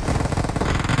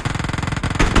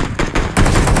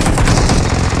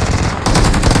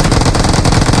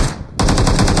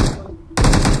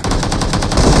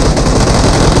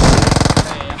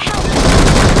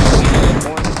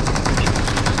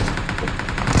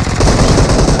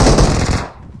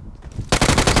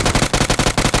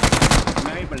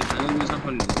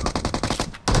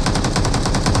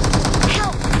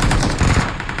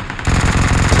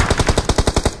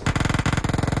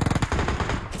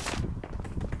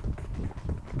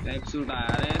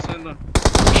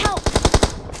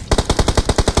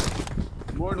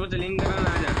बोर्ड पे लिंक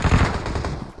करना आ जा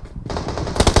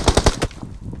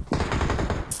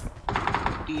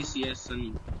TCS सन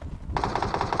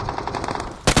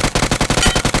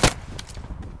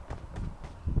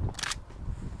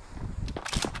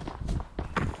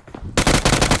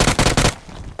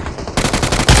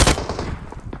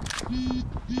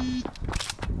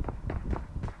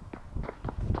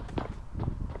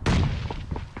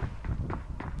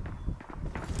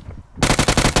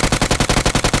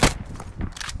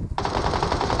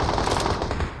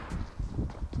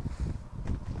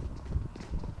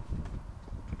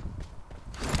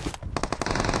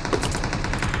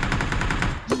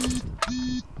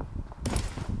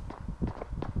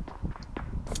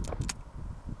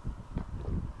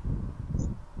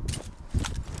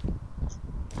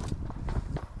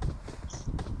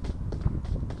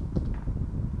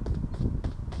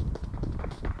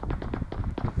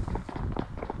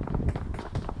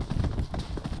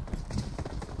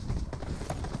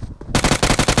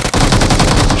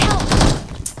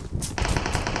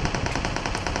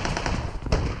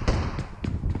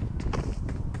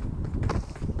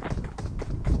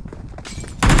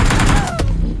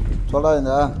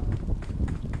சொல்லாதீங்க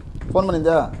ஃபோன்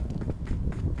பண்ணியிருந்தா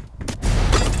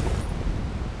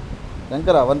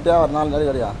எங்கடா வந்துட்டியா ஒரு 4 நாள்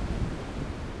கடையா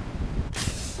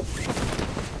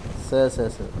சரி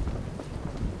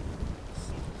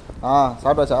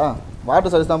சாப்பிட்டாச்சா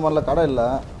வாட்டர் சர்வீஸ் தான் பண்ணல கடை இல்லை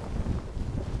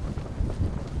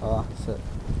சரி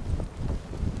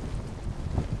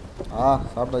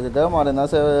சாப்பிட்டாச்சு தேவமா இருந்தா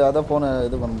சரி அதான் ஃபோனு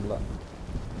இது பண்ண முடியல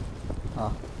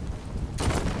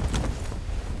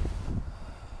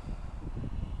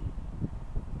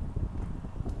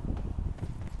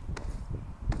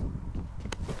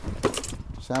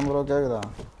Sam bro கேக்குதா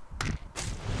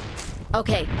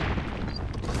Okay.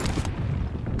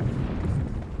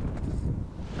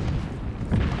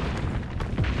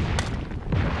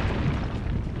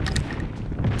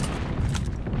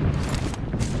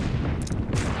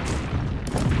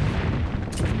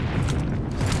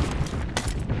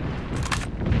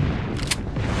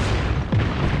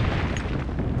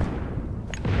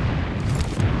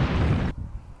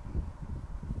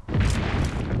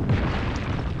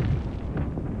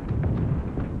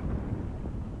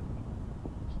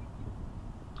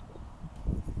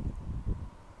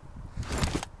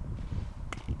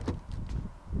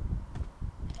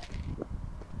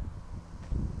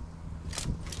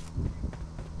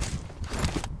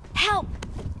 Help!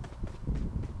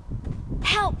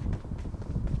 Help!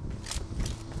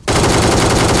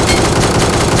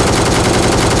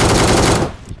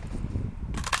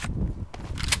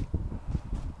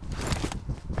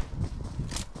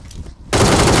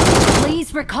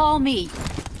 Please recall me.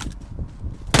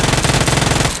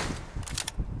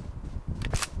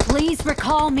 Please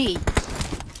recall me.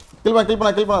 Kill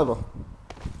பண்ணு bro.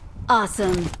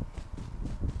 Awesome.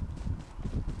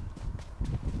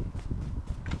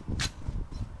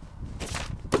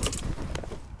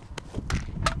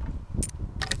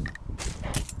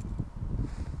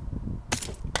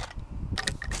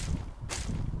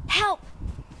 Help!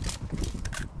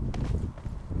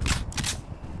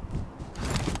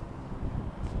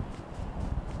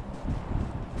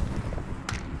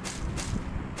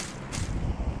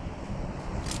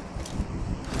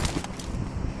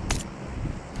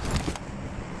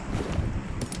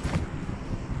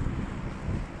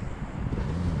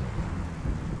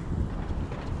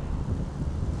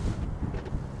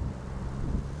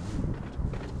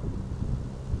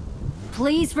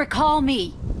 Please recall me.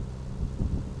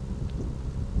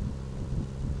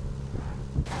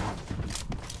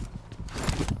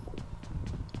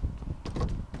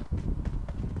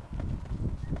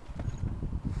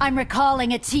 I'm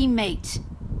recalling a teammate.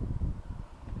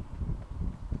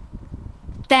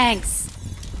 Thanks.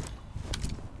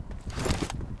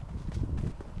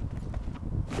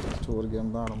 ஒரு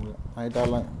கேம் தான் ஆட முடியும் நைட்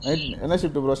ஆடலாம் நைட் என்ன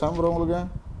ஷிஃப்ட் ப்ரோ சாம் ப்ரோ உங்களுக்கு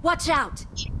Watch out.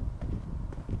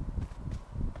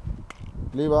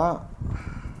 லீவா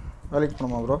வேலைக்கு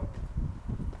போகணுமா ப்ரோ?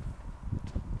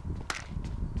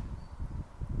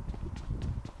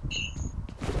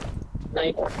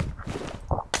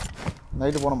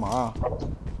 நைட்டு போகணுமா?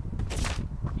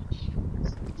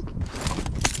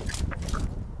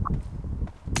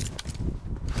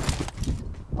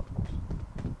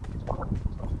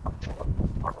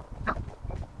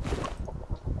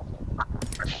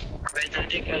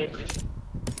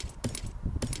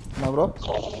 என்ன ப்ரோ?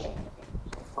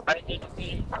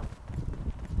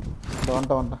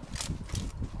 வந்துட்டேன்.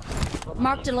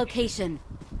 Marked a location.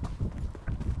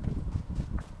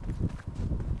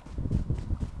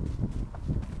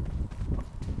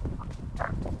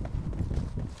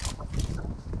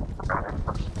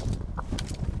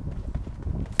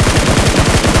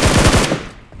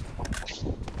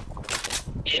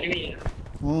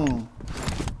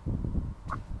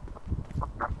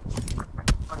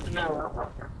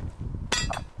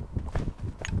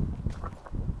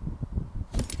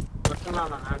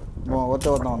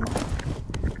 ஒருத்த வந்தான்.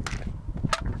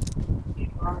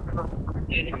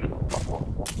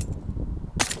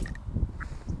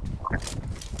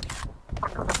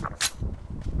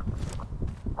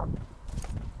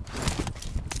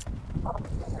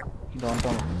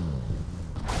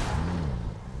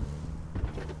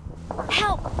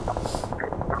 Help!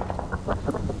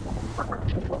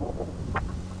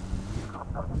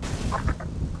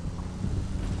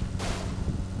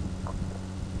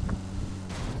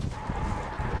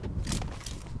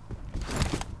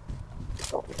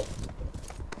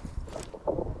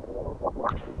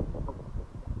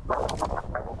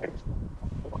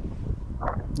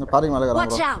 பாருங்க மேலே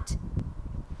Watch out!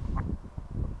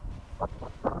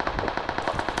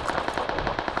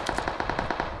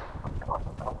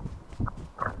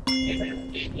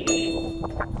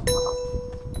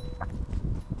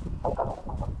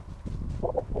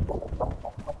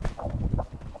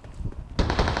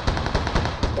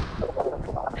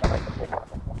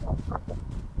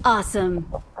 Awesome.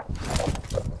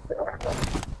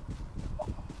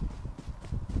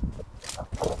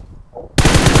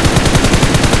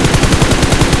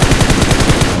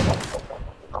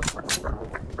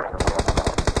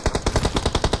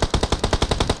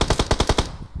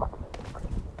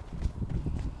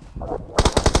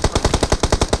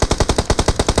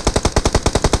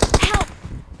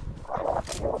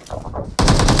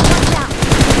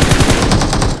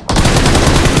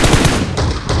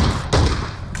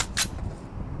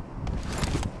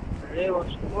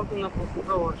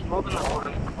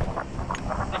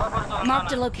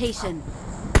 Marked a location.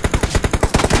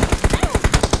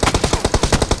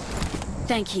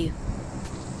 Thank you.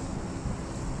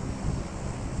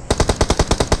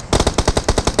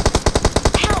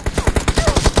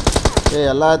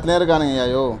 எல்லா இடத்துலயும் இருக்கானுங்க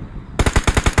ஐயோ.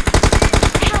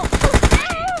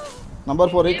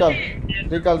 Number 4 recall.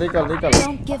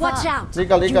 Don't give up.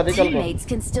 Recall Your bro. teammates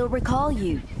can still recall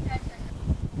you.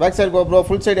 Back side go bro,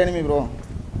 full side enemy bro.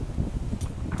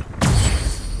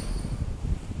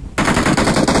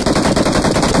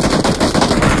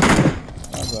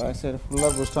 Back side full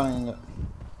ah boost ஆனீங்க.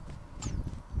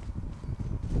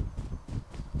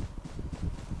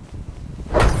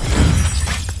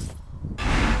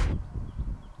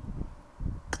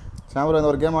 Sambar இந்த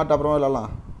ஒரு game ஆட்ட அப்புறமா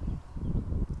விளையாடலாம்.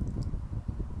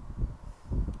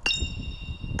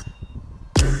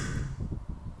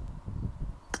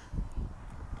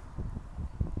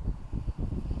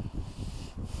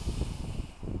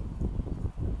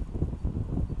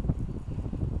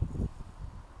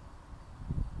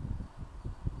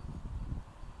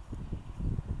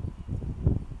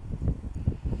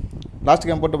 Last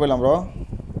game போட்டு போயிடலாம் ப்ரோ.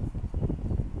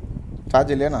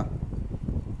 சார்ஜ் இல்லையாண்ணா?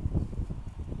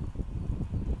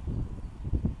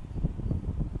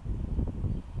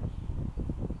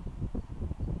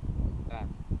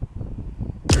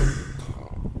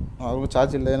 அவருக்கும்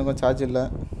charge இல்லை, எனக்கும் சார்ஜ் இல்லை.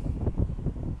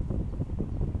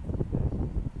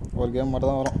 ஒரு கேம்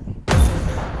மட்டும் தான் வரும்.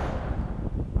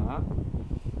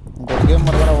 இந்த ஒரு கேம்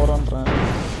மட்டும் தான் வரும்ன்றேன்.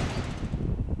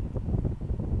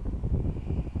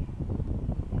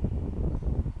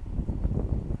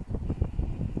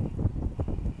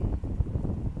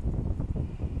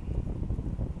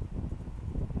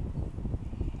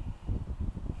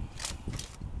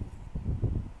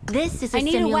 This is a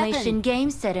simulation game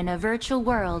set in a virtual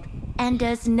world and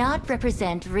does not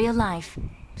represent real life.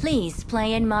 Please play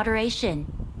in moderation,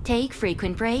 take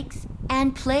frequent breaks,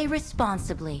 and play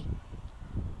responsibly.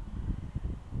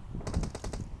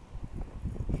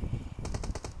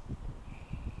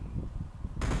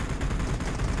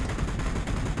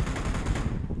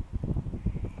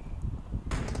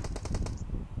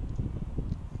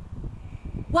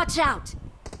 Watch out!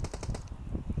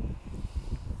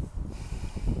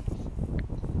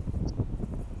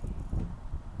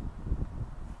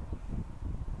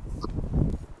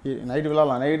 Night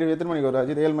விளையாடலாம். Night எத்தனை மணிக்கு வரும்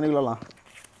அஜித்? 7 மணிக்கு விளையாடலாம்.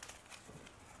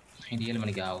 Night 7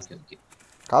 மணிக்கா? Okay okay.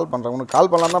 கால் பண்ணுறேன். உனக்கு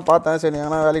கால் பண்ணலாம் தான் பார்த்தேன். சரி நீ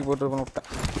எங்கன்னா வேலைக்கு போட்டுருப்பேன்னு விட்டேன்.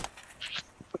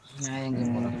 நான் எங்கே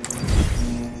போகிறேன்?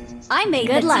 I made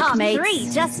the top 3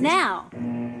 just now.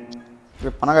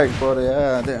 பணக்காய்க்கு போகிறியா?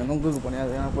 அது நுங்குக்கு போனியா?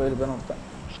 அது ஏன்னா போயிருப்பேன்னு விட்டேன்.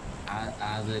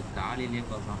 அது காலையிலேயே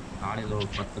பார்க்கலாம். காலையில் ஒரு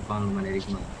 10-12 மணி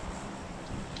வரைக்கும்.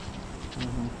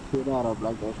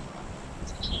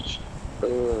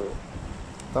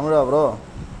 தமிழா bro?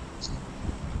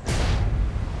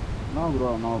 No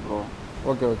bro.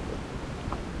 Okay okay.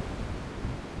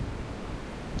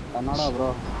 Kannada bro.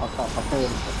 பக்கா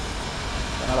இருக்கு.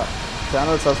 Kannada.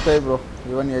 Channel subscribe bro.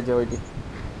 Yuvan AJITH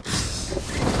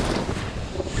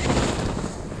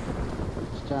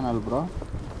channel bro.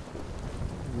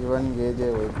 Yuvan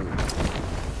AJITH.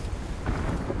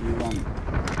 Yuvan.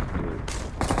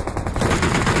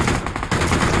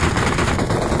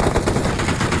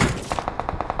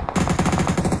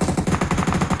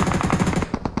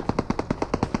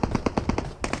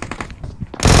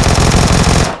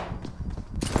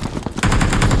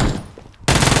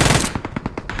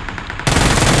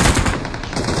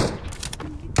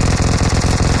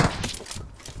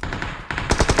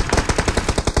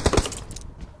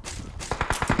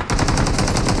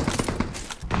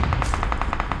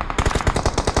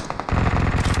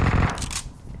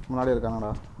 முன்னாடி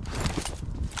இருக்கானடா.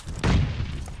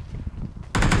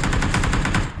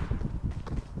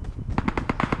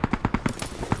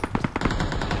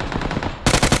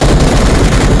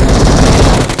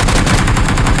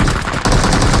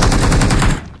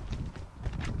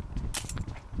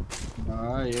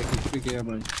 ये कुछ भी किया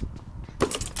भाई.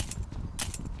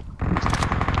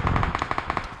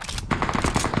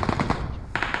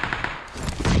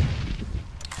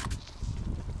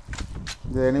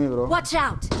 The enemy bro. Watch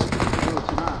out.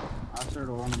 Outside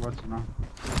one watch now.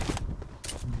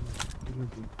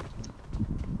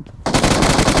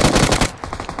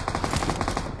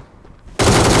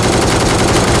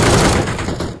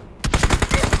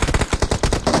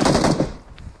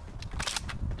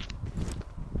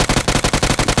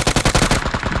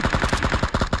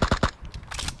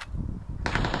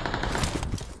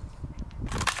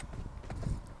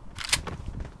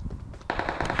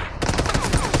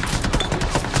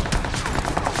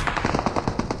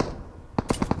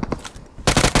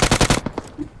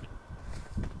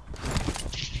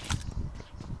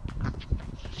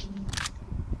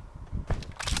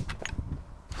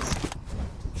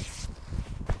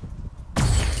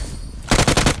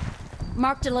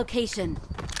 Marked a location.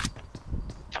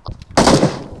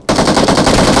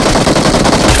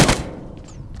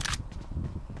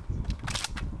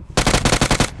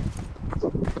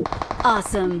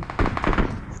 Awesome.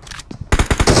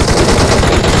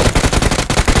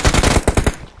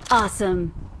 Awesome.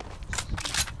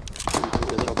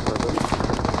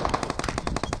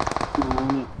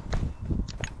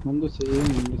 ముందు సేమ్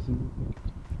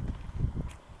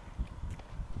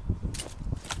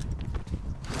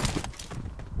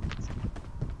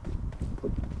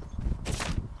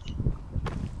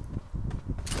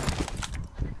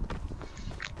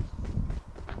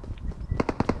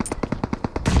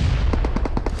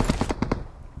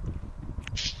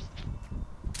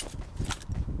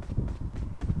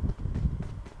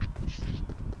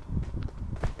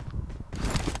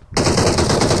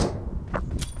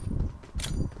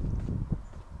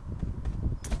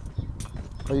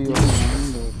ஐயோ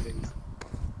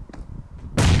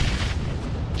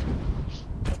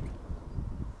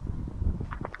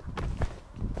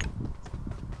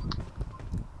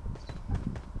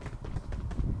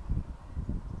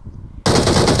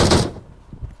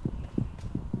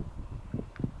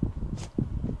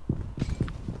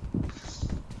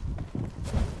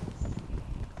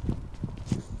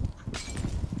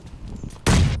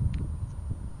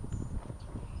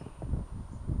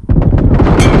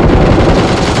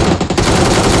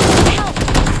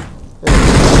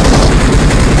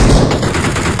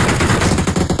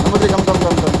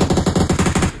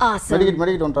Awesome.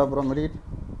 Medikit don't drop bro, medikit.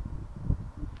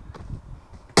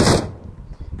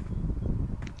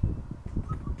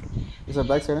 Is a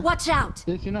back side? Watch out.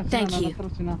 Thank you.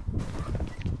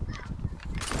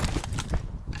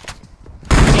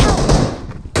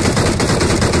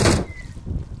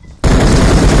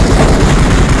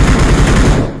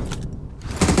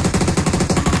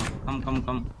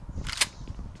 Come.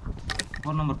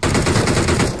 4 number.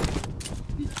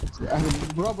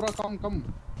 Bro, come.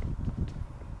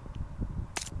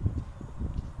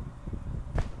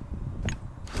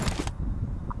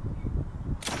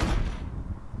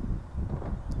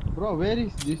 Bro, where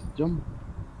is this jump?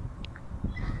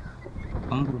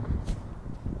 Come bro.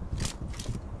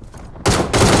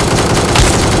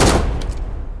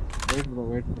 Wait bro,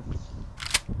 wait bro.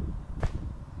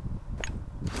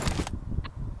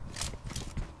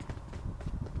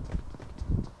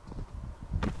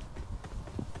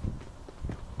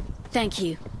 Thank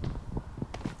you.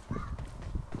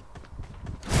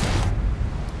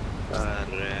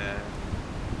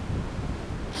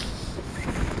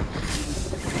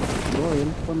 Bro,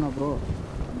 help பண்ணா bro.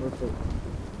 Bro.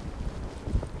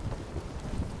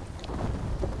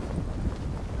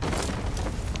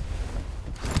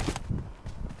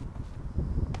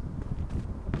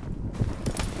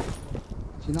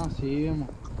 சினா same.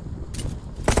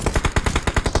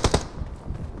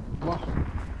 வா.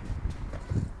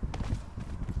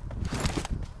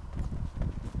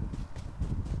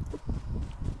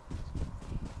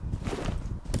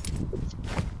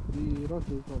 Hero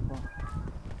சூப்பர்ப்பா.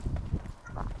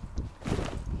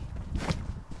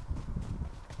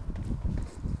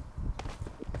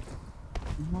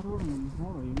 மரோட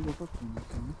எங்க போறீங்க?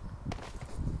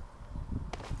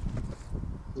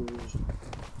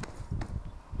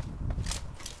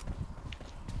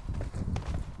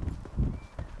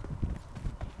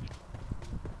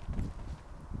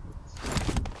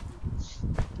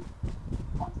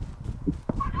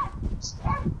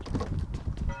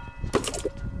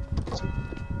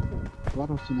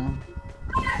 Varosina.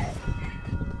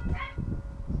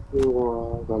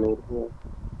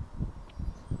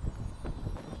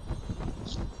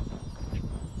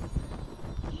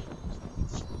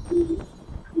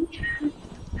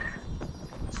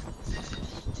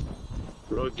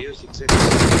 Bro, give 6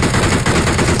 seconds.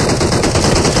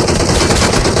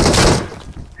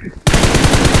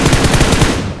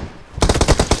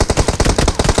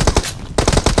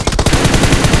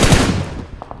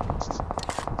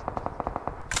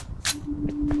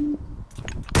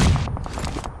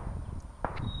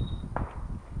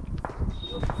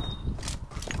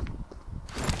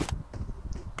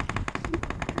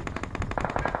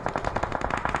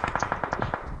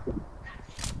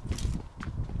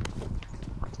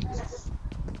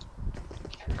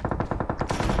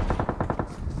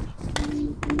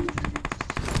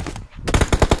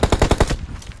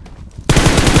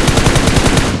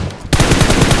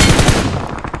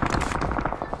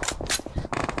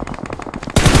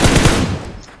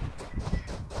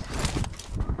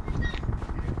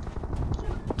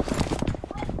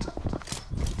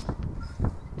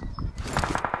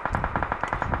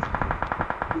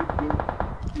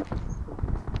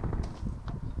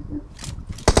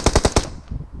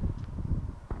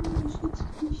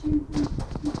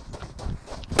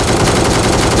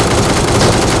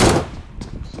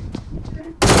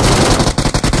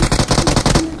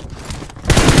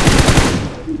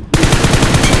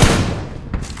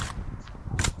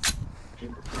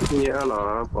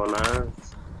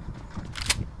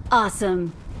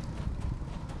 Awesome.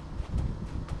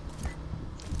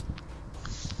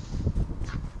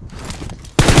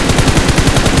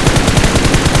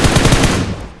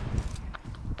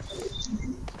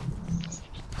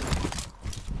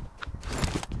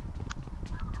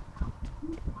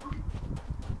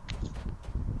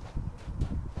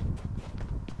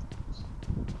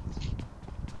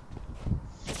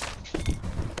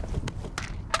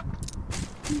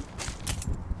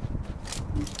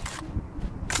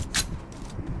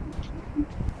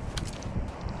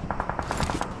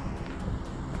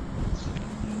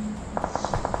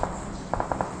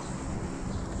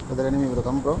 Other enemy bro,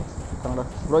 come bro. Canada.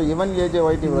 Bro, even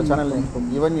AJITH bro channel name.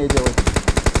 Even AJITH.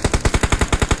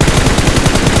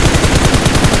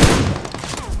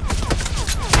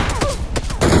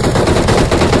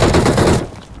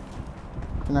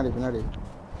 Pinadi.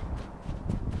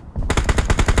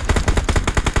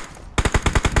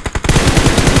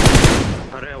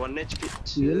 Arre 1 HP.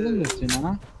 எல்லுங்க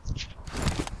சினா.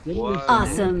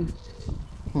 Awesome.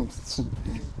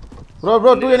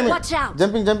 Bro, 2 enemy. Watch out.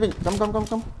 Jumping.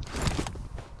 Come.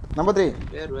 Number 3.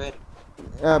 Where?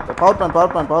 Power plant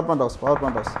house.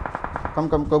 Come,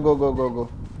 go.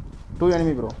 2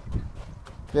 enemy bro.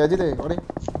 Yeah, Ajit, what?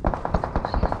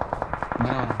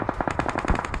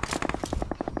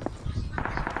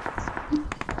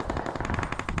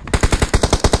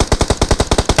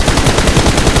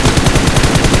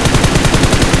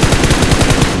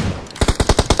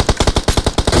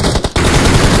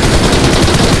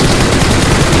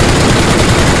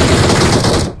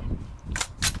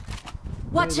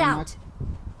 Watch out.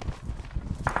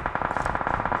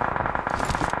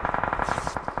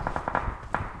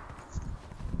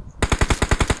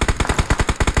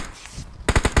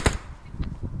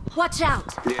 Watch out.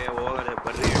 Yeah, over there,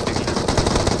 but real.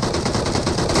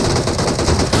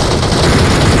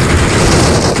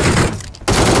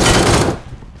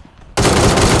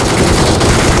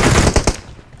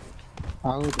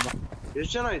 ಹೌದು ಬಾ.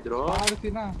 ಎಷ್ಟು ಜನ ಇದ್ರು?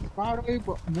 ಸ್ಪಾಡ್ wipe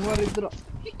 3 ಇದ್ರು.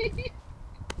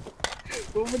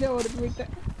 ಒಬ್ಬನೇ ಹೊಡೆದು ಬಿಟ್ಟೆ.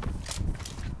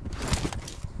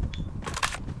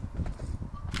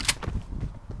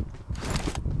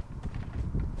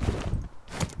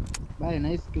 Bye,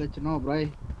 nice clutch, no, bro.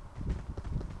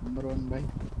 Number 1, bye.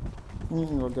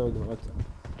 Okay.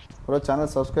 Bro, channel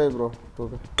subscribe, bro.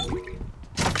 Subscribe.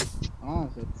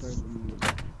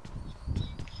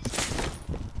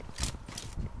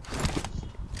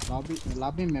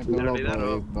 Lobby में bro.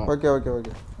 Okay.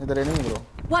 इधर enemy, bro.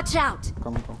 Watch out.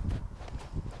 Come.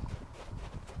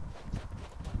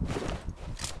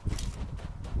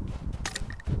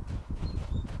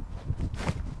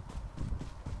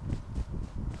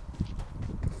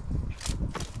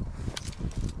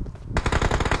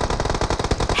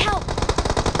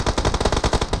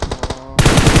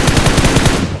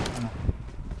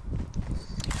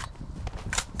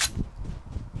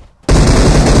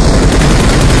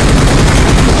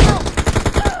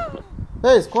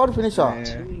 Hey, squad finisher.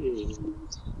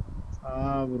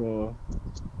 Bro.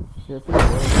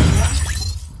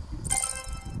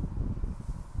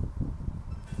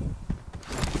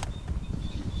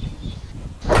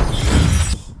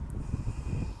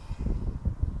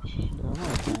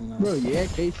 Bro, ये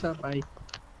कैसा भाई?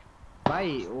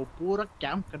 भाई वो पूरा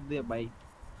कैंप कर दिया भाई.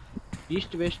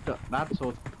 East, west, north,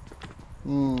 south.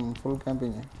 Full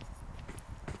camping है.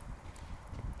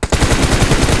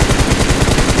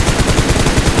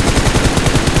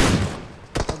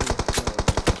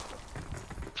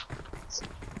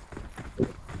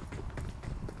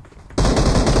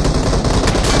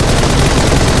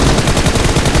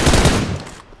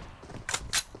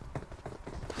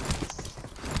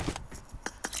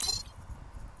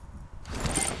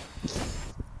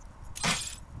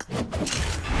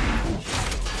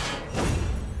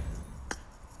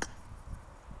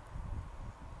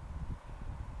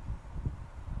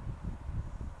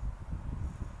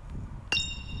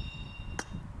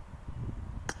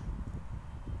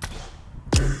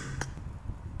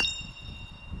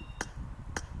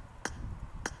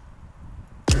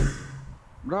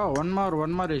 Bro, one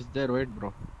more is there. Wait, bro.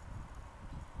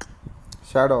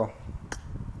 Shadow.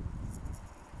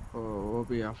 Oh, OB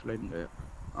offline there.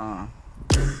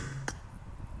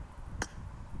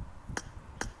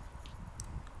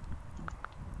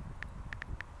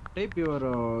 Type your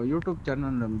YouTube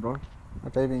channel name, bro.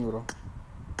 Typing, bro.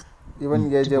 Even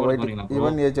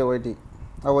AJITH.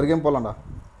 Our game polanda.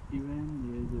 Even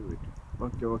AJITH.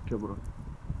 Okay, bro.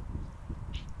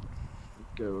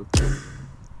 Okay.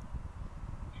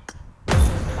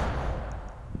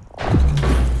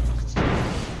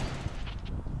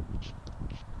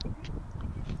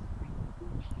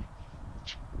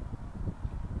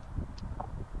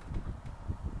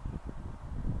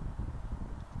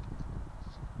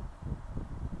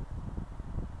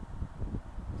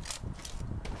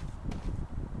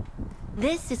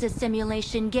 This is a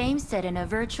simulation game set in a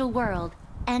virtual world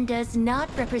and does not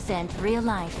represent real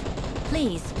life.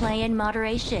 Please play in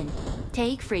moderation,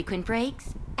 take frequent breaks,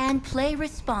 and play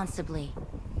responsibly.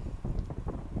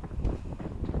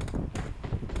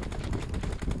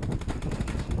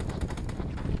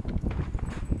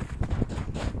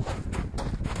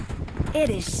 It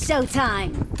is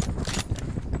showtime.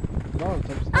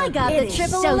 I got the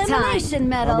triple elimination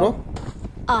medal.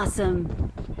 Awesome.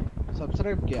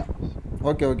 Subscribe kiya.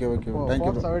 Okay. Thank you, bro.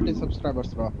 470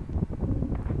 subscribers, bro.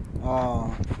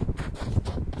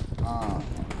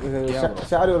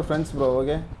 Share your friends, bro.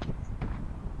 Okay.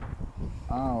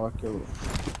 Okay, bro.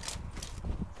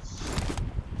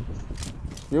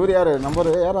 ಇವರು ಯಾರು number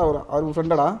ಯಾರು ಅವ್ರ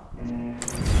ಫ್ರೆಂಡಾ?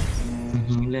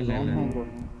 ಇಲ್ಲ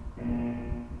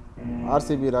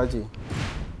RCB Raji.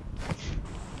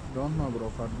 Don't know, bro.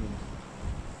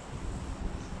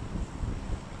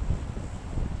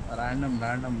 Random,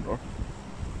 bro.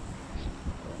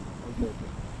 Okay.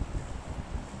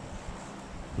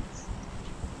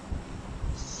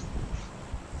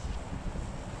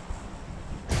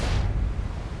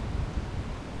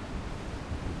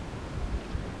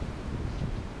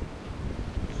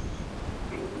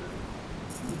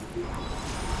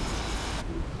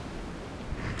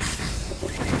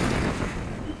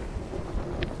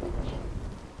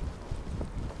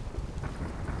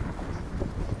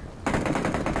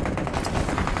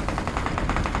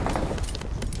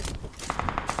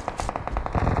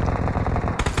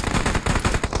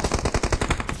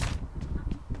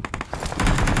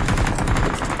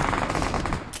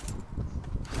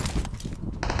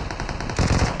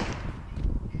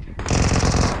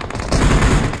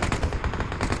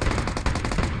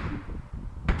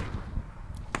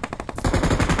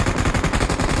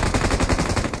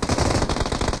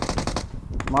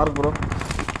 Mark bro.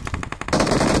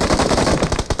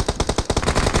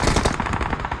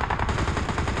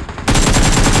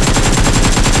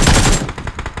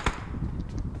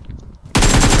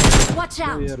 Watch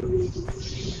out.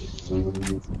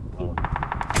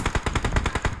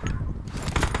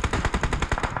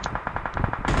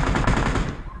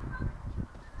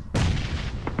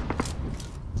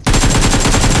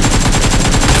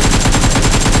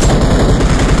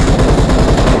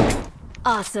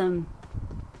 Awesome.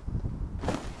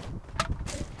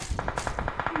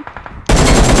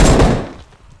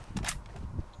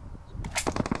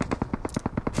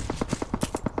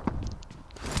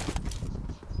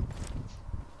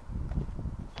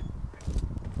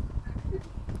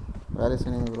 Where is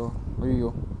enemy bro?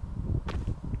 Ayyo.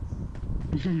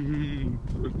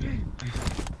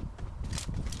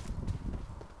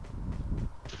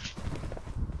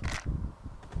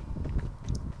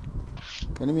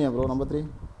 Enemy bro, number 3.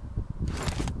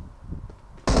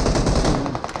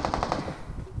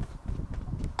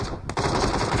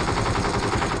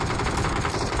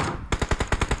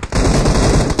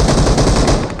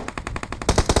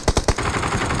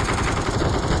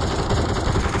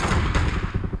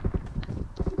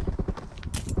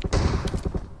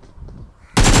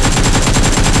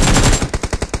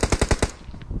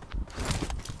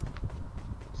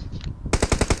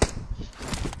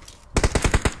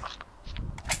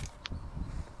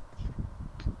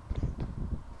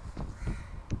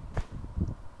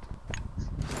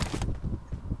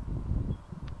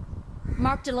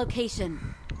 Marked a location.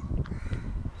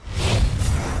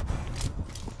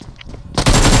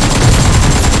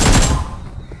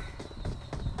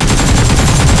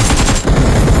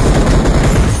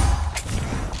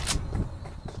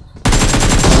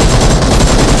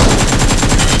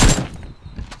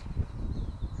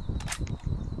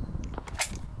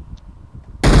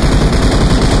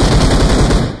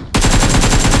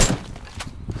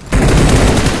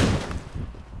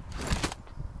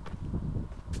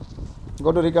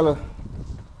 Go to recall.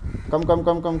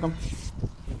 Come.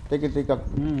 Take it, recall.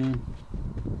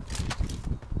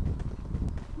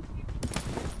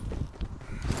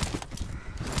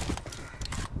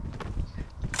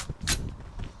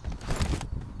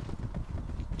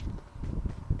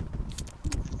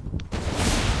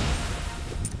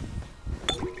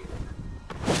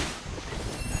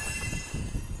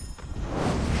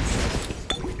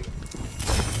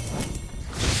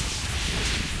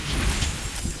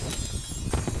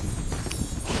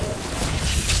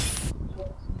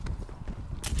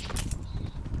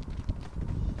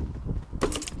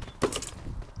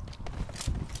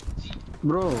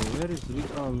 Bro, where is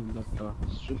recall that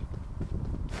ship?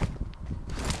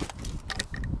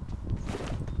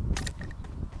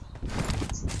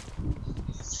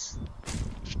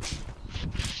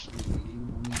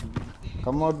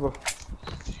 Come out bro.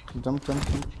 Jump.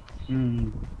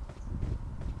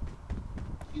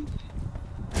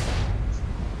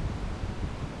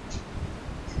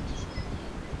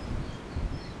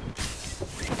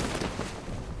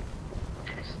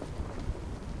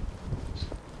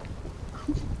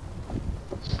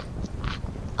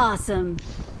 Awesome.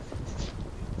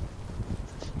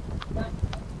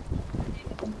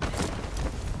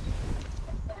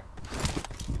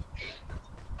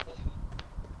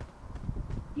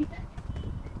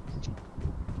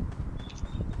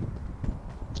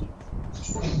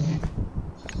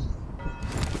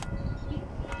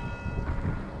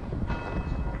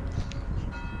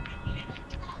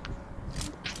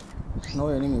 No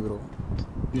enemy bro.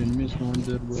 The enemy is not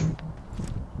there bro.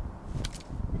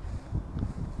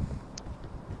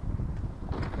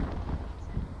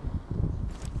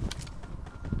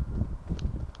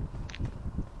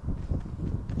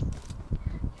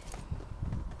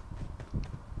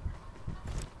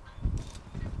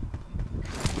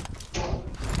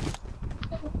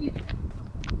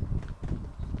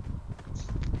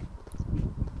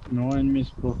 No enemies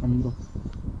bro, come bro.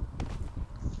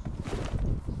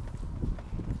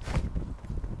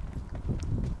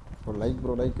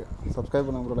 Bro, like. Subscribe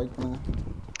பண்ணுங்க bro, like பண்ணுங்க.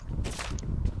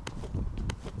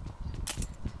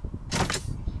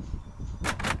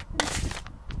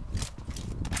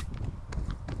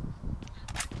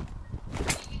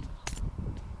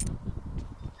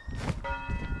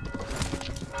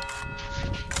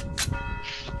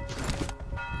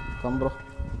 Come bro.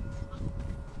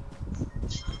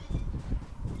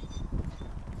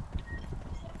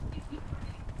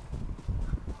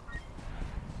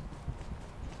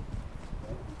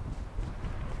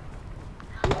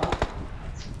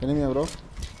 Enemy bro.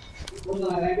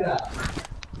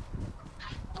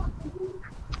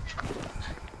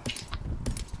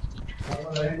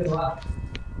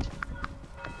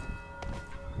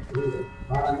 Come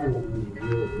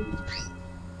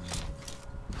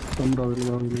bro,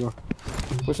 will go.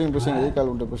 Pushing, recall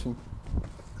undu pushing.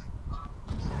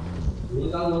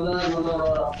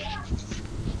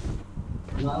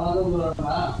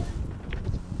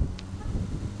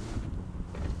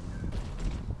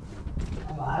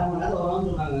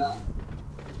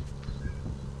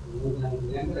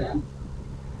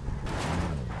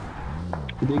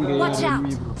 Watch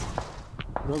out!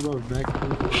 Bro, back.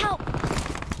 Help!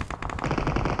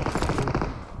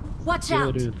 Watch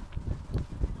out!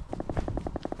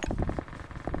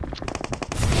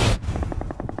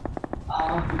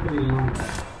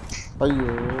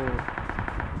 ஐயோ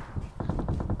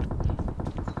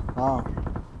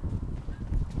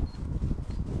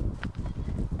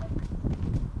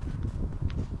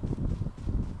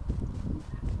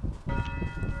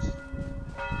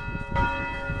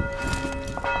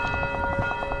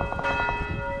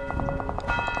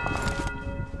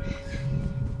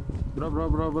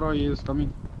Bro, he is coming.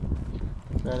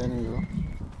 Where enemy bro?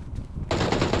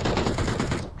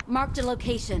 Marked a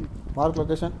location. Mark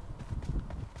location.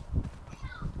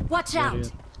 Watch out!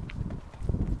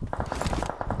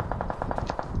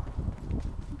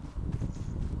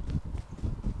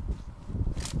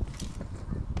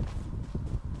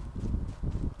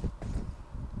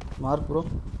 Mark bro.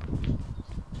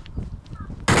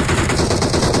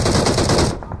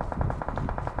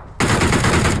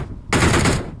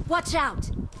 Watch out!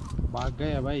 भाग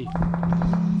गया भाई.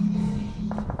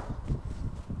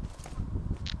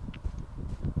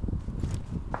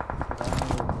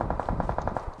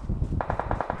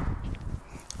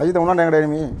 Ajith unna engada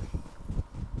enemy.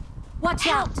 Watch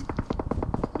out!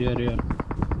 Here.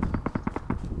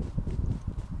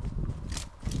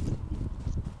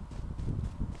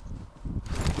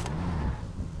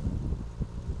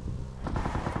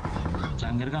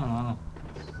 அங்க இருக்கானே வாங்க.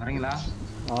 வரீங்களா?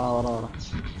 வர.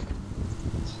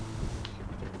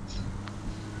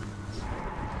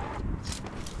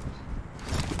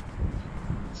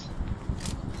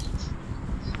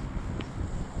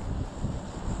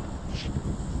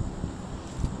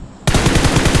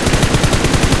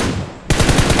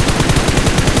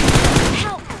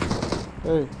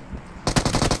 Hey.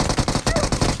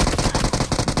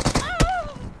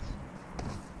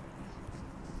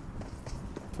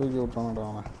 தூக்கி விட்டானடா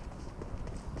அவனை.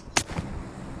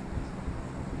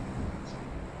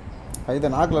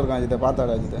 அஜித் நாக்கில் இருக்கான். அஜித்தை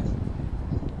பார்த்தாடா அஜித்தை.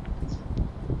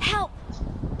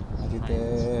 அஜித்தே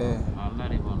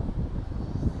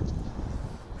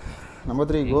நம்பர்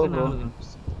 3 கோ ப்ரோ.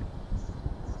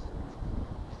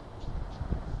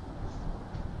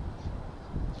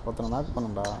 ஒருத்தனை நாக்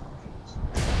பண்ணண்டா.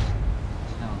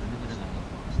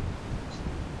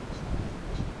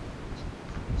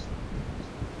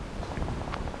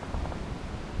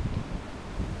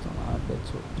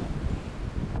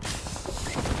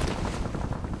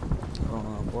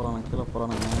 போறான கீழே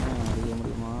போறான அடிக்க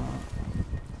முடியுமா?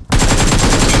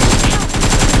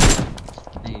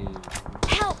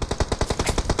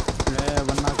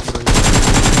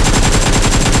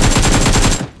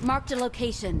 Marked a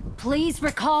location. Please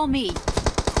recall me.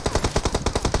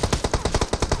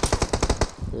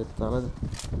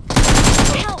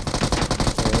 Help!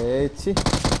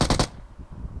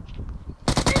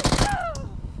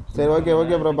 சரி ஓகே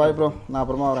ப்ரோ பாய் ப்ரோ. நான்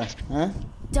அப்புறமா வரேன்.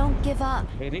 Don't give up.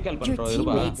 Recall Your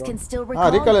teammates can still recall.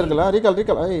 recall இருக்குல? recall.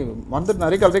 ஐய்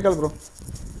வந்துட்டேன். recall bro.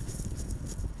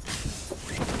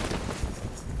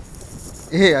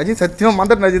 அஜித் சத்தியமா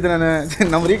வந்துட்டேன் அஜித் நானு.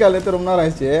 நம்ம recall எடுத்து ரொம்ப நேரம்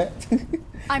ஆயிடுச்சு.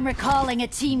 I'm recalling a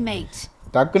teammate.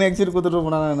 டக்குனு எக்ஸிட் கொடுத்துட்டு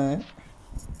போனா நானு.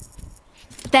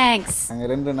 Thanks. அங்க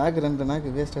ரெண்டு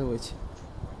நாக்கு வேஸ்டா போச்சு.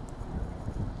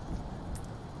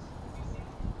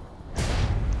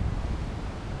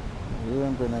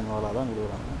 ஈவன் போய் நான் வாளா தான்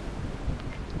குடுக்குறாங்க.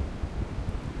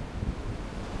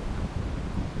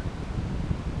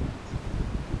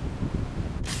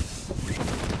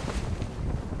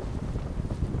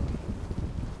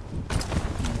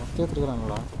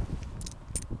 கேட்குறாங்களா?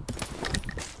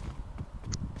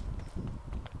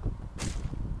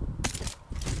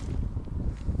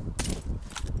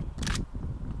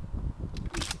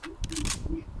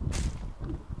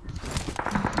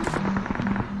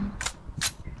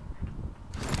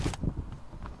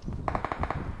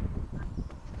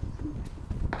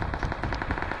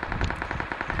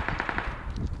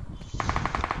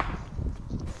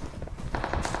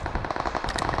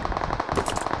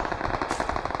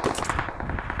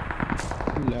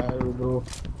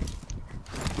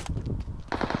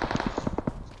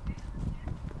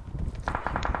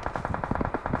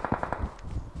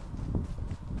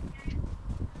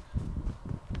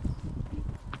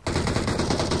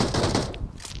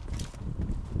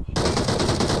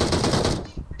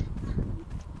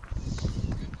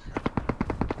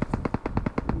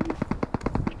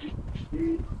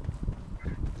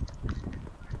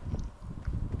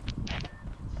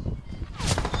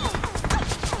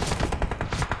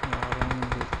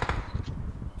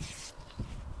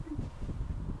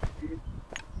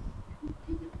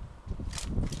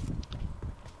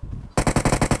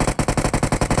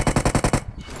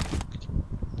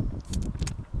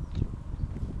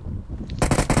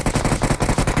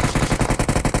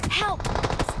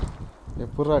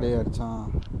 எப்படா டே அடிச்சான்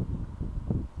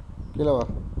கீழே வா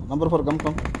நம்பர் 4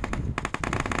 கம்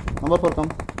நம்பர் 4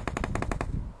 கம்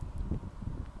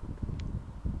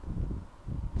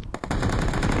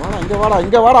வாடா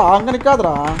இங்க வாடா அங்க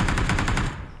நிக்காதடா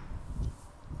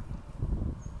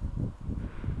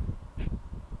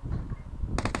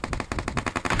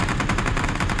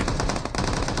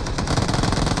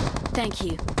Thank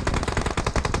you.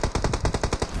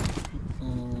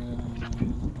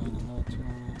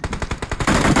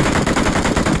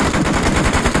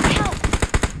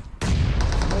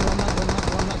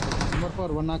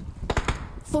 One knock.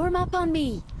 Form up on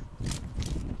me.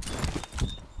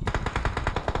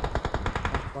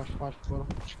 Fast, bro.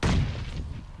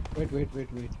 Wait.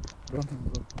 Don't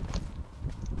bro.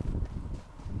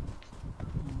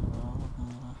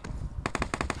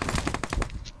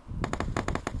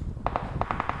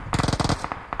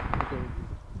 Okay.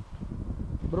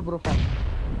 Bro, fast.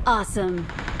 Awesome.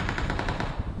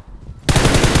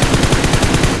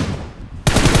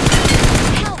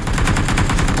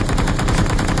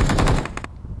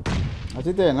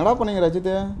 Ajith என்னடா பண்ணீங்க அஜித்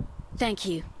Thank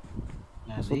you.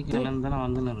 நான் சீக்கிரம்ல இருந்து நான்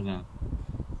வந்துன்னு இருக்கேன்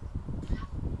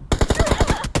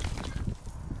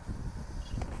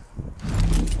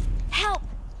Help.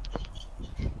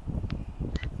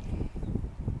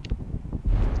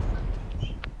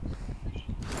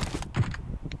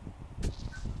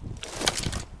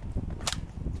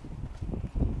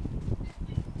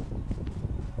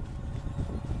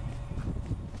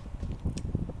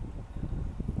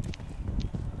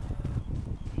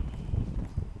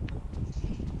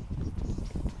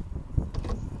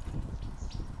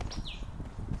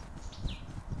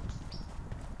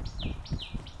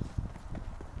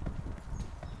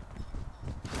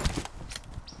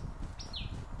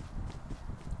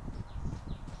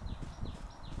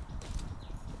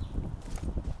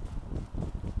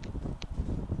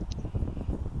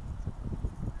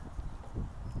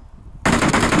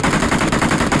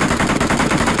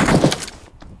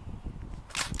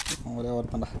 ஒரே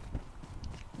ஒருத்தன்டா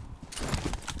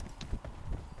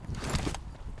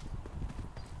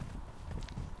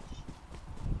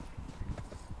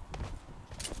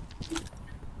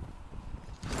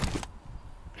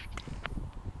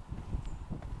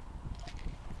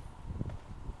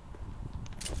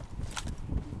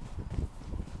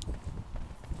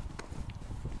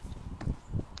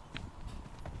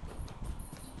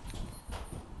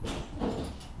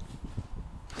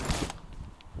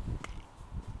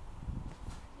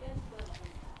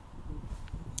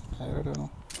I don't know.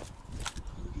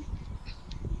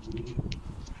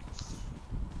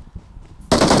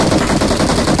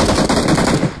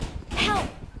 Help!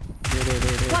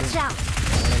 Watch out!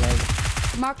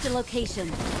 Mark the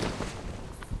location.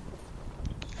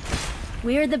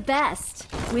 We're the best.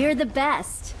 We're the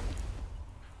best.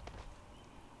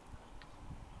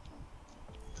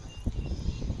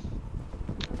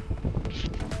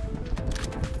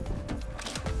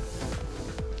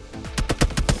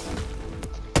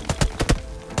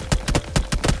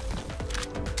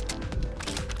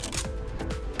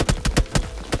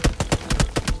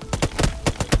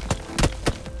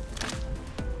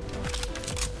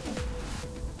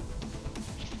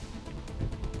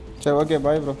 சரி okay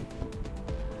bye bro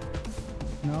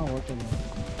okay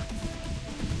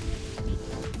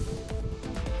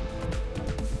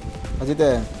Ajith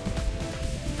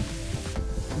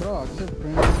bro accept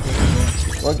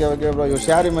okay bro you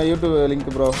share my YouTube link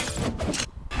bro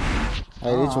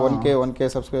I reach 1k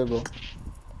subscribe bro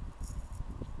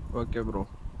okay bro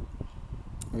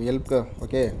you help ka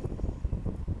okay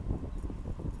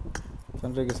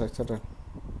friend request accepted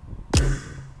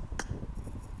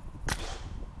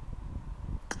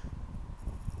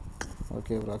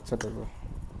okay bro accepted bro